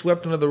of gets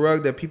swept under the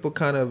rug that people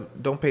kind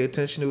of don't pay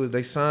attention to is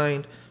they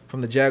signed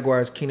from the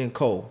Jaguars Keenan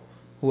Cole,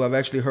 who I've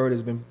actually heard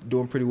has been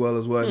doing pretty well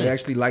as well. They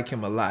actually like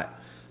him a lot.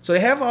 So they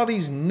have all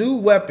these new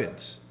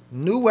weapons,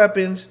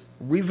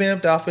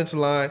 revamped offensive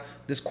line,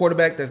 this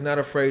quarterback that's not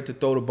afraid to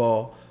throw the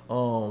ball.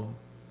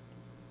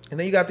 And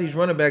then you got these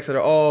running backs that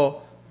are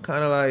all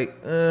kind of like,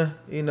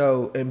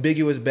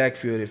 ambiguous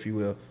backfield, if you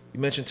will. You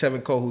mentioned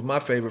Tevin Cole, who's my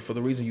favorite for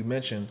the reason you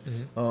mentioned.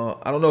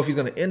 Mm-hmm. I don't know if he's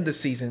going to end the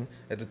season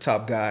as the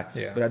top guy,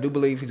 but I do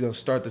believe he's going to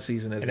start the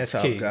season as the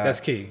top guy. That's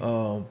key.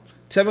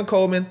 Tevin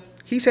Coleman,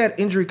 he's had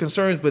injury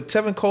concerns, but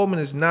Tevin Coleman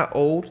is not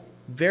old,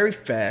 very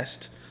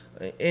fast,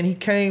 and he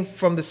came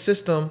from the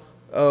system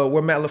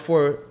where Matt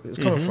LaFleur is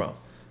coming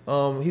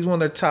from. He's one of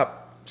their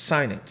top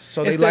signings,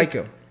 so they like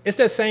him. It's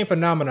that same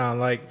phenomenon.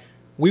 Like,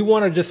 we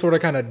want to just sort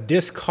of kind of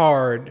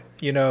discard,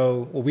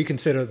 what we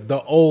consider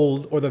the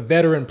old or the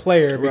veteran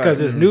player because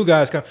there's new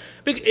guys come.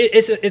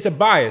 It's a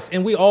bias,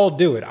 and we all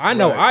do it. I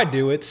know I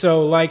do it.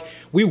 So, like,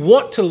 we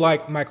want to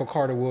like Michael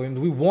Carter Williams.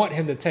 We want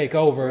him to take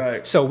over.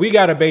 Right. So we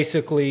got to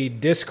basically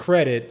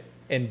discredit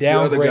and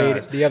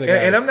downgrade the other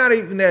guys. And I'm not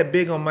even that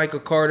big on Michael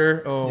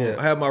Carter.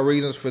 I have my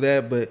reasons for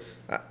that, but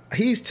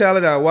he's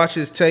talented. I watch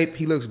his tape.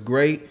 He looks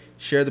great.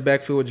 Share the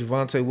backfield with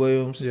Javonte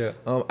Williams. Yeah.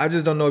 I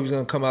just don't know if he's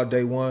going to come out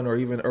day one or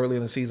even early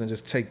in the season and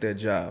just take that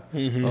job.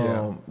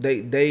 They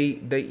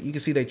you can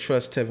see they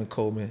trust Tevin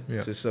Coleman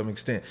to some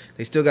extent.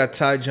 They still got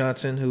Ty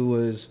Johnson,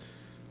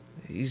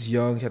 he's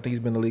young. I think he's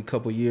been in the league a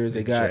couple of years.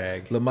 They got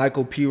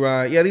LaMichael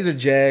Pirine. Yeah, these are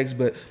Jags,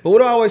 but what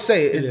do I always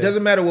say? It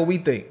doesn't matter what we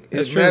think.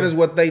 It matters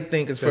what they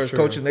think as far as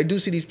coaching. They do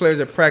see these players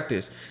at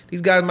practice.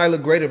 These guys might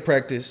look great at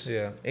practice.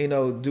 Yeah.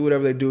 Do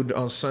whatever they do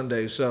on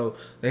Sunday. So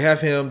they have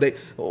him.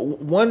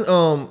 One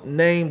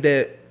name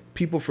that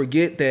people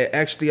forget that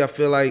actually I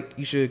feel like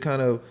you should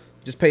kind of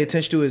just pay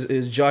attention to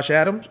is Josh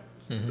Adams.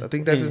 I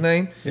think that's his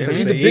name. Because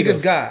he's the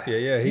biggest guy.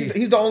 Yeah.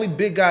 He's the only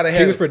big guy that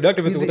has. He was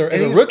productive as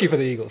a rookie for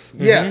the Eagles.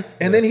 Yeah.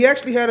 And then he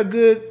actually had a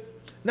good,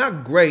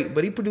 not great,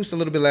 but he produced a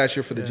little bit last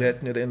year for the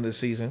Jets near the end of the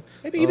season.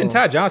 Maybe even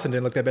Ty Johnson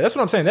didn't look that bad. That's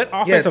what I'm saying. That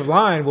offensive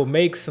line will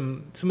make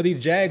some of these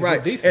Jags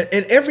look decent.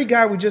 And every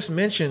guy we just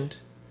mentioned,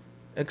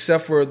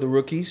 except for the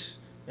rookies,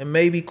 and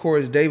maybe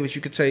Corey Davis,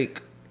 you could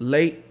take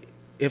late,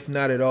 if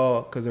not at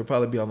all, because they'll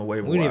probably be on the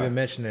waiver wire. We didn't even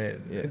mention that.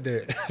 Yeah.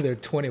 Their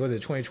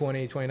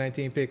 2020,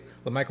 2019 pick,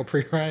 LaMichael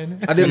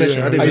Pirine. I did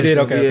mention.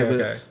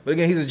 Okay. But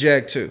again, he's a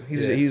Jag too.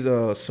 He's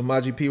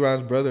Samaje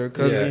Pirine's brother or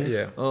cousin.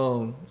 Yeah.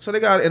 So they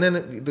got, and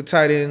then the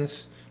tight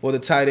ends. Well, the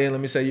tight end,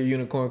 let me say your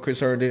unicorn, Chris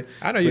Herndon.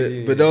 I know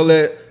you. But don't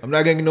I'm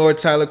not going to ignore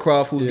Tyler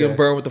Croft, who's getting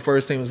burned with the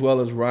first team, as well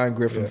as Ryan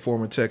Griffin,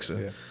 former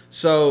Texan. Yeah.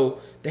 So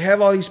they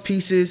have all these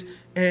pieces,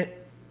 and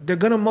they're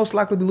going to most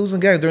likely be losing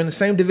games. They're in the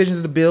same division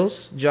as the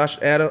Bills, Josh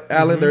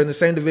Allen. They're in the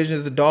same division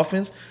as the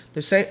Dolphins.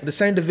 They're the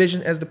same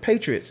division as the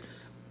Patriots.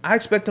 I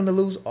expect them to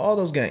lose all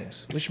those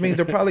games, which means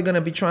they're probably going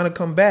to be trying to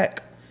come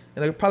back,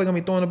 and they're probably going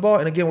to be throwing the ball.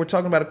 And again, we're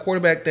talking about a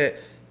quarterback that,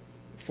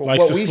 for likes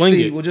what we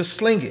see, will just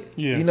sling it.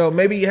 Yeah.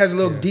 Maybe he has a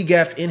little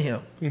DGAF in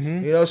him.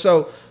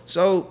 So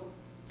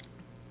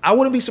I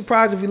wouldn't be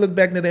surprised if we look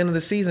back at the end of the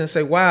season and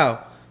say,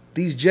 wow,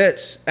 these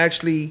Jets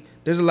actually,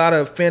 there's a lot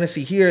of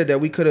fantasy here that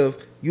we could have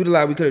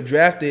utilized, we could have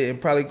drafted and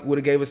probably would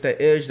have gave us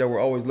that edge that we're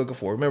always looking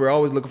for. Remember,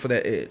 always looking for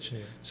that edge. Yeah.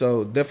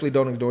 So definitely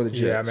don't ignore the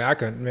Jets.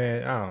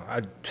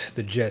 Yeah,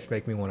 the Jets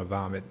make me want to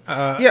vomit.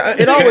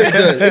 It always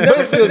does. It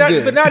never feels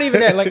good. But not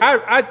even that. Like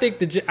I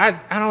think I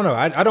don't know.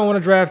 I don't want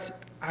to draft.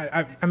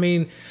 I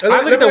mean,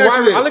 Let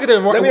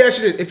me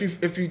ask you this: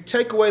 if you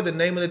take away the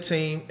name of the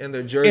team and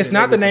their jersey, it's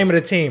not the name of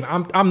the team.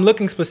 I'm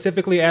looking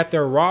specifically at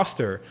their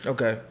roster.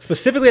 Okay.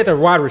 Specifically at their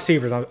wide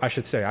receivers, I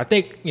should say. I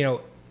think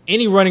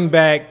any running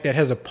back that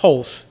has a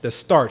pulse that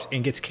starts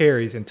and gets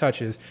carries and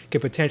touches could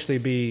potentially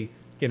be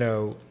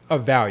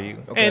of value.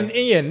 Okay. And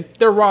again,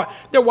 their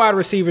wide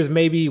receivers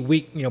may be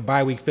weak,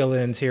 bye week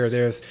fill-ins here or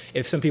there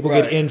if some people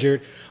get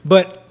injured.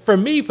 But for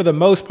me, for the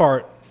most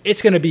part,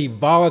 it's going to be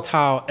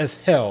volatile as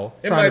hell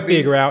trying to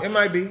figure out. It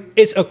might be.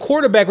 It's a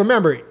quarterback.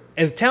 Remember,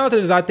 as talented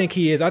as I think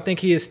he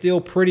is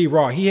still pretty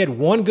raw. He had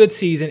one good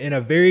season in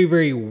a very,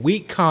 very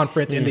weak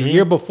conference, and the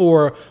year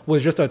before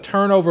was just a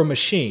turnover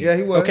machine. Yeah,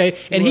 he was. Okay?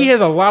 He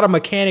has a lot of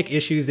mechanic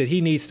issues that he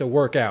needs to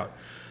work out.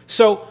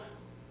 So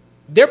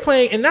they're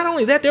playing, and not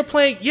only that, they're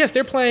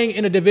playing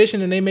in a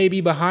division and they may be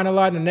behind a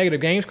lot in the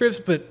negative game scripts,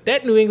 but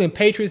that New England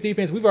Patriots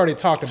defense, we've already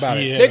talked about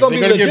it. They're going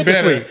to be legit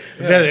this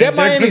week. That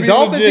Miami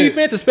Dolphins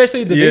defense,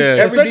 especially the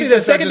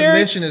secondary.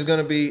 I just mentioned is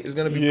going to be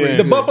pretty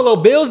the good. Buffalo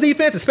Bills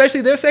defense,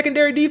 especially their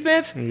secondary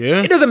defense.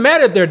 Yeah. It doesn't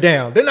matter if they're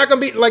down. They're not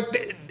going to be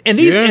like, and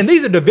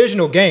these are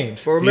divisional games.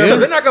 So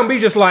they're not going to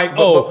be just like,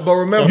 but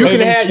remember, you can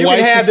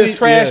have this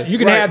trash. You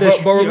can have this.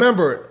 But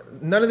remember,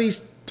 none of these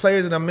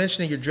players that I'm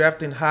mentioning, you're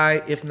drafting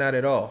high, if not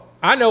at all.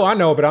 I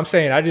know, but I'm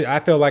saying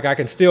I feel like I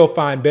can still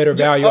find better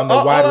value on the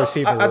wide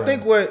receiver. I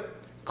think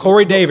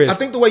Corey Davis. I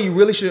think the way you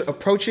really should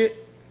approach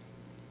it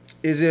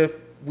is if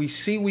we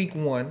see week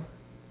one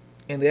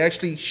and they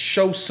actually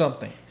show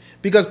something,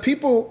 because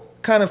people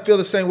kind of feel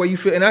the same way you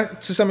feel, and I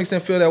to some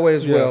extent feel that way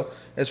as well.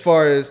 As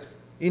far as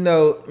when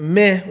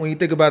you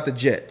think about the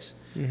Jets.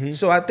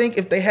 So I think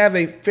if they have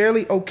a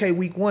fairly okay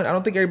week one, I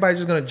don't think everybody's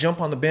just going to jump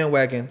on the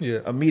bandwagon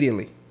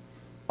immediately.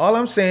 All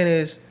I'm saying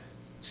is,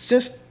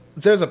 since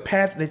there's a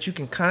path that you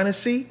can kind of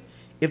see,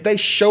 if they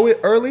show it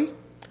early,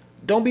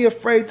 don't be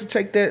afraid to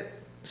take that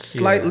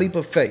slight leap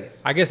of faith.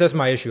 I guess that's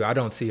my issue. I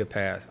don't see a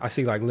pass. I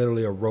see like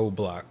literally a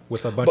roadblock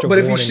with a bunch of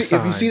But warning if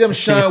you see them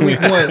shine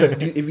week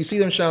one, if you see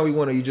them shine week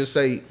one, or you just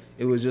say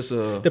it was just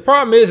a. The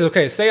problem is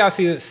okay. Say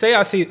this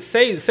Who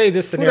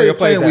scenario they plays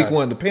playing out. week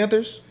one? The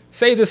Panthers.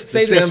 Say this.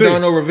 The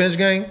Sam Darnold revenge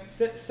game.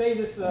 Say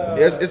this.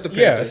 It's the Panthers.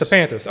 Yeah, it's the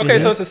Panthers. Okay,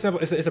 so it's a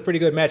simple. It's a pretty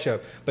good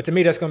matchup. But to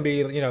me, that's going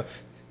to be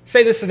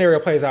Say this scenario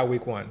plays out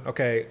week one.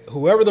 Okay,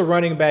 whoever the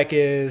running back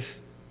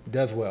is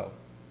does well.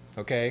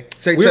 Okay.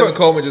 Say Tevin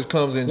Coleman just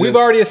comes in. We've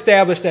already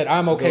established that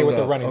I'm okay with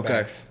the out. running Okay.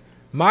 backs.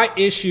 My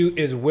issue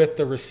is with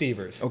the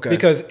receivers. Okay.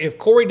 Because if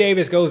Corey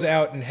Davis goes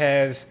out and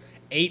has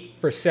 8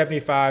 for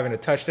 75 and a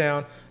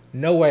touchdown,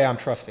 no way I'm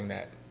trusting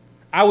that.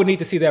 I would need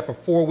to see that for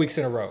 4 weeks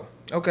in a row.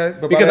 Okay,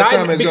 but by that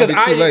time it's going to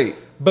be too late.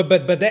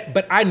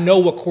 But I know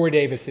what Corey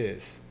Davis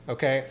is.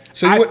 Okay.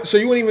 So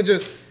you wouldn't even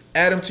just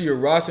add him to your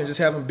roster and just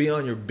have him be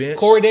on your bench?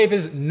 Corey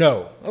Davis,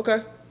 no.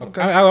 Okay.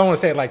 I don't want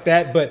to say it like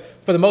that, but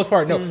for the most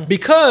part, no.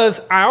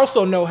 Because I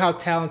also know how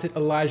talented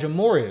Elijah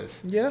Moore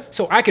is. Yeah.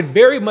 So I could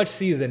very much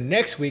see the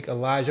next week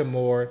Elijah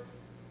Moore.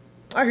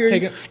 I hear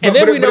you. And But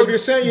then we know if you're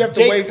saying you have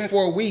to wait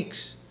 4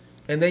 weeks,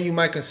 and then you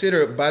might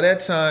consider it, by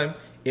that time,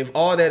 if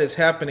all that is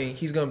happening,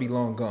 he's going to be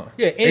long gone.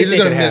 Yeah, he's just anything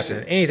going could to miss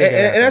happen. it. Anything could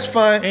happen. And that's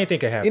fine. Anything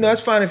could happen.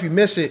 That's fine if you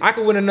miss it. I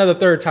could win another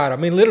third title.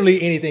 I mean,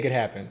 literally anything could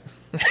happen.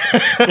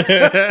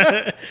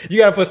 You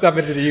gotta put stuff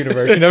into the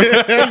universe,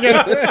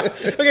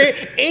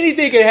 Okay,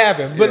 anything can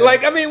happen, but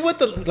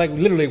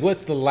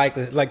what's the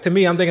likelihood? Like, to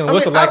me, I'm thinking,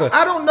 what's the likelihood?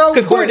 I don't know,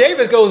 because Corey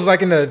Davis goes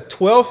like in the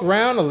 12th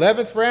round,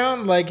 11th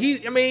round. Like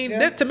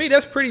that, to me,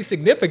 that's pretty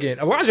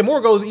significant. Elijah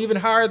Moore goes even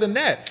higher than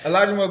that.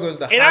 Elijah Moore goes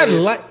the and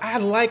highest. I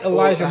like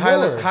Elijah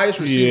Moore. Highest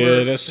receiver.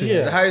 Yeah, that's true.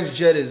 Yeah. The highest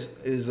jet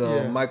is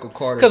Michael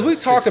Carter. Because we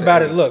 6 talked to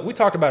about 8. it. Look, we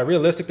talked about it.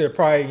 Realistic, they're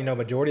probably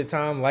majority of the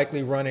time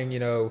likely running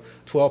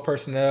 12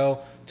 personnel,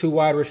 2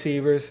 wide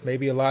receivers.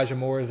 Maybe Elijah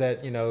Moore is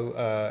that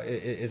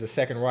is a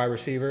second wide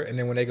receiver, and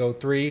then when they go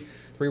three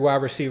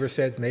wide receiver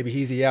sets, maybe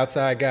he's the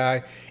outside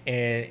guy,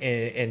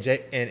 and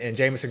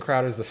Jamison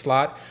Crowder is the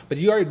slot. But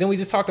then we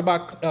just talked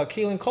about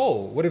Keelan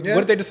Cole. What if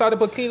they decide to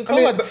put Keelan Cole?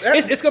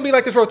 It's going to be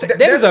like this rotation.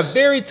 That is a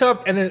very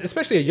tough, and then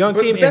especially a young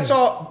team.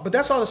 But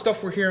that's all the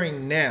stuff we're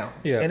hearing now.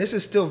 Yeah. And this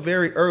is still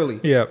very early.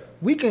 Yeah.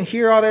 We can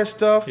hear all that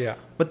stuff. Yeah.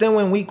 But then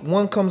when week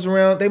 1 comes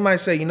around, they might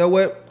say, you know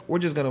what? We're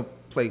just going to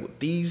play with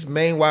these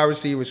main wide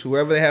receivers,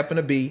 whoever they happen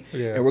to be,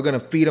 and we're going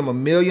to feed them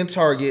 1 million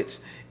targets,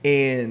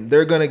 and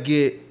they're going to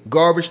get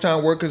garbage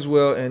time work as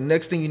well. And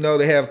next thing you know,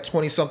 they have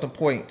 20-something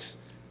points.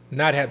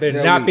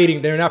 They're not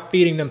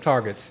feeding them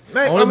targets.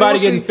 Man, Only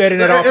getting fed in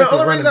that offense is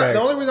running backs.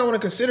 The only reason I want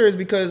to consider is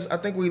because I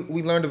think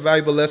we learned a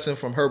valuable lesson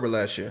from Herbert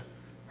last year.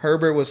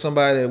 Herbert was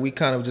somebody that we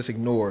kind of just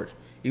ignored,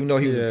 even though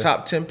he was a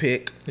top 10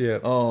 pick. Yeah.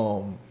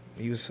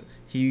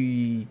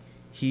 He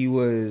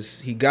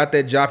got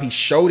that job. He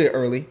showed it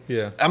early.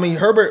 Yeah. I mean,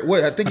 Herbert.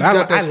 I think he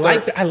got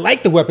that. I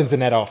like the weapons in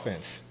that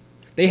offense.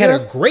 They had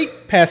a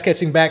great pass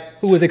catching back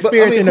who was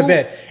experienced in the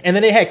vet, and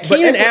then they had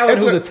Keenan Allen,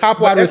 who's a top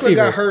wide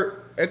receiver.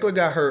 Eckler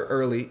got hurt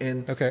early,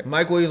 and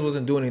Mike Williams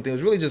wasn't doing anything. It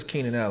was really just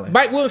Keenan Allen.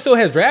 Mike Williams still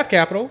has draft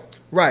capital.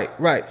 Right.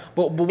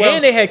 But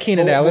they had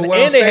Keenan Allen,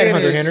 and they had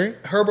Hunter Henry.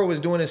 Herbert was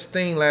doing his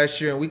thing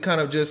last year, and we kind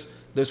of just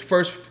those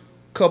first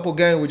couple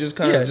games we just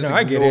kind of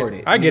ignored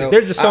it. I get it.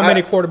 There's just so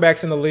many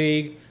quarterbacks in the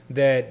league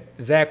that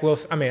Zach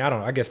Wilson. I mean, I don't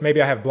know. I guess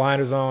maybe I have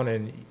blinders on,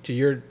 and to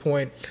your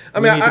point, I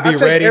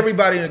take ready.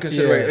 everybody into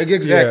consideration. Yeah.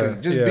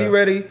 Exactly. Just be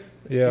ready.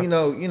 Yeah.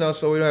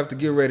 So we don't have to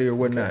get ready or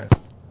whatnot.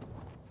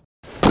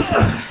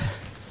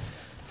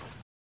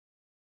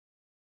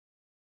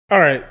 All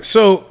right,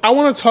 so I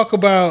want to talk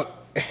about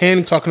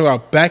talking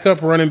about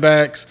backup running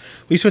backs.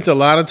 We spent a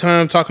lot of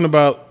time talking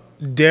about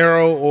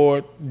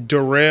Darrell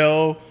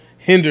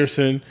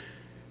Henderson.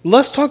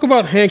 Let's talk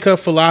about handcuff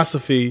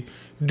philosophy.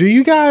 Do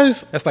you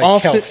guys? That's like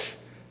Kels.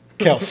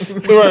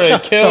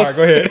 Right, Kels. Sorry,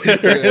 go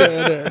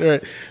ahead.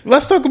 Right.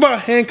 Let's talk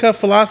about handcuff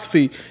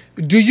philosophy.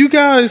 Do you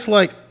guys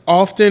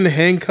often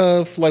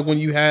handcuff when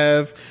you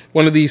have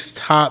one of these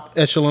top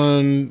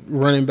echelon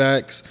running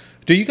backs?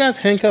 Do you guys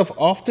handcuff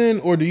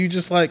often, or do you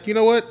just you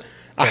know what?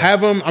 I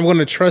have him. I'm going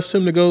to trust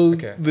him to go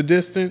the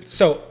distance.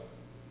 So,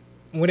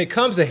 when it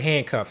comes to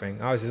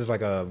handcuffing, obviously this is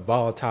like a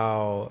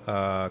volatile,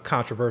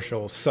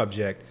 controversial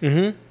subject.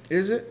 Mm-hmm.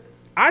 Is it?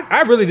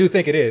 I really do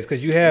think it is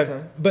because you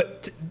have,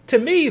 but to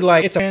me,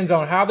 it depends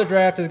on how the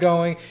draft is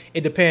going.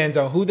 It depends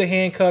on who the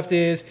handcuffed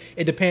is.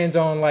 It depends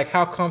on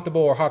how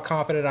comfortable or how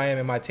confident I am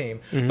in my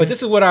team. Mm-hmm. But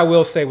this is what I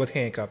will say with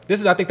handcuff.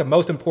 This is, I think, the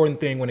most important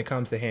thing when it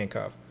comes to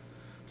handcuff.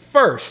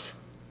 First,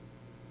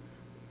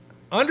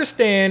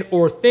 understand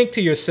or think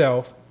to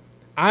yourself,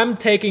 I'm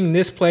taking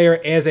this player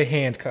as a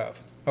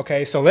handcuff.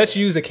 Okay, so let's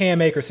use the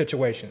Cam Akers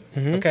situation.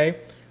 Mm-hmm. Okay.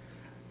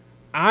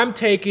 I'm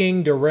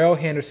taking Darrell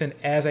Henderson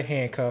as a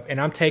handcuff, and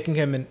I'm taking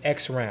him in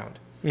X round.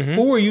 Mm-hmm.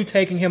 Who are you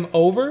taking him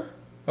over,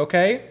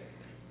 okay,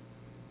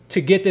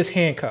 to get this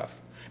handcuff?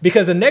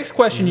 Because the next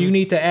question you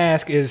need to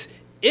ask is,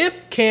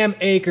 if Cam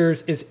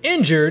Akers is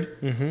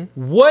injured,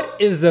 what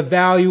is the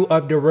value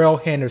of Darrell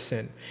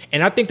Henderson?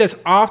 And I think that's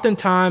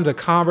oftentimes a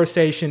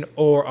conversation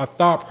or a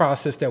thought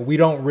process that we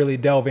don't really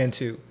delve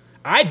into.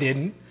 I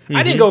didn't.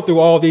 I didn't go through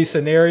all these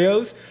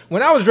scenarios.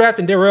 When I was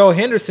drafting Darrell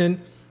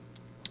Henderson,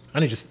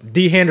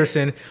 D.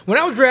 Henderson. When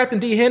I was drafting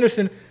D.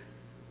 Henderson,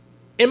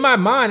 in my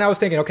mind, I was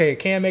thinking, okay,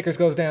 Cam Akers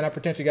goes down, I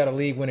potentially got a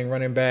league-winning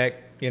running back,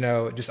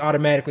 just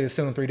automatically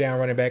assume 3-down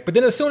running back. But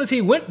then as soon as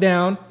he went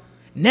down,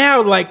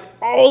 now, like,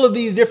 all of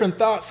these different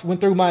thoughts went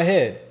through my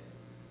head.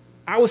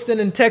 I was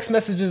sending text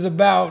messages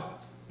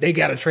about they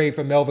got to trade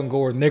for Melvin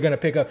Gordon. They're going to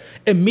pick up.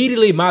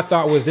 Immediately, my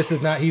thought was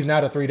he's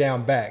not a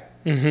 3-down back.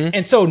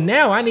 And so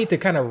now I need to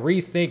kind of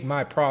rethink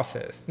my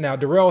process. Now,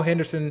 Darrell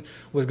Henderson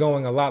was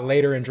going a lot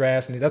later in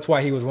drafts, and that's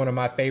why he was one of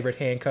my favorite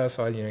handcuffs.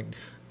 So I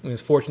was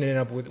fortunate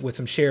enough with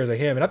some shares of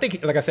him. And I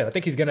think, like I said, I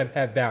think he's going to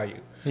have value.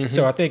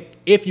 So I think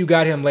if you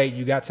got him late,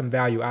 you got some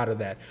value out of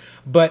that.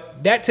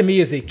 But that, to me,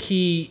 is the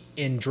key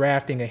in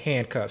drafting a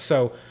handcuff.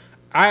 So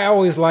I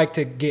always like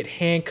to get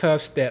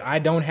handcuffs that I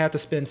don't have to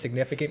spend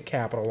significant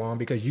capital on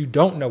because you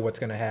don't know what's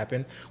going to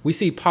happen. We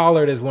see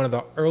Pollard as one of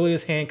the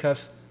earliest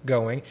handcuffs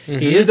going.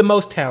 He is the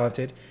most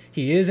talented.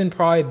 He is in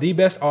probably the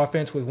best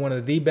offense with one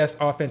of the best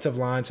offensive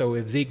lines. So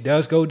if Zeke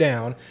does go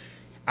down,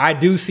 I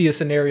do see a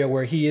scenario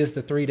where he is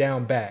the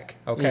 3-down back.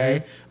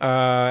 Okay.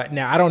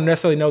 Now I don't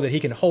necessarily know that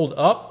he can hold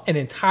up an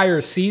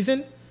entire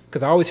season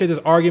because I always hear this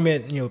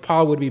argument,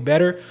 Pollard would be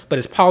better, but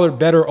is Pollard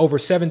better over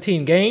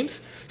 17 games?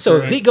 So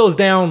if Zeke goes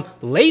down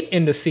late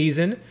in the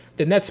season,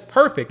 then that's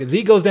perfect. If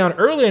Zeke goes down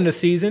early in the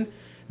season,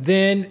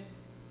 then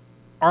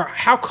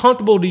how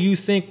comfortable do you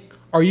think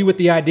are you with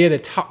the idea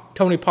that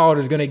Tony Pollard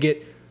is going to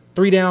get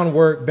 3-down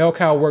work, bell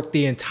cow work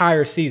the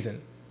entire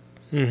season?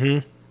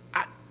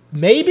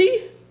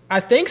 Maybe. I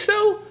think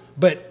so.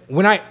 But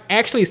when I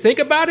actually think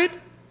about it,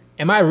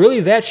 am I really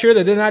that sure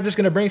that they're not just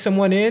going to bring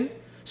someone in?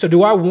 So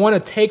do I want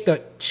to take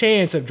the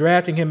chance of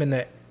drafting him in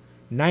the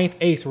 9th,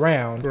 8th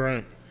round?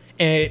 Right.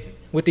 And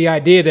with the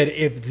idea that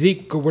if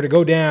Zeke were to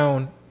go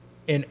down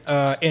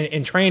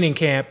in training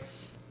camp,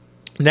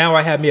 now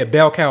I have me a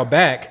bell cow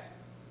back,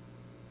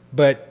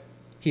 but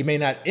he may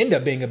not end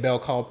up being a bell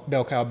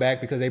cow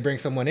back because they bring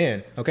someone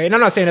in, okay? And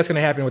I'm not saying that's going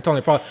to happen with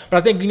Tony Pollard, but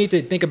I think you need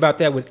to think about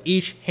that with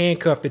each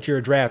handcuff that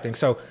you're drafting.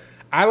 So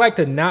I like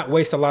to not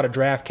waste a lot of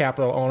draft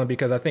capital on him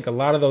because I think a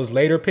lot of those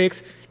later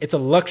picks, it's a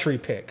luxury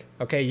pick,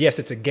 okay? Yes,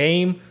 it's a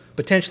game,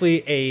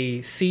 potentially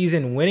a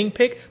season-winning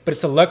pick, but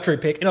it's a luxury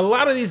pick, and a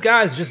lot of these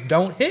guys just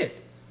don't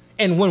hit.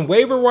 And when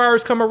waiver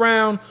wires come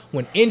around,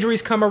 when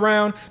injuries come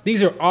around,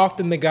 these are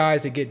often the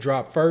guys that get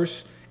dropped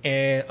first.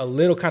 And a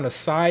little kind of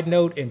side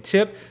note and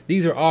tip,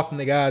 these are often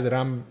the guys that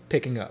I'm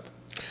picking up.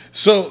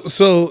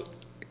 So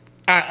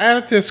I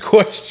added this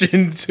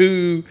question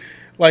to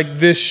like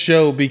this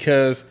show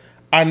because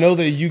I know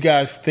that you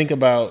guys think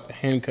about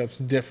handcuffs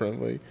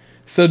differently.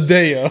 So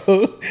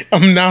Deo,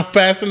 I'm now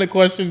passing the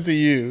question to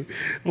you.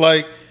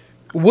 Like,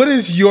 what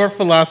is your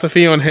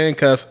philosophy on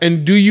handcuffs,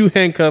 and do you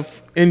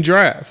handcuff in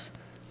drafts?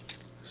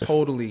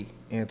 Totally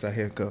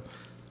anti-handcuff.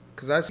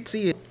 Because I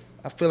see it,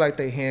 I feel like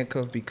they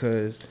handcuff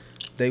because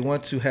they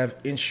want to have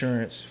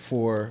insurance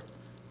for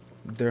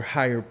their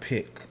higher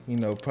pick,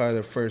 probably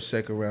their first,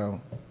 second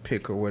round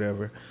pick or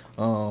whatever.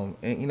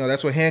 And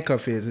that's what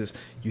handcuff is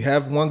you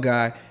have one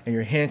guy and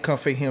you're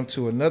handcuffing him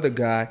to another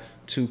guy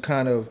to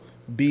kind of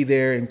be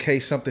there in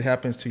case something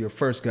happens to your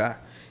first guy.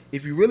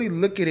 If you really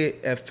look at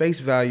it at face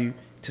value,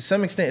 to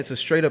some extent, it's a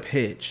straight up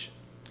hedge.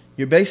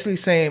 You're basically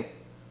saying,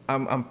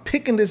 I'm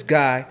picking this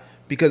guy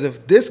because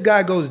if this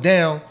guy goes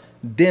down,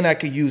 then I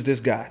could use this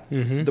guy.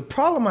 The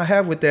problem I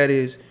have with that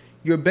is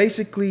you're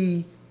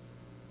basically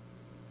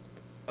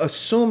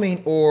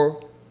assuming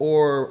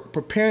or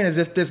preparing as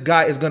if this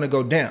guy is going to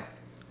go down.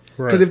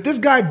 Because if this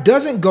guy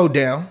doesn't go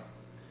down,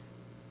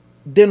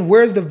 then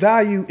where's the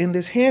value in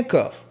this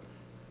handcuff?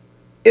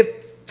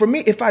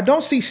 If I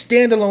don't see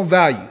standalone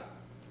value,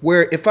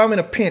 where if I'm in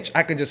a pinch,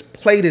 I can just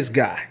play this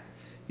guy,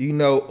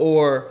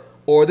 or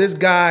this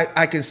guy,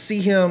 I can see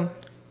him,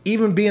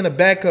 even being a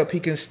backup, he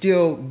can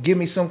still give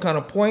me some kind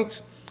of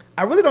points.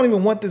 I really don't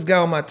even want this guy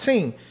on my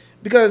team.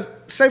 Because,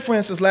 say, for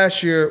instance,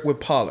 last year with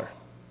Pollard,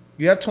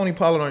 you have Tony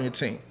Pollard on your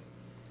team.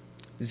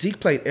 Zeke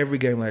played every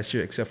game last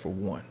year except for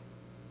one.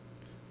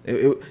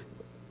 It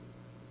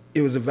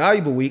was a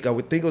valuable week. I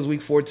would think it was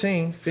week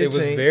 14, 15. It was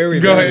very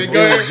Go ahead.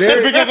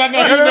 Because I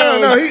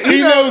know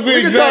he knows the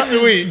exact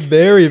week.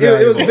 Very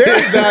valuable. It was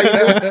very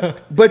valuable.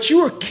 But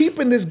you were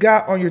keeping this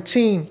guy on your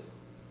team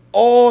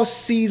all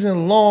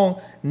season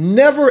long,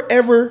 never,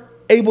 ever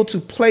able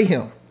to play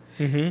him.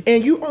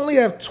 And you only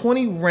have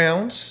 20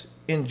 rounds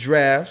in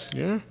drafts.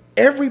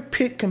 Every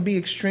pick can be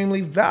extremely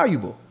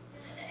valuable.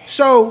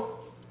 So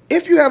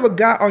if you have a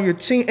guy on your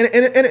team,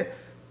 and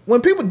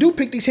when people do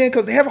pick these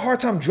handcuffs, they have a hard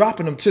time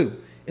dropping them too.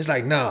 It's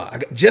like,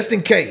 just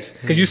in case.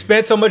 Because you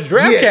spent so much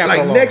draft capital like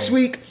on next him.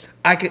 week,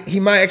 he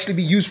might actually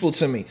be useful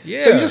to me.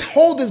 Yeah. So you just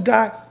hold this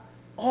guy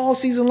all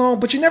season long,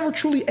 but you're never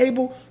truly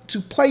able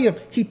to play him.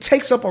 He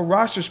takes up a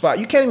roster spot.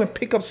 You can't even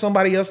pick up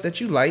somebody else that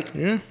you like.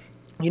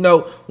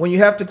 When you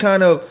have to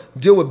kind of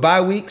deal with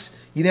bye weeks,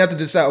 you have to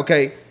decide,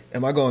 okay,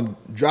 am I going to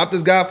drop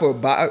this guy for a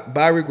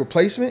bye week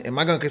replacement? Am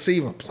I going to consider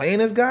even playing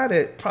this guy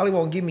that probably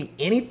won't give me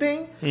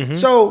anything?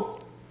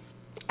 So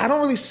I don't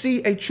really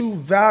see a true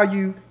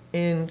value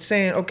in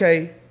saying,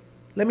 okay,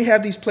 let me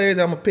have these players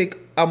that I'm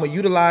gonna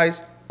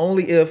utilize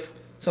only if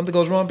something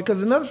goes wrong.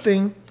 Because another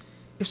thing,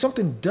 if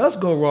something does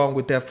go wrong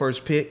with that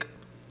first pick,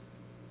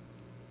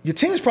 your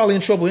team is probably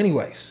in trouble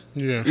anyways.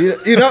 Yeah.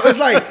 You know, it's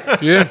like,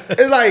 Yeah.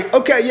 it's like,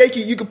 okay,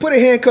 you can put a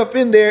handcuff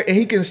in there and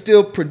he can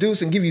still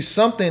produce and give you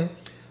something,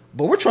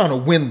 but we're trying to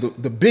win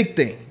the big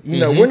thing. You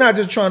know, we're not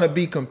just trying to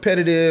be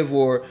competitive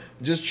or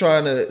just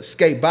trying to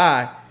skate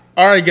by.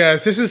 All right,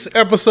 guys, this is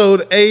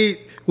episode 8.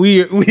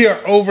 We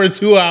are over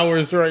 2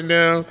 hours right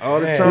now. All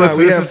the Man. time. Listen,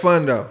 We this have is-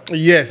 fun though.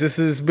 Yes, this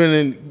has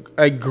been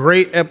a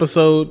great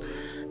episode.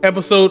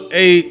 Episode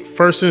 8,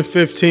 1st and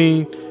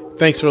 15.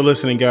 Thanks for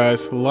listening,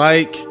 guys.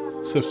 Like,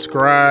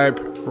 subscribe,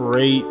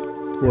 rate.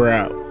 We're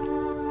out.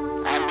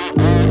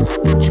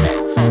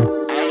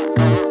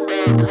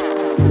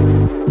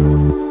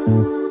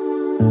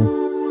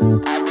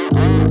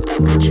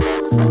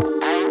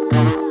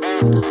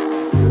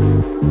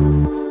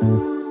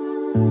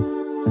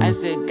 I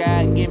said,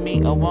 God, give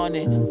me a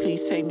warning.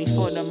 Please take me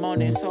for the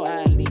morning so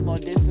I leave more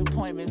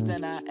disappointments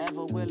than I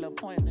ever will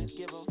appointments.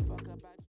 Give a fuck.